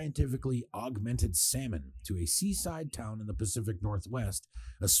introduces scientifically augmented salmon to a seaside town in the Pacific Northwest,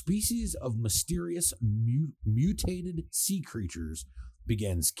 a species of mysterious mutated sea creatures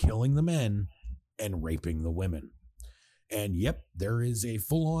begins killing the men and raping the women. And yep, there is a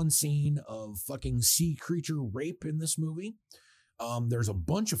full-on scene of fucking sea creature rape in this movie. There's a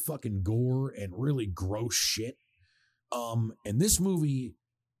bunch of fucking gore and really gross shit. And this movie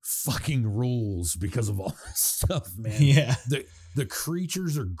fucking rules because of all this stuff, man. Yeah. The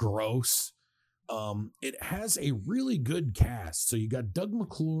creatures are gross. It has a really good cast. So you got Doug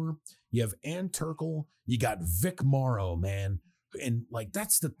McClure, you have Ann Turkel, you got Vic Morrow, man. And like,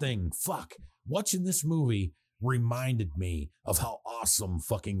 that's the thing. Fuck. Watching this movie reminded me of how awesome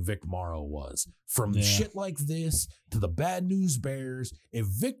fucking Vic Morrow was. From shit like this to the Bad News Bears. If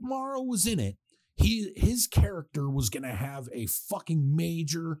Vic Morrow was in it, his character was going to have a fucking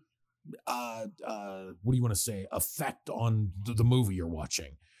major, what do you want to say, effect on the movie you're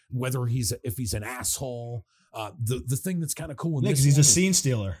watching. Whether if he's an asshole, the thing that's kind of cool in this, because he's a scene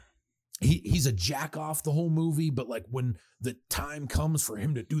stealer. He's a jack off the whole movie, but like when the time comes for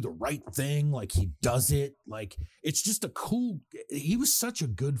him to do the right thing, like he does it. Like it's just a cool. He was such a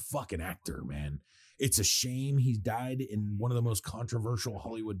good fucking actor, man. It's a shame he died in one of the most controversial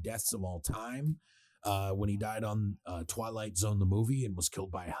Hollywood deaths of all time, when he died on Twilight Zone, the movie, and was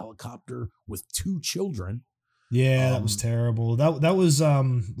killed by a helicopter with 2 children. Yeah, that was terrible. That was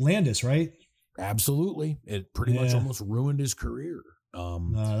Landis, right? Absolutely. It pretty much almost ruined his career.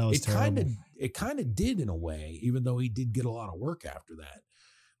 No, that was terrible. It kind of did in a way, even though he did get a lot of work after that.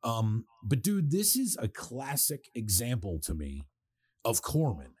 But dude, this is a classic example to me of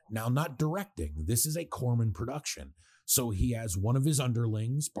Corman. Now, not directing. This is a Corman production. So he has one of his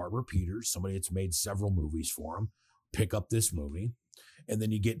underlings, Barbara Peters, somebody that's made several movies for him, pick up this movie. And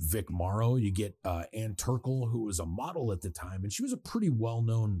then you get Vic Morrow, you get Ann Turkel, who was a model at the time, and she was a pretty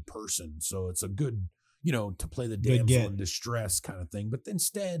well-known person. So it's a good, to play the damsel in distress kind of thing. But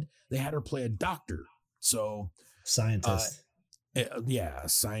instead, they had her play a doctor. So scientist. A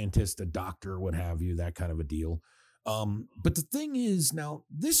scientist, a doctor, what have you, that kind of a deal. But the thing is, now,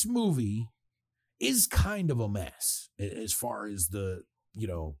 this movie is kind of a mess as far as the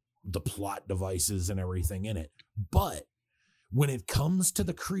plot devices and everything in it. But when it comes to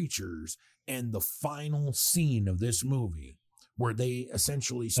the creatures and the final scene of this movie, where they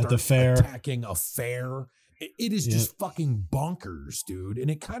essentially start attacking a fair, it is just fucking bonkers, dude.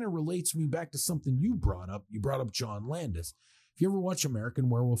 And it kind of relates me back to something you brought up. You brought up John Landis. If you ever watch American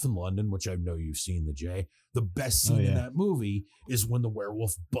Werewolf in London, which I know you've seen, the best scene in that movie is when the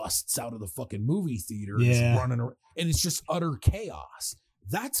werewolf busts out of the fucking movie theater and is running around, and it's just utter chaos.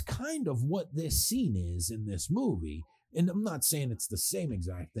 That's kind of what this scene is in this movie. And I'm not saying it's the same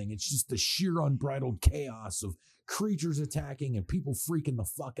exact thing. It's just the sheer unbridled chaos of creatures attacking and people freaking the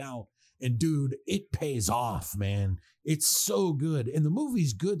fuck out. And dude, it pays off, man. It's so good. And the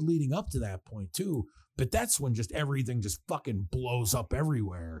movie's good leading up to that point too. But that's when just everything just fucking blows up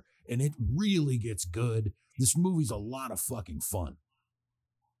everywhere. And it really gets good. This movie's a lot of fucking fun.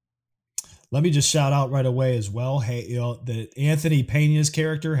 Let me just shout out right away as well. Hey, that Anthony Pena's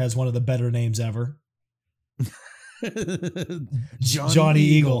character has one of the better names ever. Johnny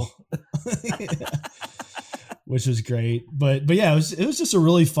Eagle. Which was great. But yeah, it was just a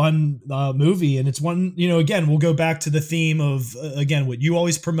really fun movie. And it's one, again, we'll go back to the theme of, again, what you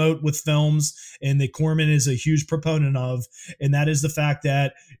always promote with films and that Corman is a huge proponent of. And that is the fact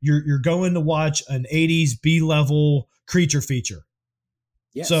that you're going to watch an 80s B-level creature feature.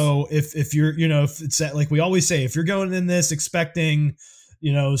 Yes. So if you're, if it's like we always say, if you're going in this expecting,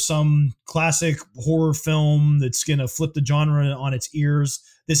 some classic horror film that's going to flip the genre on its ears,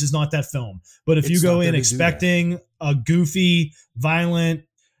 this is not that film. But if you go in expecting a goofy, violent,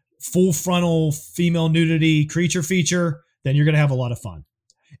 full frontal female nudity creature feature, then you're going to have a lot of fun.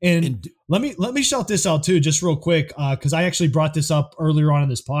 And let me shout this out too, just real quick, because I actually brought this up earlier on in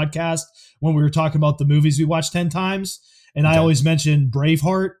this podcast when we were talking about the movies we watched 10 times. And I always mention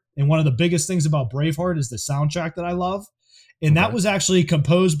Braveheart. And one of the biggest things about Braveheart is the soundtrack that I love. And that was actually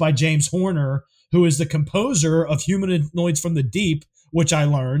composed by James Horner, who is the composer of Humanoids from the Deep, which I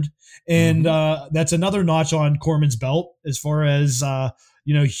learned. And that's another notch on Corman's belt as far as,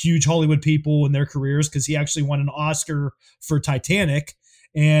 huge Hollywood people and their careers, because he actually won an Oscar for Titanic.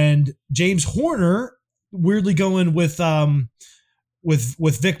 And James Horner, weirdly going with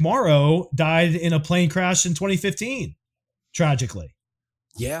Vic Morrow, died in a plane crash in 2015, tragically.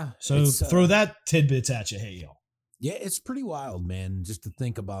 Yeah. So throw that tidbits at you, hey yo. Yeah, it's pretty wild, man, just to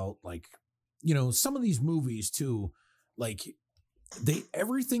think about, like, some of these movies too, like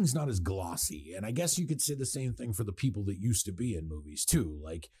everything's not as glossy. And I guess you could say the same thing for the people that used to be in movies too.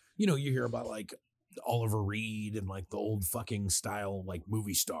 Like, you hear about like Oliver Reed and like the old fucking style, like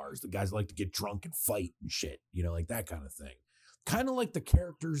movie stars, the guys like to get drunk and fight and shit, like that kind of thing. Kind of like the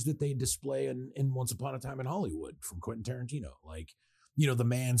characters that they display in Once Upon a Time in Hollywood from Quentin Tarantino. Like, the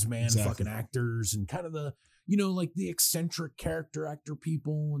man's man fucking actors and kind of the, like the eccentric character actor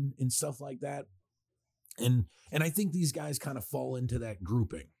people and stuff like that. And I think these guys kind of fall into that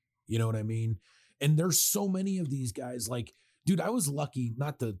grouping. You know what I mean? And there's so many of these guys. Like, dude, I was lucky,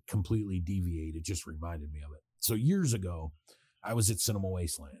 not to completely deviate. It just reminded me of it. So years ago, I was at Cinema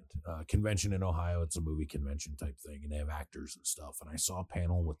Wasteland, convention in Ohio. It's a movie convention type thing, and they have actors and stuff. And I saw a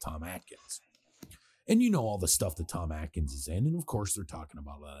panel with Tom Atkins. And all the stuff that Tom Atkins is in. And of course, they're talking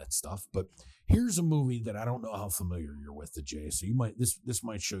about all that stuff. But here's a movie that I don't know how familiar you're with, the Jay. So you might this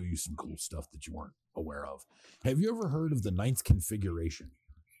might show you some cool stuff that you weren't aware of. Have you ever heard of The Ninth Configuration?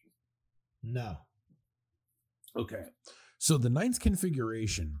 No. Okay. So The Ninth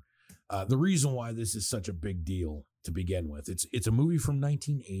Configuration, the reason why this is such a big deal to begin with, it's a movie from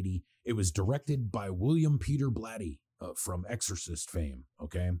 1980. It was directed by William Peter Blatty from Exorcist fame.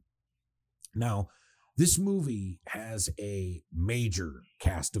 Okay. Now, this movie has a major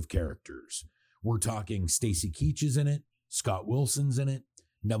cast of characters. We're talking Stacy Keach is in it. Scott Wilson's in it.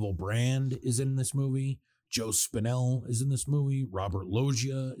 Neville Brand is in this movie. Joe Spinell is in this movie. Robert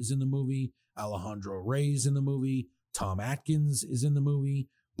Loggia is in the movie. Alejandro Reyes in the movie. Tom Atkins is in the movie.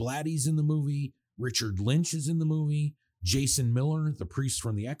 Blatty's in the movie. Richard Lynch is in the movie. Jason Miller, the priest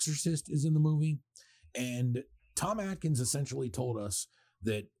from The Exorcist, is in the movie. And Tom Atkins essentially told us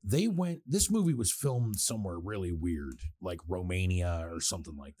that this movie was filmed somewhere really weird, like Romania or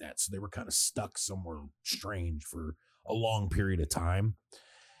something like that. So they were kind of stuck somewhere strange for a long period of time.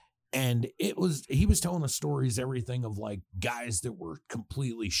 And he was telling us stories, everything of like guys that were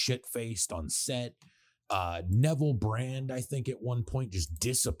completely shit-faced on set. Neville Brand, I think at one point just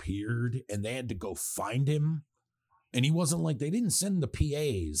disappeared and they had to go find him. And he wasn't like, they didn't send the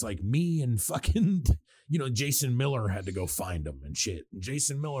PAs, like me and fucking, Jason Miller had to go find him and shit. And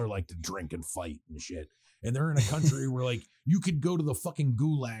Jason Miller liked to drink and fight and shit. And they're in a country where like you could go to the fucking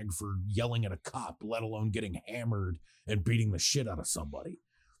gulag for yelling at a cop, let alone getting hammered and beating the shit out of somebody.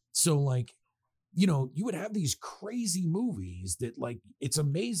 So like, you would have these crazy movies that like, it's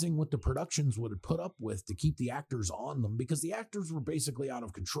amazing what the productions would have put up with to keep the actors on them, because the actors were basically out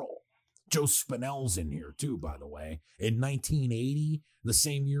of control. Joe Spinell's in here too, by the way. In 1980, the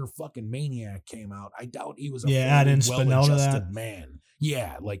same year fucking Maniac came out, I doubt he was a add in Spinell to that. man.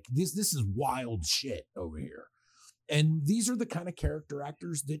 Yeah, like this is wild shit over here. And these are the kind of character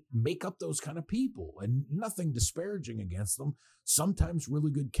actors that make up those kind of people, and nothing disparaging against them. Sometimes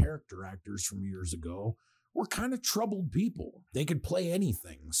really good character actors from years ago were kind of troubled people. They could play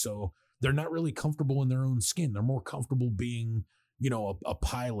anything. So they're not really comfortable in their own skin. They're more comfortable being, a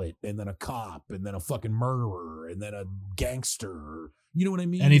pilot, and then a cop, and then a fucking murderer, and then a gangster. You know what I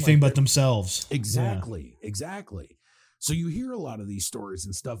mean? Anything like but themselves. Exactly. Yeah. Exactly. So you hear a lot of these stories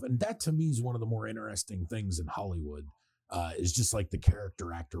and stuff. And that to me is one of the more interesting things in Hollywood, is just like the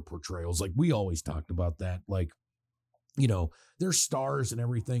character actor portrayals. Like we always talked about that. Like, they're stars and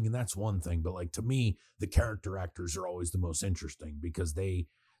everything, and that's one thing. But like to me, the character actors are always the most interesting, because they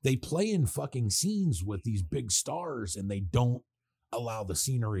play in fucking scenes with these big stars, and they don't allow the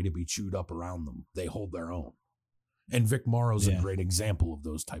scenery to be chewed up around them. They hold their own. And Vic Morrow's a great example of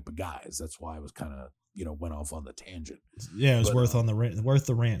those type of guys. That's why I was kind of, went off on the tangent. Yeah, it was worth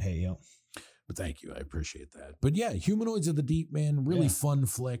the rant. Hey, yo. But thank you. I appreciate that. But yeah, Humanoids of the Deep, man, really fun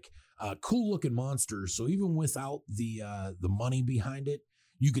flick. Cool looking monsters. So even without the money behind it,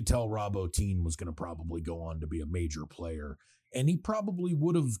 you could tell Rob Bottin was going to probably go on to be a major player. And he probably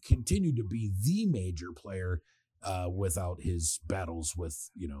would have continued to be the major player without his battles with,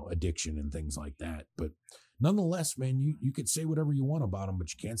 addiction and things like that. But nonetheless, man, you could say whatever you want about him,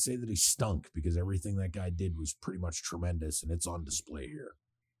 but you can't say that he stunk, because everything that guy did was pretty much tremendous, and it's on display here.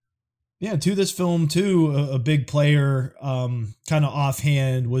 Yeah, to this film too, a big player, kind of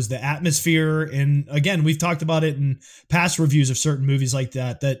offhand, was the atmosphere. And again, we've talked about it in past reviews of certain movies like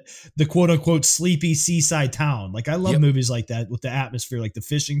that the quote unquote sleepy seaside town. Like I love movies like that with the atmosphere, like the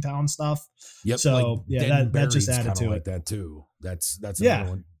fishing town stuff. Yep. So like yeah, that just added to like it. that too. That's another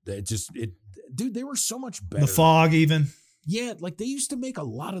one. Dude, they were so much better. The Fog, even. Yeah, like they used to make a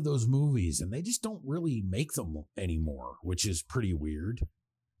lot of those movies, and they just don't really make them anymore, which is pretty weird.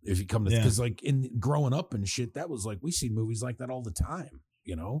 If you come to, because like in growing up and shit, that was like, we see movies like that all the time,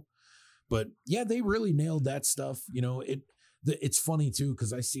 you know? But yeah, they really nailed that stuff. You know, it's funny too,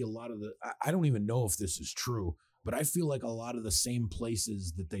 because I see a lot of I don't even know if this is true, but I feel like a lot of the same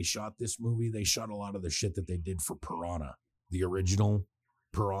places that they shot this movie, they shot a lot of the shit that they did for Piranha, the original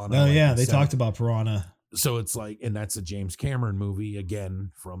Piranha. Oh yeah, they talked about Piranha. So it's like, and that's a James Cameron movie,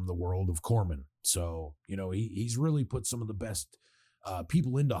 again, from the world of Corman. So, you know, he's really put some of the best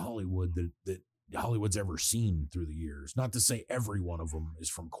people into Hollywood that Hollywood's ever seen through the years. Not to say every one of them is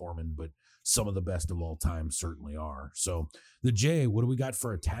from Corman, but some of the best of all time certainly are. So the J, what do we got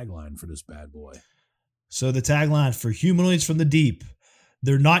for a tagline for this bad boy? So the tagline for Humanoids from the Deep: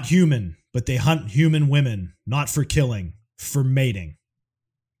 they're not human, but they hunt human women, not for killing, for mating.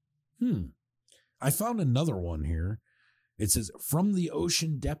 I found another one here. It says, from the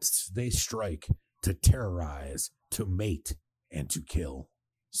ocean depths they strike, to terrorize, to mate, and to kill.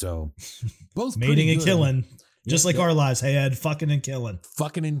 So both mating and killing, just like yeah. our lives. Hey, Ed, fucking and killing.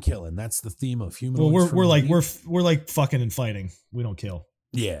 Fucking and killing. That's the theme of human. Well, we're like fucking and fighting. We don't kill.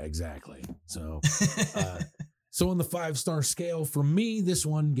 Yeah, exactly. So, so on the 5-star scale, for me, this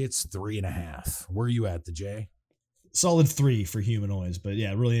one gets 3.5. Where are you at, the J? Solid 3 for Humanoids, but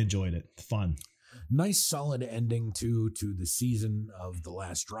yeah, really enjoyed it. Fun. Nice solid ending to the season of The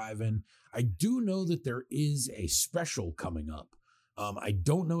Last Drive-In. I do know that there is a special coming up. I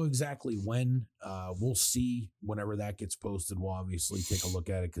don't know exactly when. We'll see whenever that gets posted. We'll obviously take a look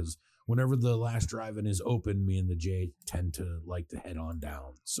at it, because whenever The Last Drive-In is open, me and the J tend to like to head on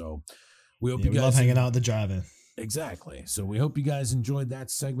down. So we hope you guys love hanging out at the drive-in. Exactly. So we hope you guys enjoyed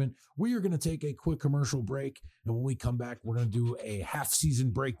that segment. We are going to take a quick commercial break, and when we come back, we're going to do a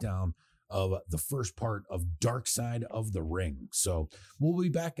half-season breakdown of the first part of Dark Side of the Ring. So we'll be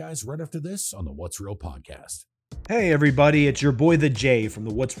back, guys, right after this on the What's Real podcast. Hey everybody, it's your boy the J from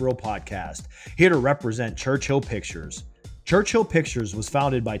the What's Real podcast, here to represent Churchill Pictures. Churchill Pictures was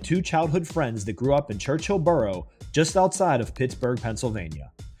founded by two childhood friends that grew up in Churchill Borough, just outside of Pittsburgh,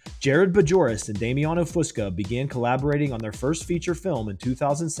 Pennsylvania. Jared Bajoris and Damiano Fusca began collaborating on their first feature film in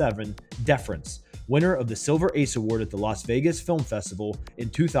 2007, Deference, winner of the Silver Ace Award at the Las Vegas Film Festival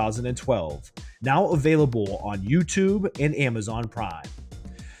in 2012, now available on YouTube and Amazon Prime.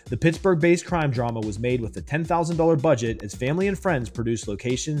 The Pittsburgh-based crime drama was made with a $10,000 budget as family and friends produced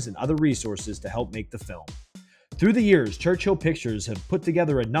locations and other resources to help make the film. Through the years, Churchill Pictures have put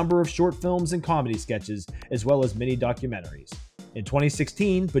together a number of short films and comedy sketches, as well as mini documentaries. In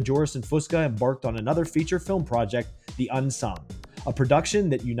 2016, Bajoris and Fusca embarked on another feature film project, The Unsung, a production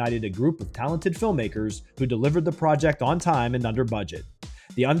that united a group of talented filmmakers who delivered the project on time and under budget.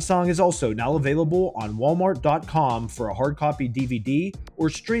 The Unsung is also now available on Walmart.com for a hard copy DVD or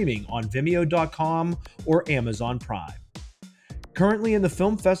streaming on Vimeo.com or Amazon Prime. Currently in the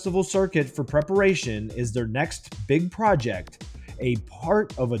film festival circuit for preparation is their next big project, a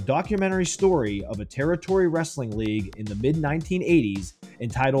part of a documentary story of a territory wrestling league in the mid-1980s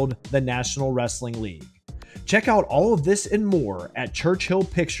entitled The National Wrestling League. Check out all of this and more at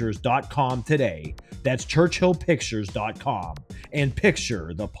ChurchillPictures.com today. That's ChurchillPictures.com, and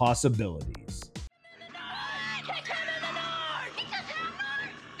picture the possibilities.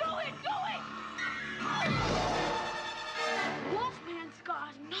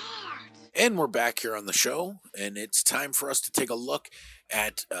 And we're back here on the show, and it's time for us to take a look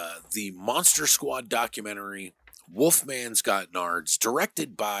at the Monster Squad documentary, Wolfman's Got Nards,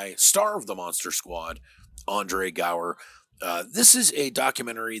 directed by star of the Monster Squad, Andre Gower. This is a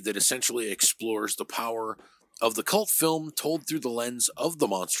documentary that essentially explores the power of the cult film told through the lens of the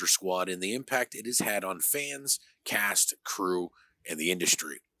Monster Squad and the impact it has had on fans, cast, crew, and the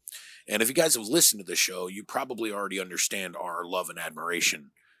industry. And if you guys have listened to the show, you probably already understand our love and admiration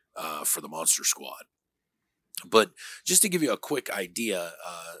for the Monster Squad. But just to give you a quick idea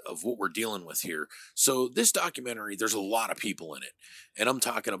of what we're dealing with here. So this documentary, there's a lot of people in it. And I'm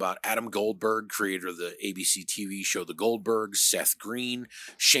talking about Adam Goldberg, creator of the ABC TV show The Goldbergs, Seth Green,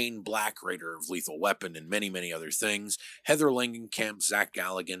 Shane Black, writer of Lethal Weapon, and many, many other things, Heather Langenkamp, Zach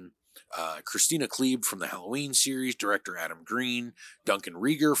Galligan, Christina Klebe from the Halloween series, director Adam Green, Duncan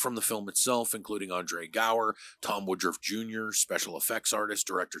Rieger from the film itself, including Andre Gower, Tom Woodruff Jr., special effects artist,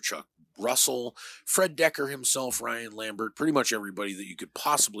 director Chuck Russell, Fred Decker himself, Ryan Lambert, pretty much everybody that you could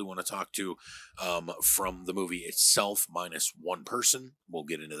possibly want to talk to from the movie itself, minus one person. We'll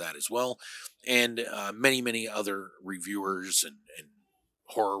get into that as well. And many, many other reviewers and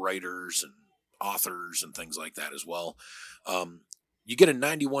horror writers and authors and things like that as well. You get a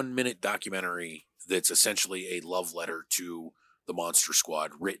 91-minute documentary that's essentially a love letter to the Monster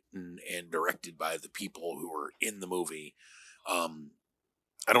Squad, written and directed by the people who are in the movie. I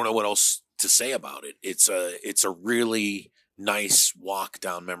don't know what else to say about it. It's a really nice walk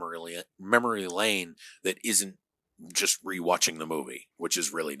down memory lane that isn't just rewatching the movie, which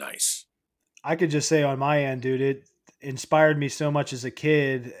is really nice. I could just say on my end, dude, it inspired me so much as a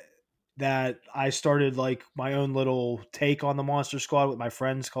kid that I started like my own little take on the Monster Squad with my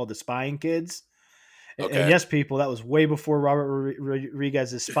friends called the Spying Kids. Okay. And yes, people, that was way before Robert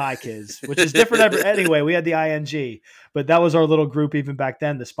Rodriguez's Spy Kids, which is different. Anyway, we had the ING, but that was our little group even back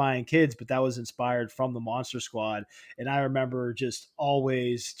then, the Spying Kids, but that was inspired from the Monster Squad. And I remember just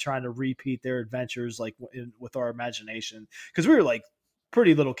always trying to repeat their adventures like with our imagination, because we were like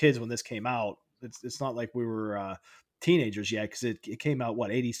pretty little kids when this came out. It's not like we were teenagers yet, because it came out,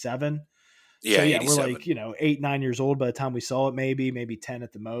 what, 87? Yeah, so yeah, 87. we're like, 8-9 years old by the time we saw it, maybe 10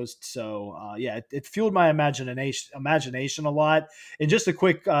 at the most. So yeah, it fueled my imagination a lot. And just a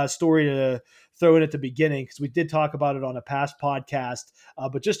quick story to throw in at the beginning, because we did talk about it on a past podcast,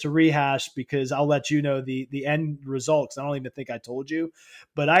 but just to rehash, because I'll let you know the end results. I don't even think I told you,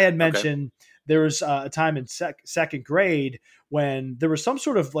 but I had mentioned there was a time in second grade when there was some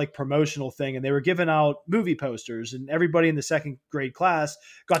sort of like promotional thing, and they were giving out movie posters, and everybody in the second grade class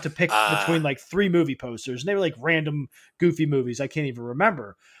got to pick between like 3 movie posters, and they were like random goofy movies. I can't even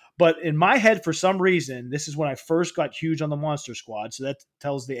remember. But in my head, for some reason, this is when I first got huge on the Monster Squad. So that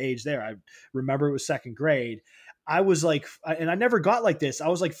tells the age there. I remember it was second grade. I was like, and I never got like this. I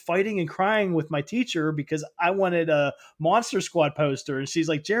was like fighting and crying with my teacher because I wanted a Monster Squad poster. And she's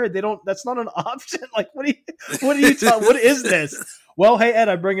like, Jared, that's not an option. Like, what is this? Well, hey, Ed,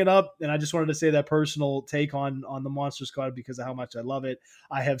 I bring it up, and I just wanted to say that personal take on the Monster Squad because of how much I love it.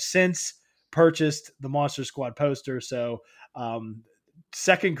 I have since purchased the Monster Squad poster. So,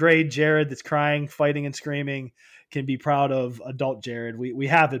 second grade Jared that's crying, fighting, and screaming can be proud of adult Jared. We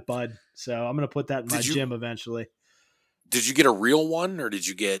have it, bud. So I'm going to put that in my gym eventually. Did you get a real one, or did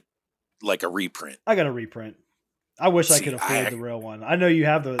you get like a reprint? I got a reprint. I wish I could afford the real one. I know you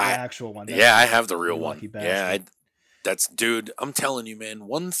have the actual one. Yeah, I have the real one. Yeah, dude, I'm telling you, man,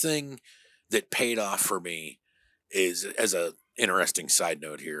 one thing that paid off for me is, as a interesting side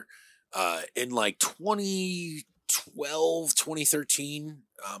note here, in like 2012, 2013,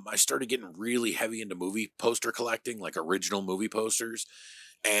 I started getting really heavy into movie poster collecting, like original movie posters.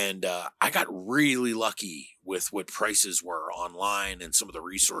 And I got really lucky with what prices were online and some of the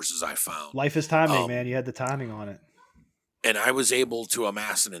resources I found. Life is timing, man. You had the timing on it. And I was able to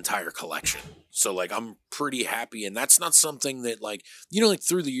amass an entire collection. So, like, I'm pretty happy. And that's not something that, like, like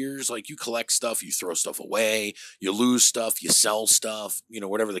through the years, like, you collect stuff, you throw stuff away, you lose stuff, you sell stuff,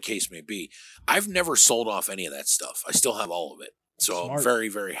 whatever the case may be. I've never sold off any of that stuff. I still have all of it. So Smart. I'm very,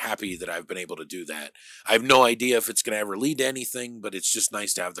 very happy that I've been able to do that. I have no idea if it's going to ever lead to anything, but it's just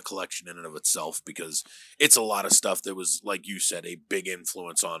nice to have the collection in and of itself, because it's a lot of stuff that was, like you said, a big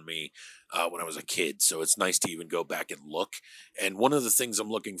influence on me when I was a kid. So it's nice to even go back and look. And one of the things I'm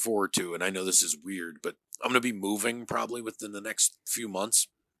looking forward to, and I know this is weird, but I'm going to be moving probably within the next few months.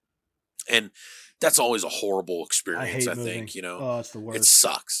 And that's always a horrible experience, I think, Oh, it's the worst. It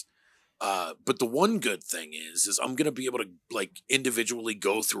sucks. But the one good thing is I'm going to be able to like individually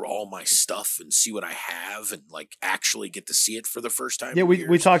go through all my stuff and see what I have and like actually get to see it for the first time. Yeah,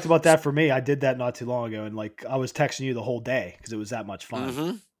 we talked about that for me. I did that not too long ago, and like I was texting you the whole day because it was that much fun.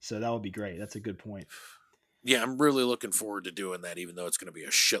 Mm-hmm. So that would be great. That's a good point. Yeah, I'm really looking forward to doing that, even though it's going to be a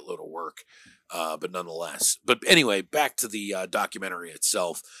shitload of work, but nonetheless. But anyway, back to the documentary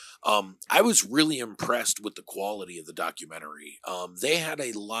itself. I was really impressed with the quality of the documentary. They had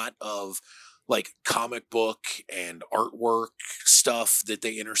a lot of like comic book and artwork stuff that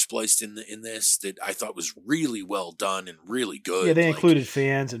they interspliced in this that I thought was really well done and really good. Yeah, they included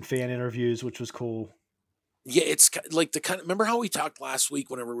fans and fan interviews, which was cool. Yeah, it's like the kind of, remember how we talked last week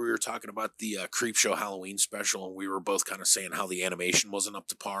whenever we were talking about the Creepshow Halloween special, and we were both kind of saying how the animation wasn't up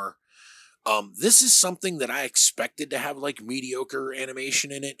to par. This is something that I expected to have like mediocre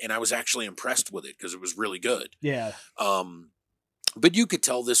animation in it, and I was actually impressed with it because it was really good. Yeah. But you could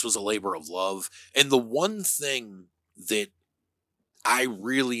tell this was a labor of love. And the one thing that I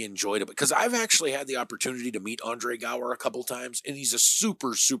really enjoyed it, because I've actually had the opportunity to meet Andre Gower a couple times, and he's a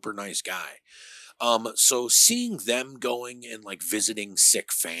super, super nice guy. So seeing them going and like visiting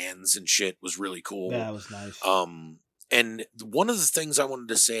sick fans and shit was really cool. That was nice. And one of the things I wanted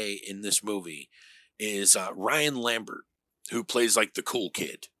to say in this movie is Ryan Lambert, who plays like the cool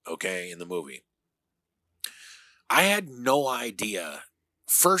kid, okay, in the movie. I had no idea,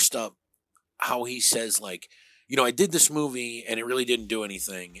 first up, how he says, like, I did this movie and it really didn't do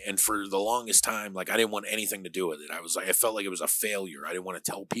anything. And for the longest time, like, I didn't want anything to do with it. I felt like it was a failure. I didn't want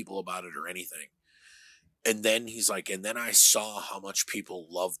to tell people about it or anything. And then he's like, and then I saw how much people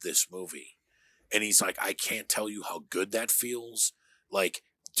loved this movie. And he's like, I can't tell you how good that feels. Like,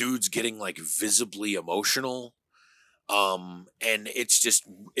 dude's getting like visibly emotional. And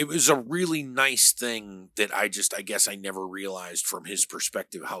it was a really nice thing that I guess I never realized from his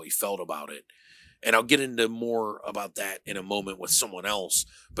perspective how he felt about it. And I'll get into more about that in a moment with someone else.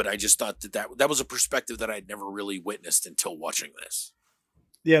 But I just thought that was a perspective that I'd never really witnessed until watching this.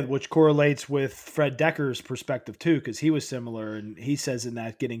 Yeah, which correlates with Fred Decker's perspective too, because he was similar, and he says in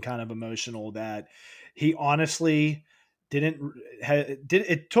that getting kind of emotional that he honestly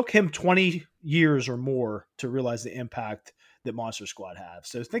it took him 20 years or more to realize the impact that Monster Squad have.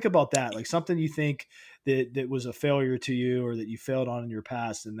 So think about that, like something you think that was a failure to you or that you failed on in your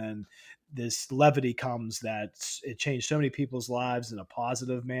past, and then this levity comes that it changed so many people's lives in a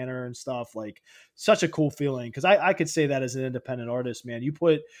positive manner and stuff. Like, such a cool feeling. Cause I could say that as an independent artist, man, you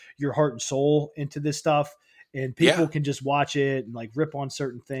put your heart and soul into this stuff and people can just watch it and like rip on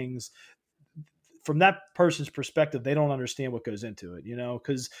certain things. From that person's perspective, they don't understand what goes into it,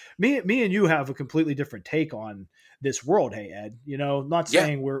 because me and you have a completely different take on this world. Hey, Ed, not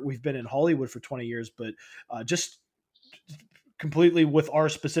saying we've been in Hollywood for 20 years, but just completely with our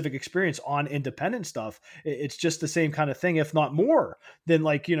specific experience on independent stuff, it's just the same kind of thing, if not more than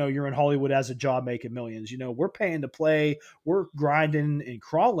like, you're in Hollywood as a job making millions. We're paying to play, we're grinding and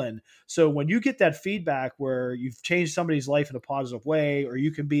crawling. So when you get that feedback where you've changed somebody's life in a positive way, or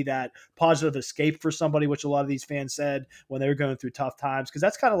you can be that positive escape for somebody, which a lot of these fans said when they were going through tough times, because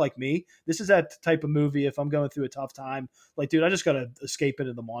that's kind of like me. This is that type of movie. If I'm going through a tough time, like, dude, I just got to escape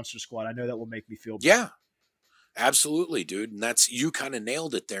into the Monster Squad. I know that will make me feel better. Yeah. Absolutely, dude. And you kind of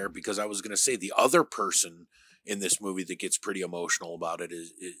nailed it there, because I was going to say the other person in this movie that gets pretty emotional about it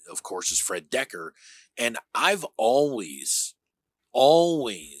is, of course, is Fred Decker. And I've always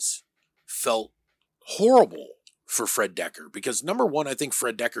felt horrible for Fred Decker because, number one, I think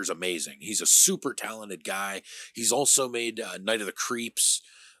Fred Decker's amazing. He's a super talented guy. He's also made Night of the Creeps.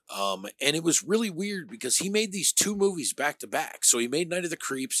 And it was really weird because he made these two movies back to back. So he made Night of the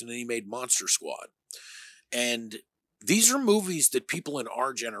Creeps and then he made Monster Squad. And these are movies that people in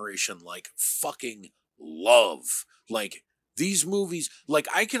our generation like fucking love. Like, these movies, like,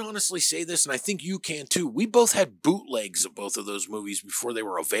 I can honestly say this, and I think you can too. We both had bootlegs of both of those movies before they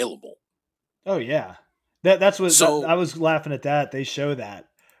were available. Oh yeah, that's what I was laughing at. That they show that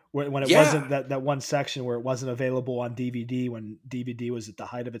when it wasn't that one section where it wasn't available on DVD when DVD was at the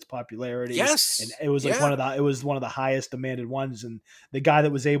height of its popularity. Yes, and it was like it was one of the highest demanded ones. And the guy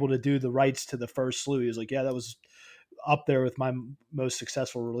that was able to do the rights to the first slew, he was like, yeah, that was up there with my most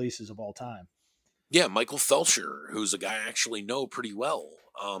successful releases of all time. Yeah, Michael Felcher, who's a guy I actually know pretty well.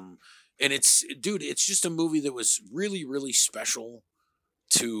 And it's just a movie that was really, really special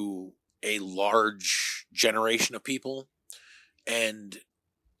to a large generation of people. And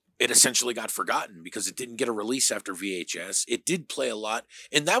it essentially got forgotten because it didn't get a release after VHS. It did play a lot.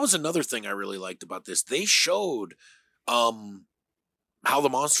 And that was another thing I really liked about this. They showed how the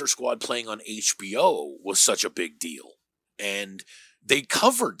Monster Squad playing on HBO was such a big deal. And they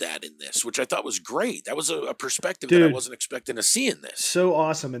covered that in this, which I thought was great. That was a perspective that I wasn't expecting to see in this. So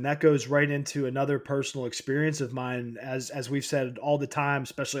awesome. And that goes right into another personal experience of mine. As we've said all the time,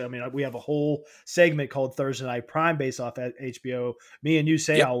 especially, I mean, we have a whole segment called Thursday Night Prime based off at HBO. Me and you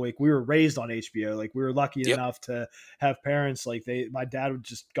say all week, we were raised on HBO. Like, we were lucky enough to have parents. Like, my dad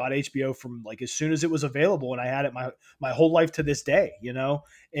just got HBO from like as soon as it was available. And I had it my whole life to this day,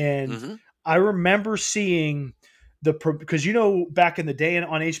 and I remember seeing because back in the day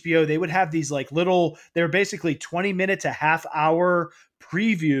on HBO, they would have these like they were basically 20 minutes, a half hour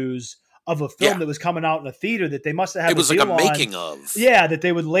previews of a film that was coming out in a theater that they must have had. It was like a making of. Yeah, that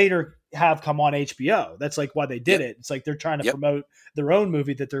they would later have come on HBO. That's like why they did it. It's like they're trying to promote their own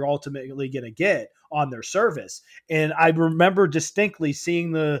movie that they're ultimately going to get on their service. And I remember distinctly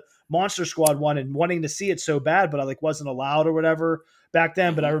seeing the Monster Squad one and wanting to see it so bad, but I like wasn't allowed or whatever back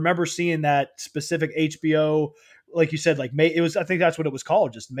then. But I remember seeing that specific HBO, like you said, like it was, I think that's what it was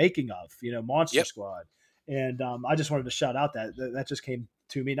called, just making of, Monster Squad. And I just wanted to shout out that just came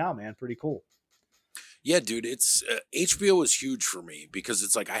to me now, man. Pretty cool. Yeah, dude, it's HBO was huge for me because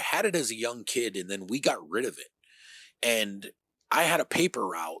it's like I had it as a young kid and then we got rid of it. And I had a paper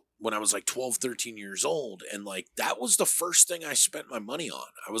route when I was like 12, 13 years old. And like that was the first thing I spent my money on.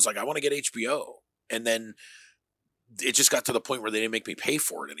 I was like, I want to get HBO. And then it just got to the point where they didn't make me pay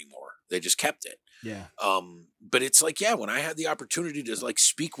for it anymore. They just kept it. Yeah. But it's like, yeah, when I had the opportunity to like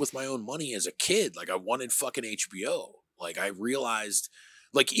speak with my own money as a kid, like I wanted fucking HBO. Like I realized,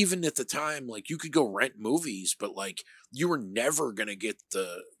 like even at the time, like you could go rent movies, but like you were never gonna get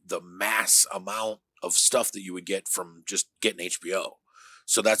the mass amount of stuff that you would get from just getting HBO.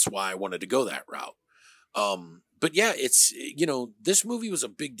 So that's why I wanted to go that route. But yeah, it's this movie was a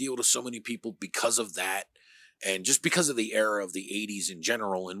big deal to so many people because of that, and just because of the era of the '80s in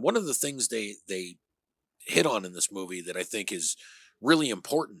general. And one of the things they hit on in this movie that I think is really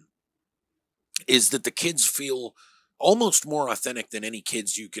important is that the kids feel almost more authentic than any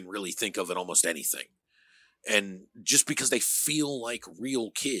kids you can really think of in almost anything. And just because they feel like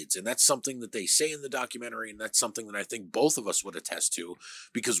real kids. And that's something that they say in the documentary. And that's something that I think both of us would attest to,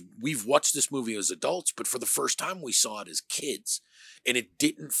 because we've watched this movie as adults, but for the first time we saw it as kids, and it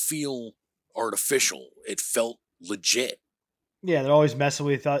didn't feel artificial. It felt legit. Yeah, they're always messing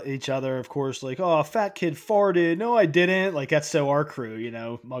with each other, of course. Like, oh, a fat kid farted. No, I didn't. Like, that's so our crew,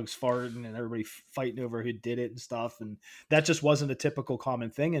 Muggs farting and everybody fighting over who did it and stuff. And that just wasn't a typical common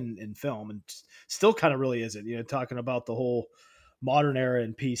thing in film, and still kind of really isn't. Talking about the whole modern era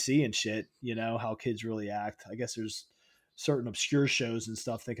and PC and shit, how kids really act. I guess there's certain obscure shows and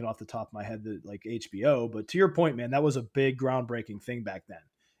stuff thinking off the top of my head that like HBO. But to your point, man, that was a big groundbreaking thing back then.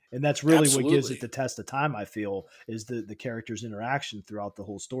 And that's really what gives it the test of time, I feel, is the characters' interaction throughout the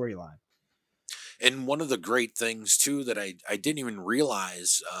whole storyline. And one of the great things, too, that I didn't even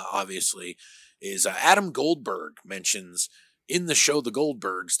realize, obviously, is Adam Goldberg mentions in the show The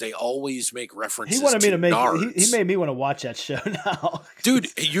Goldbergs, they always make references he wanted me to make Nards. He made me want to watch that show now. Dude,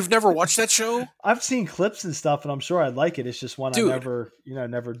 you've never watched that show? I've seen clips and stuff, and I'm sure I'd like it. It's just one I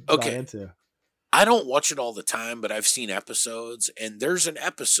never got into. I don't watch it all the time, but I've seen episodes, and there's an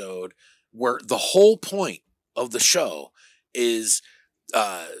episode where the whole point of the show is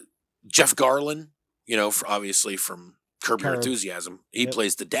Jeff Garlin, obviously from Curb Your Enthusiasm. He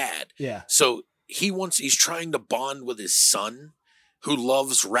plays the dad. Yeah. So he's trying to bond with his son who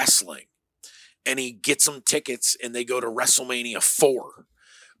loves wrestling, and he gets him tickets, and they go to WrestleMania 4.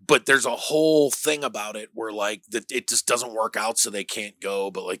 But there's a whole thing about it where like it just doesn't work out, so they can't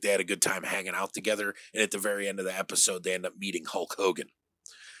go. But like they had a good time hanging out together, and at the very end of the episode, they end up meeting Hulk Hogan.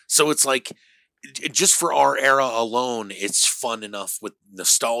 So it's like just for our era alone, it's fun enough with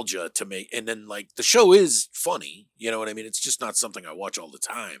nostalgia to make. And then like the show is funny, you know what I mean? It's just not something I watch all the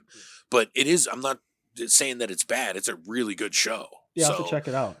time, but it is. I'm not saying that it's bad. It's a really good show. Yeah, I'll have to check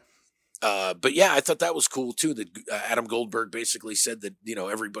it out. But yeah, I thought that was cool too. That Adam Goldberg basically said that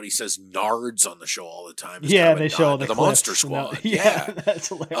everybody says Nards on the show all the time. Yeah, they show the Monster Squad. Yeah, that's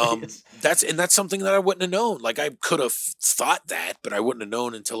hilarious. That's something that I wouldn't have known. Like I could have thought that, but I wouldn't have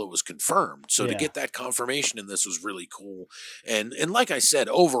known until it was confirmed. So to get that confirmation in this was really cool. And like I said,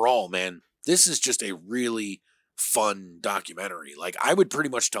 overall, man, this is just a really fun documentary. Like I would pretty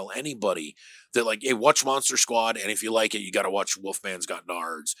much tell anybody that like, hey, watch Monster Squad, and if you like it, you got to watch Wolfman's Got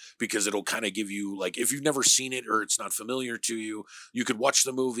Nards, because it'll kind of give you like, if you've never seen it or it's not familiar to you, you could watch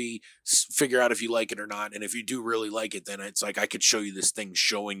the movie, figure out if you like it or not, and if you do really like it, then it's like I could show you this thing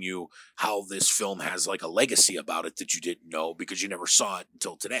showing you how this film has like a legacy about it that you didn't know because you never saw it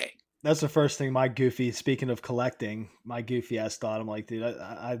until today. That's the first thing speaking of collecting, my goofy ass thought. I'm like, dude,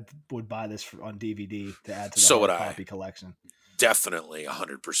 I would buy this on DVD to add to the hard copy collection. Definitely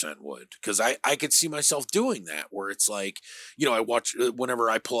 100% would, because I could see myself doing that, where it's like, I watch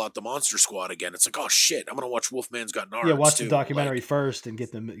whenever I pull out the Monster Squad again, it's like, oh shit, I'm gonna watch Wolfman's Got Nards. Yeah, watch the documentary first and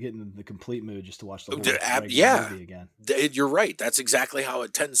get in the complete mood just to watch the whole movie again. You're right. That's exactly how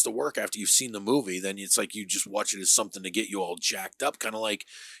it tends to work. After you've seen the movie, then it's like you just watch it as something to get you all jacked up, kind of like,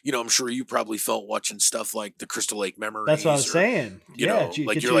 I'm sure you probably felt watching stuff like the Crystal Lake Memories. That's what I was saying. You're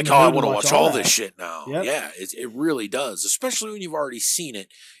like, oh, I want to watch all this shit now. Yep. Yeah, it really does, especially when you've already seen it.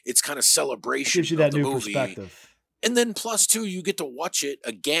 It's kind of celebration. Gives you that of the new movie. Perspective. And then plus too, you get to watch it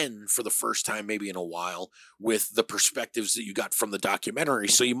again for the first time, maybe in a while, with the perspectives that you got from the documentary.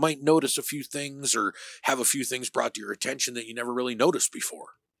 So you might notice a few things or have a few things brought to your attention that you never really noticed before.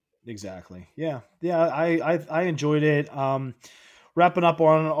 Exactly. Yeah. I enjoyed it. Wrapping up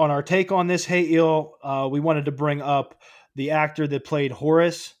on our take on this, Hey Eel, we wanted to bring up the actor that played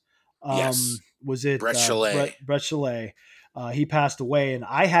Horace. Yes. Was it Brett Chalet? Brett Chalet. He passed away, and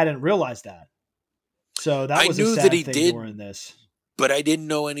I hadn't realized that. So that was I knew a sad that he thing did during this. But I didn't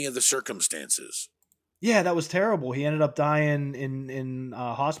know any of the circumstances. Yeah, that was terrible. He ended up dying in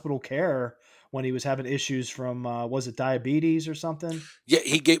hospital care when he was having issues from was it diabetes or something? Yeah,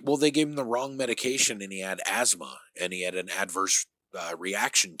 they gave him the wrong medication and he had asthma and he had an adverse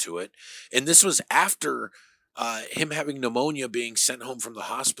reaction to it. And this was after him having pneumonia, being sent home from the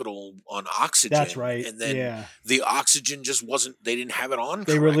hospital on oxygen. That's right. And then Yeah. the oxygen just wasn't, they didn't have it on.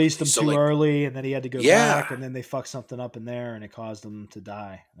 They released him So, too like, early, and then he had to go Yeah. back, and then they fucked something up in there, and it caused him to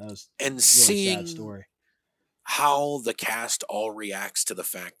die. That was and a really seeing sad story. how the cast all reacts to the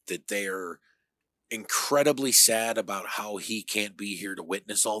fact that they are incredibly sad about how he can't be here to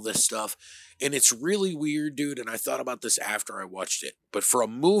witness all this stuff. And it's really weird, dude. And I thought about this after I watched it. But for a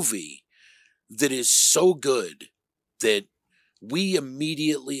movie that is so good that we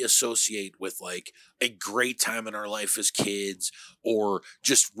immediately associate with like a great time in our life as kids, or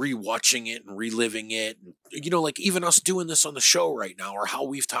just rewatching it and reliving it. You know, like even us doing this on the show right now, or how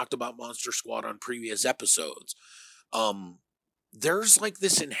we've talked about Monster Squad on previous episodes. There's like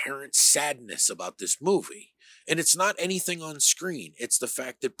this inherent sadness about this movie. And it's not anything on screen. It's the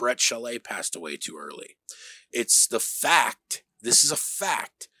fact that Brett Chalet passed away too early. It's the fact, this is a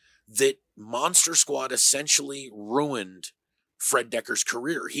fact, that Monster Squad essentially ruined Fred Decker's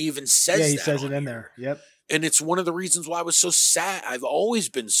career. He even says Yeah, he that says on it in here. there. Yep. And it's one of the reasons why I was so sad. I've always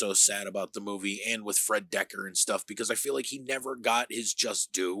been so sad about the movie and with Fred Decker and stuff, because I feel like he never got his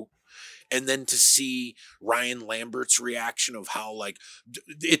just due. And then to see Ryan Lambert's reaction of how like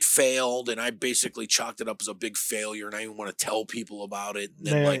it failed, and I basically chalked it up as a big failure, and I even want to tell people about it. And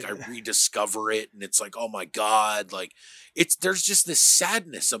then like I rediscover it, and it's like, oh my God, like there's just this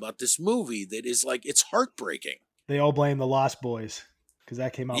sadness about this movie that is like, it's heartbreaking. They all blame the Lost Boys because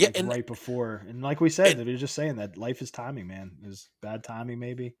that came out Yeah, like and- right before. And like we said, we were just saying that life is timing, man. It was bad timing,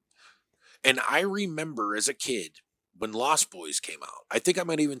 maybe. And I remember as a kid when Lost Boys came out, I think I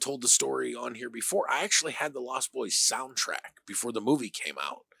might have even told the story on here before. I actually had the Lost Boys soundtrack before the movie came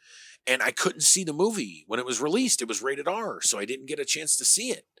out. And I couldn't see the movie when it was released. It was rated R, so I didn't get a chance to see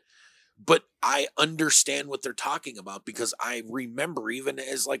it. But I understand what they're talking about, because I remember even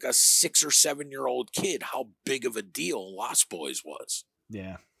as like a 6 or 7-year-old kid how big of a deal Lost Boys was.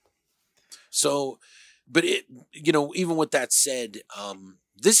 Yeah. So, but it, you know, even with that said,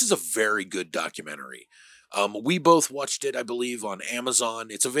 this is a very good documentary. We both watched it, I believe, on Amazon.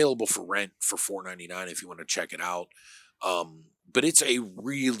 It's available for rent for $4.99 if you want to check it out. But it's a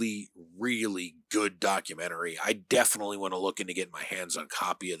really, really good documentary. I definitely want to look into getting my hands on a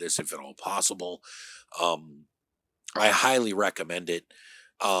copy of this if at all possible. I highly recommend it.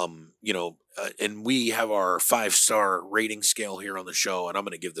 You know, and we have our 5-star rating scale here on the show, and I'm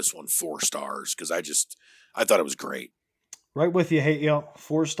going to give this one 4 stars because I thought it was great. Right with you, Hate Yo.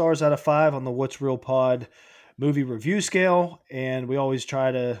 4 stars out of 5 on the What's Real Pod movie review scale. And we always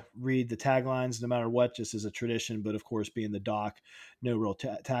try to read the taglines no matter what, just as a tradition. But of course, being the doc, no real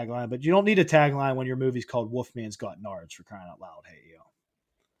tagline. But you don't need a tagline when your movie's called Wolfman's Got Nards, for crying out loud, Hate Yo.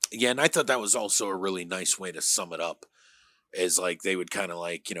 Yeah, and I thought that was also a really nice way to sum it up. Is like they would kind of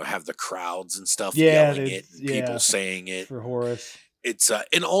like, you know, have the crowds and stuff yelling it, and people saying it. For Horace. It's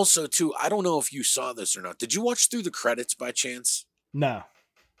and also too, I don't know if you saw this or not. Did you watch through the credits by chance? No.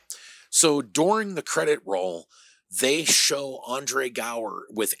 So during the credit roll, they show Andre Gower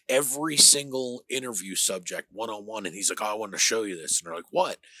with every single interview subject one-on-one, and he's like, "Oh, I wanted to show you this," and they're like,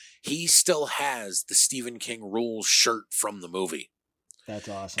 "What?" He still has the Stephen King Rules shirt from the movie. That's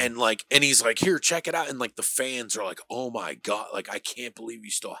awesome. And he's like, "Here, check it out." And like the fans are like, "Oh my God, like I can't believe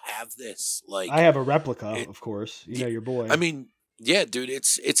you still have this." Like I have a replica, of course. You know your boy. I mean, yeah, dude,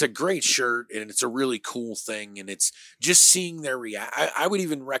 it's a great shirt and it's a really cool thing, and it's just seeing their react. I would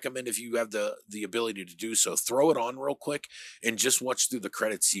even recommend, if you have the ability to do so, throw it on real quick and just watch through the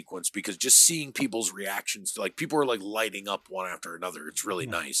credit sequence, because just seeing people's reactions, like people are like lighting up one after another. It's really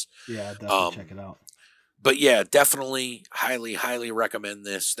nice. Yeah, definitely check it out. But yeah, definitely highly, highly recommend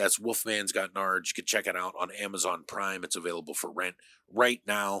this. That's Wolfman's Got Nards. You can check it out on Amazon Prime. It's available for rent right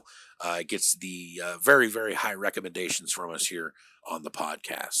now. It gets the very, very high recommendations from us here on the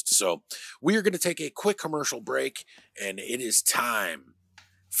podcast. So we are going to take a quick commercial break, and it is time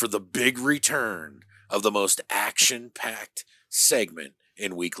for the big return of the most action-packed segment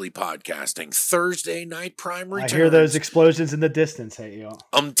in weekly podcasting. Thursday Night Prime returns. I hear those explosions in the distance, Hey Yo.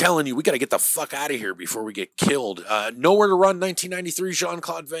 I'm telling you, we got to get the fuck out of here before we get killed. Nowhere to Run, 1993,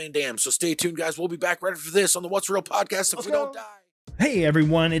 Jean-Claude Van Damme. So stay tuned, guys. We'll be back right after this on the What's Real podcast if we don't die. Hey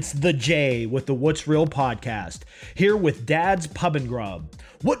everyone, it's the Jay with the What's Real podcast, here with Dad's Pub and Grub.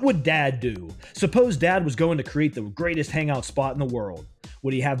 What would Dad do? Suppose Dad was going to create the greatest hangout spot in the world.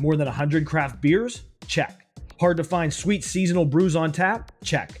 Would he have more than 100 craft beers? Check. Hard to find sweet seasonal brews on tap?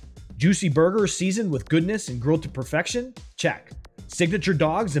 Check. Juicy burgers seasoned with goodness and grilled to perfection? Check. Signature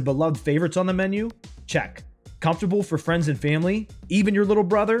dogs and beloved favorites on the menu? Check. Comfortable for friends and family, even your little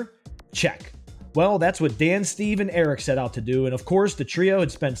brother? Check. Well, that's what Dan, Steve, and Eric set out to do, and of course, the trio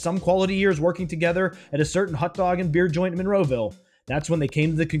had spent some quality years working together at a certain hot dog and beer joint in Monroeville. That's when they came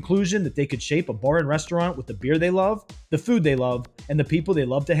to the conclusion that they could shape a bar and restaurant with the beer they love, the food they love, and the people they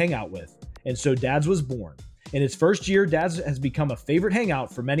love to hang out with. And so Dad's was born. In its first year, Dad's has become a favorite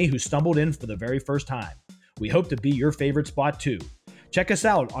hangout for many who stumbled in for the very first time. We hope to be your favorite spot too. Check us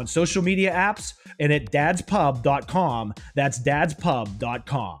out on social media apps and at dadspub.com. That's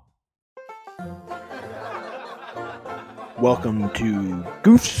dadspub.com. Welcome to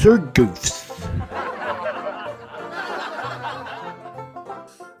Goofs or Goofs.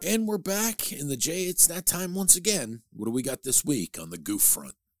 And we're back in the Jay. It's that time once again. What do we got this week on the goof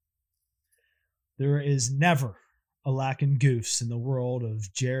front? There is never a lack in goofs in the world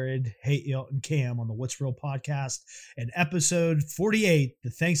of Jared, Hate and Cam on the What's Real podcast. And episode 48,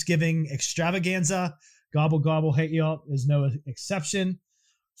 the Thanksgiving extravaganza, Gobble Gobble Hate is no exception.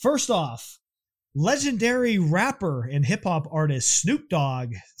 First off, legendary rapper and hip-hop artist Snoop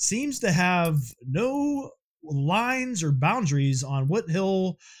Dogg seems to have no lines or boundaries on what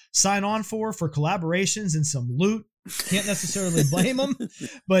he'll sign on for collaborations and some loot. Can't necessarily blame him,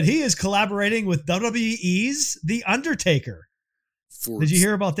 but he is collaborating with WWE's The Undertaker. Did you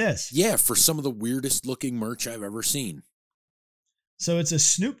hear about this? Yeah, for some of the weirdest looking merch I've ever seen. So it's a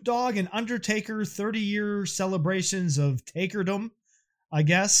Snoop Dogg and Undertaker 30-year celebrations of Takerdom, I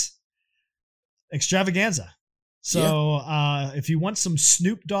guess. Extravaganza. So if you want some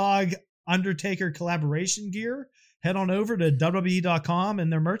Snoop Dogg Undertaker collaboration gear, head on over to WWE.com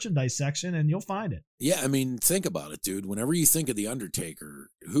and their merchandise section and you'll find it. Yeah, I mean, think about it, dude. Whenever you think of The Undertaker,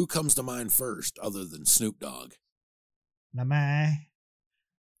 who comes to mind first other than Snoop Dogg? You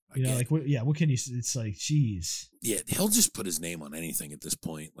know, like, what can you, it's like, geez. Yeah, he'll just put his name on anything at this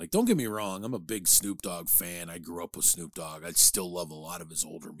point. Like, don't get me wrong, I'm a big Snoop Dogg fan. I grew up with Snoop Dogg. I still love a lot of his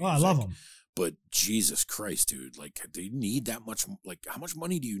older music. Oh, I love him. But Jesus Christ, dude, like, do you need that much? Like, how much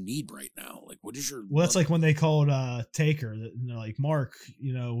money do you need right now? Like, what is your... Well, that's like when they called Taker, like, Mark,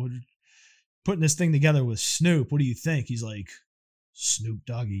 putting this thing together with Snoop. What do you think? He's like, Snoop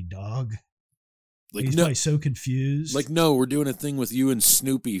Doggy Dog. Like, he's probably so confused. Like, no, we're doing a thing with you and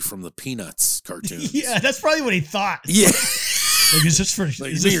Snoopy from the Peanuts cartoons. Yeah, that's probably what he thought. Yeah. Like, is this for,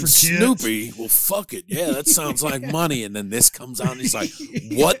 like, is this for Snoopy? Well, fuck it. Yeah, that sounds like money. And then this comes out and he's like,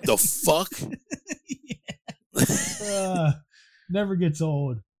 what the fuck? Never gets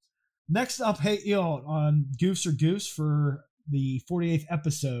old. Next up, Hey on Goofs or Goofs for the 48th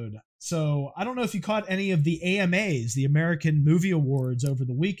episode. So I don't know if you caught any of the AMAs, the American Movie Awards, over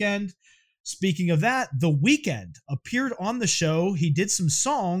the weekend. Speaking of that, The Weeknd appeared on the show. He did some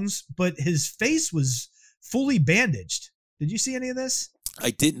songs, but his face was fully bandaged. Did you see any of this? I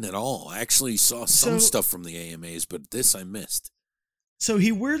didn't at all. I actually saw some stuff from the AMAs, but this I missed. So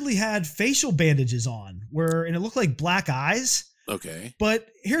he weirdly had facial bandages on, and it looked like black eyes. Okay. But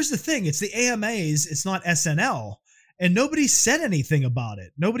here's the thing. It's the AMAs. It's not SNL. And nobody said anything about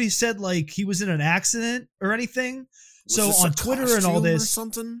it. Nobody said, like, he was in an accident or anything. So on Twitter and all this,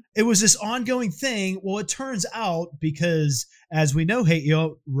 it was this ongoing thing. Well, it turns out, because as we know,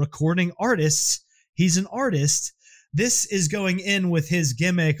 recording artists, he's an artist. This is going in with his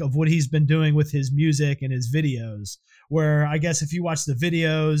gimmick of what he's been doing with his music and his videos, where I guess if you watch the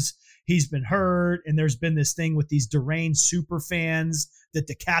videos, he's been hurt. And there's been this thing with these deranged super fans that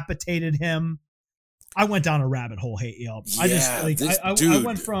decapitated him. I went down a rabbit hole, Yeah, I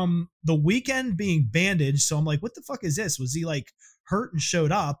went from The Weeknd being bandaged. So I'm like, what the fuck is this? Was he like hurt and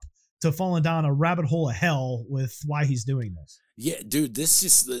showed up, to falling down a rabbit hole of hell with why he's doing this? Yeah, dude, this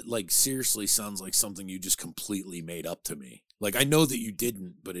just like seriously sounds like something you just completely made up to me. Like, I know that you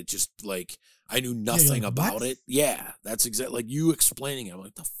didn't, but it just like, I knew nothing about it. Yeah, that's exactly like you explaining it. I'm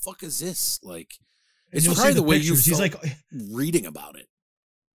like, the fuck is this? Like, it's probably the way pictures. You felt reading about it.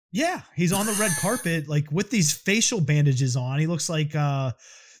 Yeah, he's on the red carpet, like with these facial bandages on. He looks like,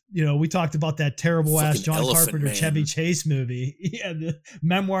 we talked about that terrible ass John Carpenter Chevy Chase movie. Yeah, the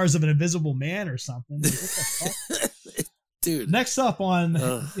Memoirs of an Invisible Man or something. Like, what the fuck? Dude. Next up on,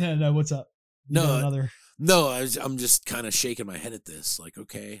 what's up? I'm just kind of shaking my head at this. Like,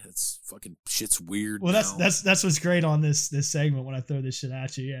 okay, that's fucking shit's weird. Well, that's what's great on this segment when I throw this shit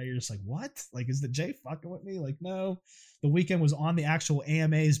at you. Yeah, you're just like, what? Like, is the Jay fucking with me? Like, no. The Weeknd was on the actual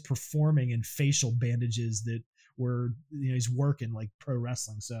AMAs performing in facial bandages that were, he's working like pro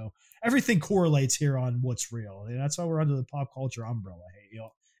wrestling. So everything correlates here on What's Real. And that's why we're under the pop culture umbrella. Hey,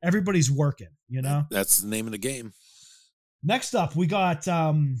 everybody's working, That's the name of the game. Next up, we got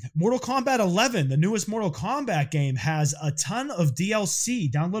Mortal Kombat 11. The newest Mortal Kombat game has a ton of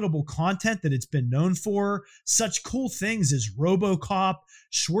DLC, downloadable content that it's been known for. Such cool things as RoboCop,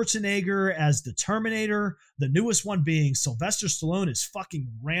 Schwarzenegger as the Terminator, the newest one being Sylvester Stallone as fucking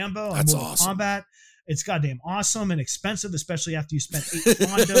Rambo on That's Mortal awesome. Kombat. It's goddamn awesome and expensive, especially after you spent 8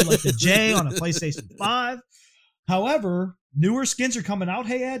 Mondo like the J on a PlayStation 5. However, newer skins are coming out.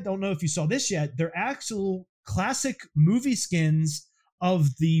 Hey, Ed, don't know if you saw this yet. They're actual classic movie skins of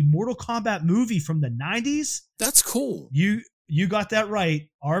the Mortal Kombat movie from the 90s. That's cool. You got that right.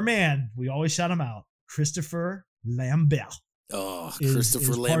 Our man, we always shout him out, Christopher Lambert. Oh, Is Christopher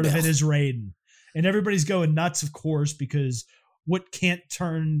part Lambert. of it is Raiden. And everybody's going nuts, of course, because what can't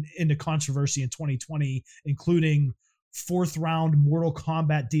turn into controversy in 2020, including 4th round Mortal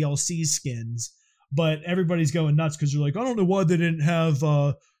Kombat DLC skins. But everybody's going nuts because they're like, I don't know why they didn't have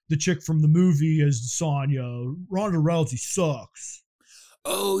the chick from the movie as Sonya. Ronda Rousey sucks.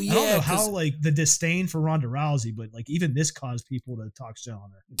 Oh, yeah. I don't know how, like, the disdain for Ronda Rousey, but, like, even this caused people to talk shit on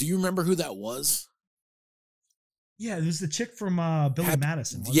her. Do you remember who that was? Yeah, it was the chick from Billy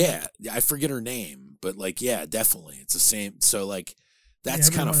Madison. wasn't Yeah, it? I forget her name, but like, yeah, definitely, it's the same. So like, that's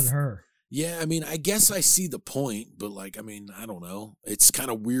Yeah, kind everyone of wanted her. yeah. I mean, I guess I see the point, but like, I mean, I don't know. It's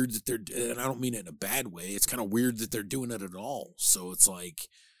kind of weird that they're, and I don't mean it in a bad way. It's kind of weird that they're doing it at all. So it's like,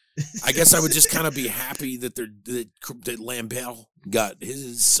 I guess I would just kind of be happy that that Lambert got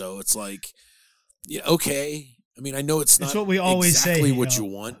his. So it's like, yeah, okay. I mean, I know it's It's not what we always exactly say, what you you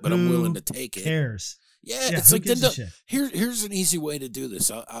know, want, but I'm willing who to take it. cares? Yeah, Yeah, it's who like then gives a shit? here's an easy way to do this.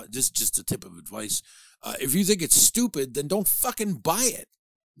 Just a tip of advice. If you think it's stupid, then don't fucking buy it.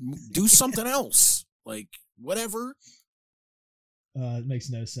 Do something else. Like whatever. It makes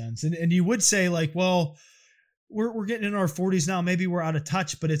no sense. And you would say like, well, we're getting in our 40s now. Maybe we're out of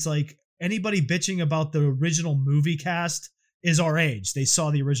touch, but it's like anybody bitching about the original movie cast is our age. They saw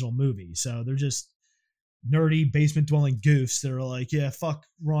the original movie, so they're just nerdy basement dwelling goofs that are like, yeah, fuck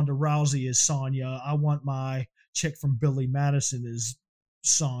Ronda Rousey as Sonya. I want my chick from Billy Madison as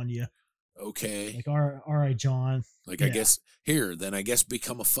Sonya. Okay. Like, all right, John. Like Yeah. I guess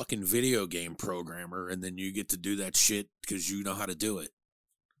become a fucking video game programmer, and then you get to do that shit because you know how to do it.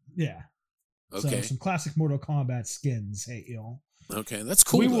 Yeah. Okay. So some classic Mortal Kombat skins. Hey, Okay, that's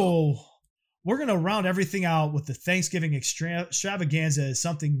cool. We're going to round everything out with the Thanksgiving extravaganza as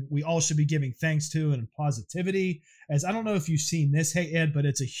something we all should be giving thanks to and positivity. As I don't know if you've seen this, hey Ed, but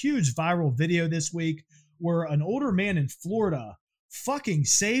it's a huge viral video this week where an older man in Florida fucking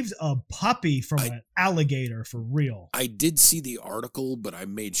saved a puppy from an alligator for real. I did see the article, but I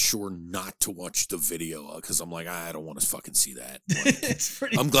made sure not to watch the video because I'm like, I don't want to fucking see that.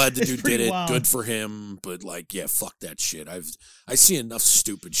 Like, I'm glad the dude did it. Wild. Good for him. But like, yeah, fuck that shit. I see enough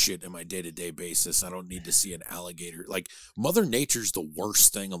stupid shit in my day-to-day basis. I don't need to see an alligator. Like, Mother Nature's the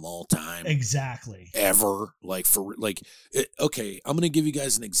worst thing of all time. Exactly. Ever. Like, okay, I'm going to give you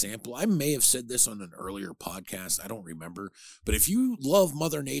guys an example. I may have said this on an earlier podcast. I don't remember. But if you love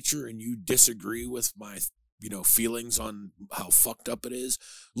Mother Nature and you disagree with my feelings on how fucked up it is,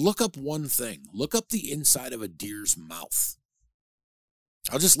 look up one thing. Look up the inside of a deer's mouth.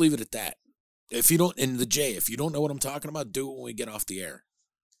 I'll just leave it at that. If you don't, in the J, if you don't know what I'm talking about, do it when we get off the air.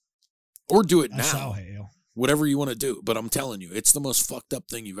 Or do it I now. shall hail. Whatever you want to do. But I'm telling you, it's the most fucked up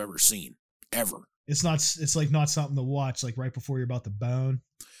thing you've ever seen. Ever. It's like not something to watch like right before you're about to bone.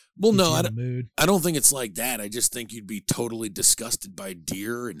 Well, Get no, you in the mood. I don't think it's like that. I just think you'd be totally disgusted by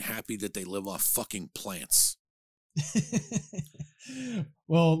deer and happy that they live off fucking plants.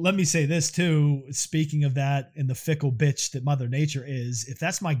 Well, let me say this too. Speaking of that and the fickle bitch that Mother Nature is, if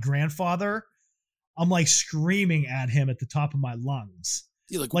that's my grandfather, I'm like screaming at him at the top of my lungs.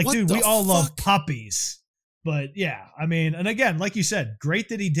 You're Like, what dude, the we all love fuck? puppies. But yeah, I mean, and again, like you said, great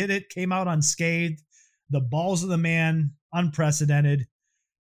that he did it, came out unscathed. The balls of the man, unprecedented,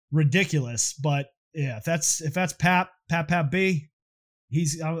 ridiculous. But yeah, if that's Pap B,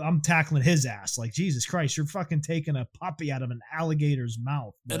 I'm tackling his ass. Like, Jesus Christ, you're fucking taking a puppy out of an alligator's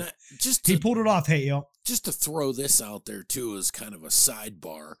mouth. But And he pulled it off, hey yo. just to throw this out there too as kind of a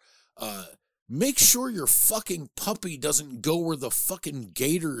sidebar, make sure your fucking puppy doesn't go where the fucking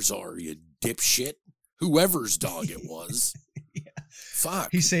gators are, you dipshit. Whoever's dog it was. Yeah.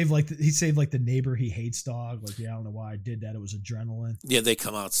 Fuck. He saved the neighbor he hates dog. Like, yeah, I don't know why I did that. It was adrenaline. Yeah, they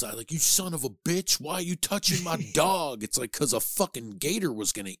come outside like, you son of a bitch, why are you touching my dog? It's like, because a fucking gator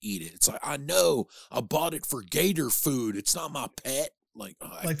was going to eat it. It's like, I know, I bought it for gator food. It's not my pet. Like,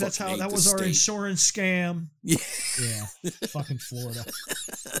 That's how that was our insurance scam. Yeah. Yeah, fucking Florida.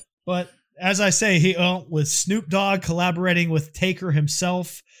 But as I say, with Snoop Dogg collaborating with Taker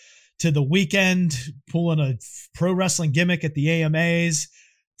himself to the weekend, pulling a pro wrestling gimmick at the AMAs,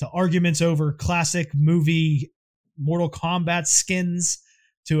 to arguments over classic movie Mortal Kombat skins,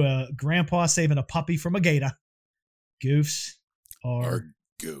 to a grandpa saving a puppy from a gator. Goofs are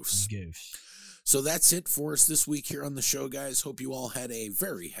goofs. Goofs. So that's it for us this week here on the show, guys. Hope you all had a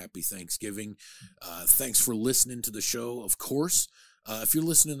very happy Thanksgiving. Thanks for listening to the show, of course. If you're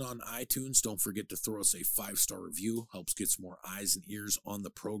listening on iTunes, don't forget to throw us a 5-star review. Helps get some more eyes and ears on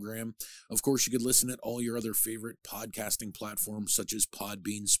the program. Of course, you could listen at all your other favorite podcasting platforms such as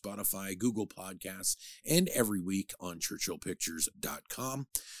Podbean, Spotify, Google Podcasts, and every week on ChurchillPictures.com.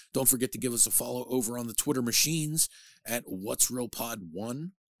 Don't forget to give us a follow over on the Twitter machines at What's Real Pod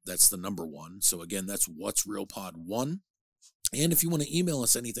 1. That's the number 1. So again, that's What's Real Pod 1. And if you want to email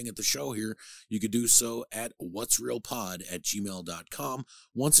us anything at the show here, you could do so at whatsrealpod@gmail.com.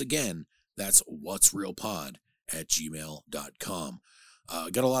 Once again, that's whatsrealpod@gmail.com.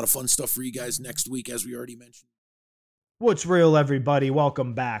 Got a lot of fun stuff for you guys next week, as we already mentioned. What's real, everybody?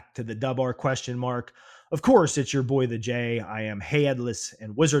 Welcome back to the Dub R question mark. Of course, it's your boy, the J. I am headless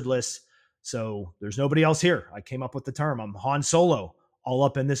and wizardless, so there's nobody else here. I came up with the term. I'm Han Solo, all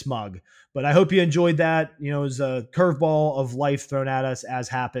up in this mug. But I hope you enjoyed that. You know, it was a curveball of life thrown at us, as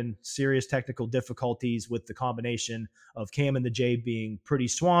happened. Serious technical difficulties with the combination of Cam and the J being pretty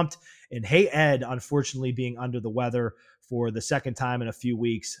swamped, and Hey Ed, unfortunately, being under the weather for the second time in a few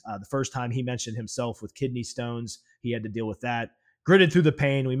weeks. The first time he mentioned himself with kidney stones. He had to deal with that. Gritted through the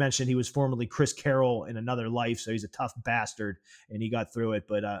pain. We mentioned he was formerly Chris Carroll in another life, so he's a tough bastard, and he got through it.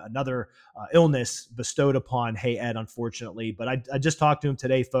 But another illness bestowed upon Hey Ed, unfortunately. But I just talked to him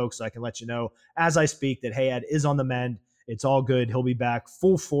today, folks, so I can let you know as I speak that Hey Ed is on the mend. It's all good. He'll be back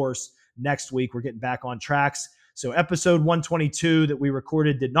full force next week. We're getting back on tracks. So episode 122 that we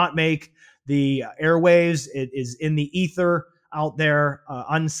recorded did not make the airwaves. It is in the ether out there,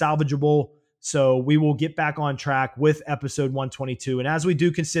 unsalvageable. So we will get back on track with episode 122. And as we do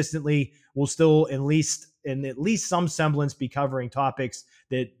consistently, we'll still at least some semblance be covering topics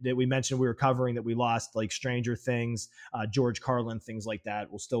that we mentioned we were covering that we lost, like Stranger Things, George Carlin, things like that.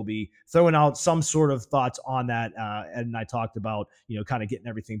 We'll still be throwing out some sort of thoughts on that. Ed and I talked about, kind of getting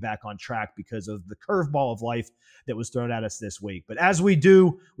everything back on track because of the curveball of life that was thrown at us this week. But as we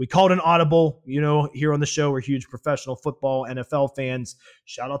do, we called an audible. Here on the show, we're huge professional football, NFL fans.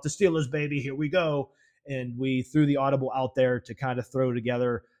 Shout out to Steelers, baby. Here we go. And we threw the audible out there to kind of throw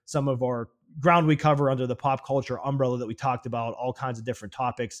together some of our ground we cover under the pop culture umbrella that we talked about, all kinds of different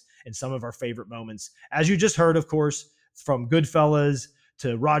topics and some of our favorite moments. As you just heard, of course, from Goodfellas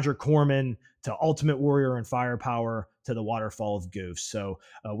to Roger Corman to Ultimate Warrior and Firepower to the Waterfall of Goofs. So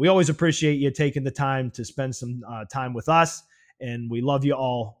we always appreciate you taking the time to spend some time with us. And we love you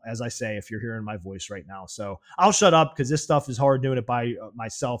all, as I say, if you're hearing my voice right now. So I'll shut up because this stuff is hard doing it by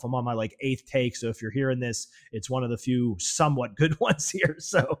myself. I'm on my 8th take. So if you're hearing this, it's one of the few somewhat good ones here.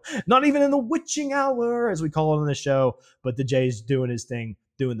 So not even in the witching hour, as we call it on the show, but the Jay's doing his thing,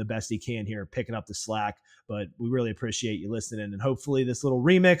 doing the best he can here, picking up the slack. But we really appreciate you listening. And hopefully this little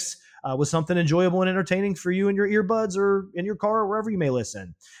remix was something enjoyable and entertaining for you in your earbuds or in your car or wherever you may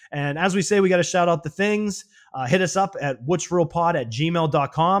listen. And as we say, we got to shout out the things. Hit us up at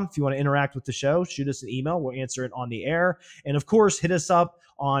whatsrealpod@gmail.com. If you want to interact with the show, shoot us an email. We'll answer it on the air. And of course, hit us up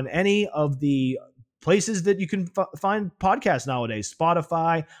on any of the places that you can find podcasts nowadays: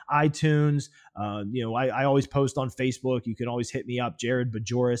 Spotify, iTunes. I always post on Facebook. You can always hit me up, Jared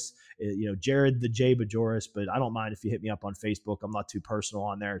Bajoris. Jared the J Bajoris. But I don't mind if you hit me up on Facebook. I'm not too personal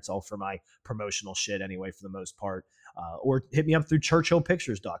on there. It's all for my promotional shit anyway, for the most part. Or hit me up through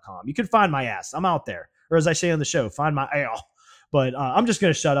ChurchillPictures.com. You can find my ass. I'm out there. Or as I say on the show, find my ale. But I'm just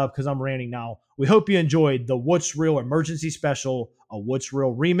going to shut up because I'm ranting now. We hope you enjoyed the What's Real emergency special, a What's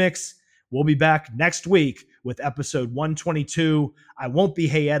Real remix. We'll be back next week with episode 122. I won't be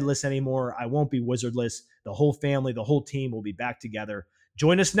Hey Edless anymore. I won't be Wizardless. The whole family, the whole team will be back together.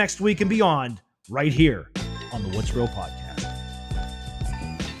 Join us next week and beyond right here on the What's Real podcast.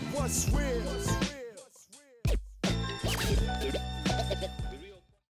 What's real?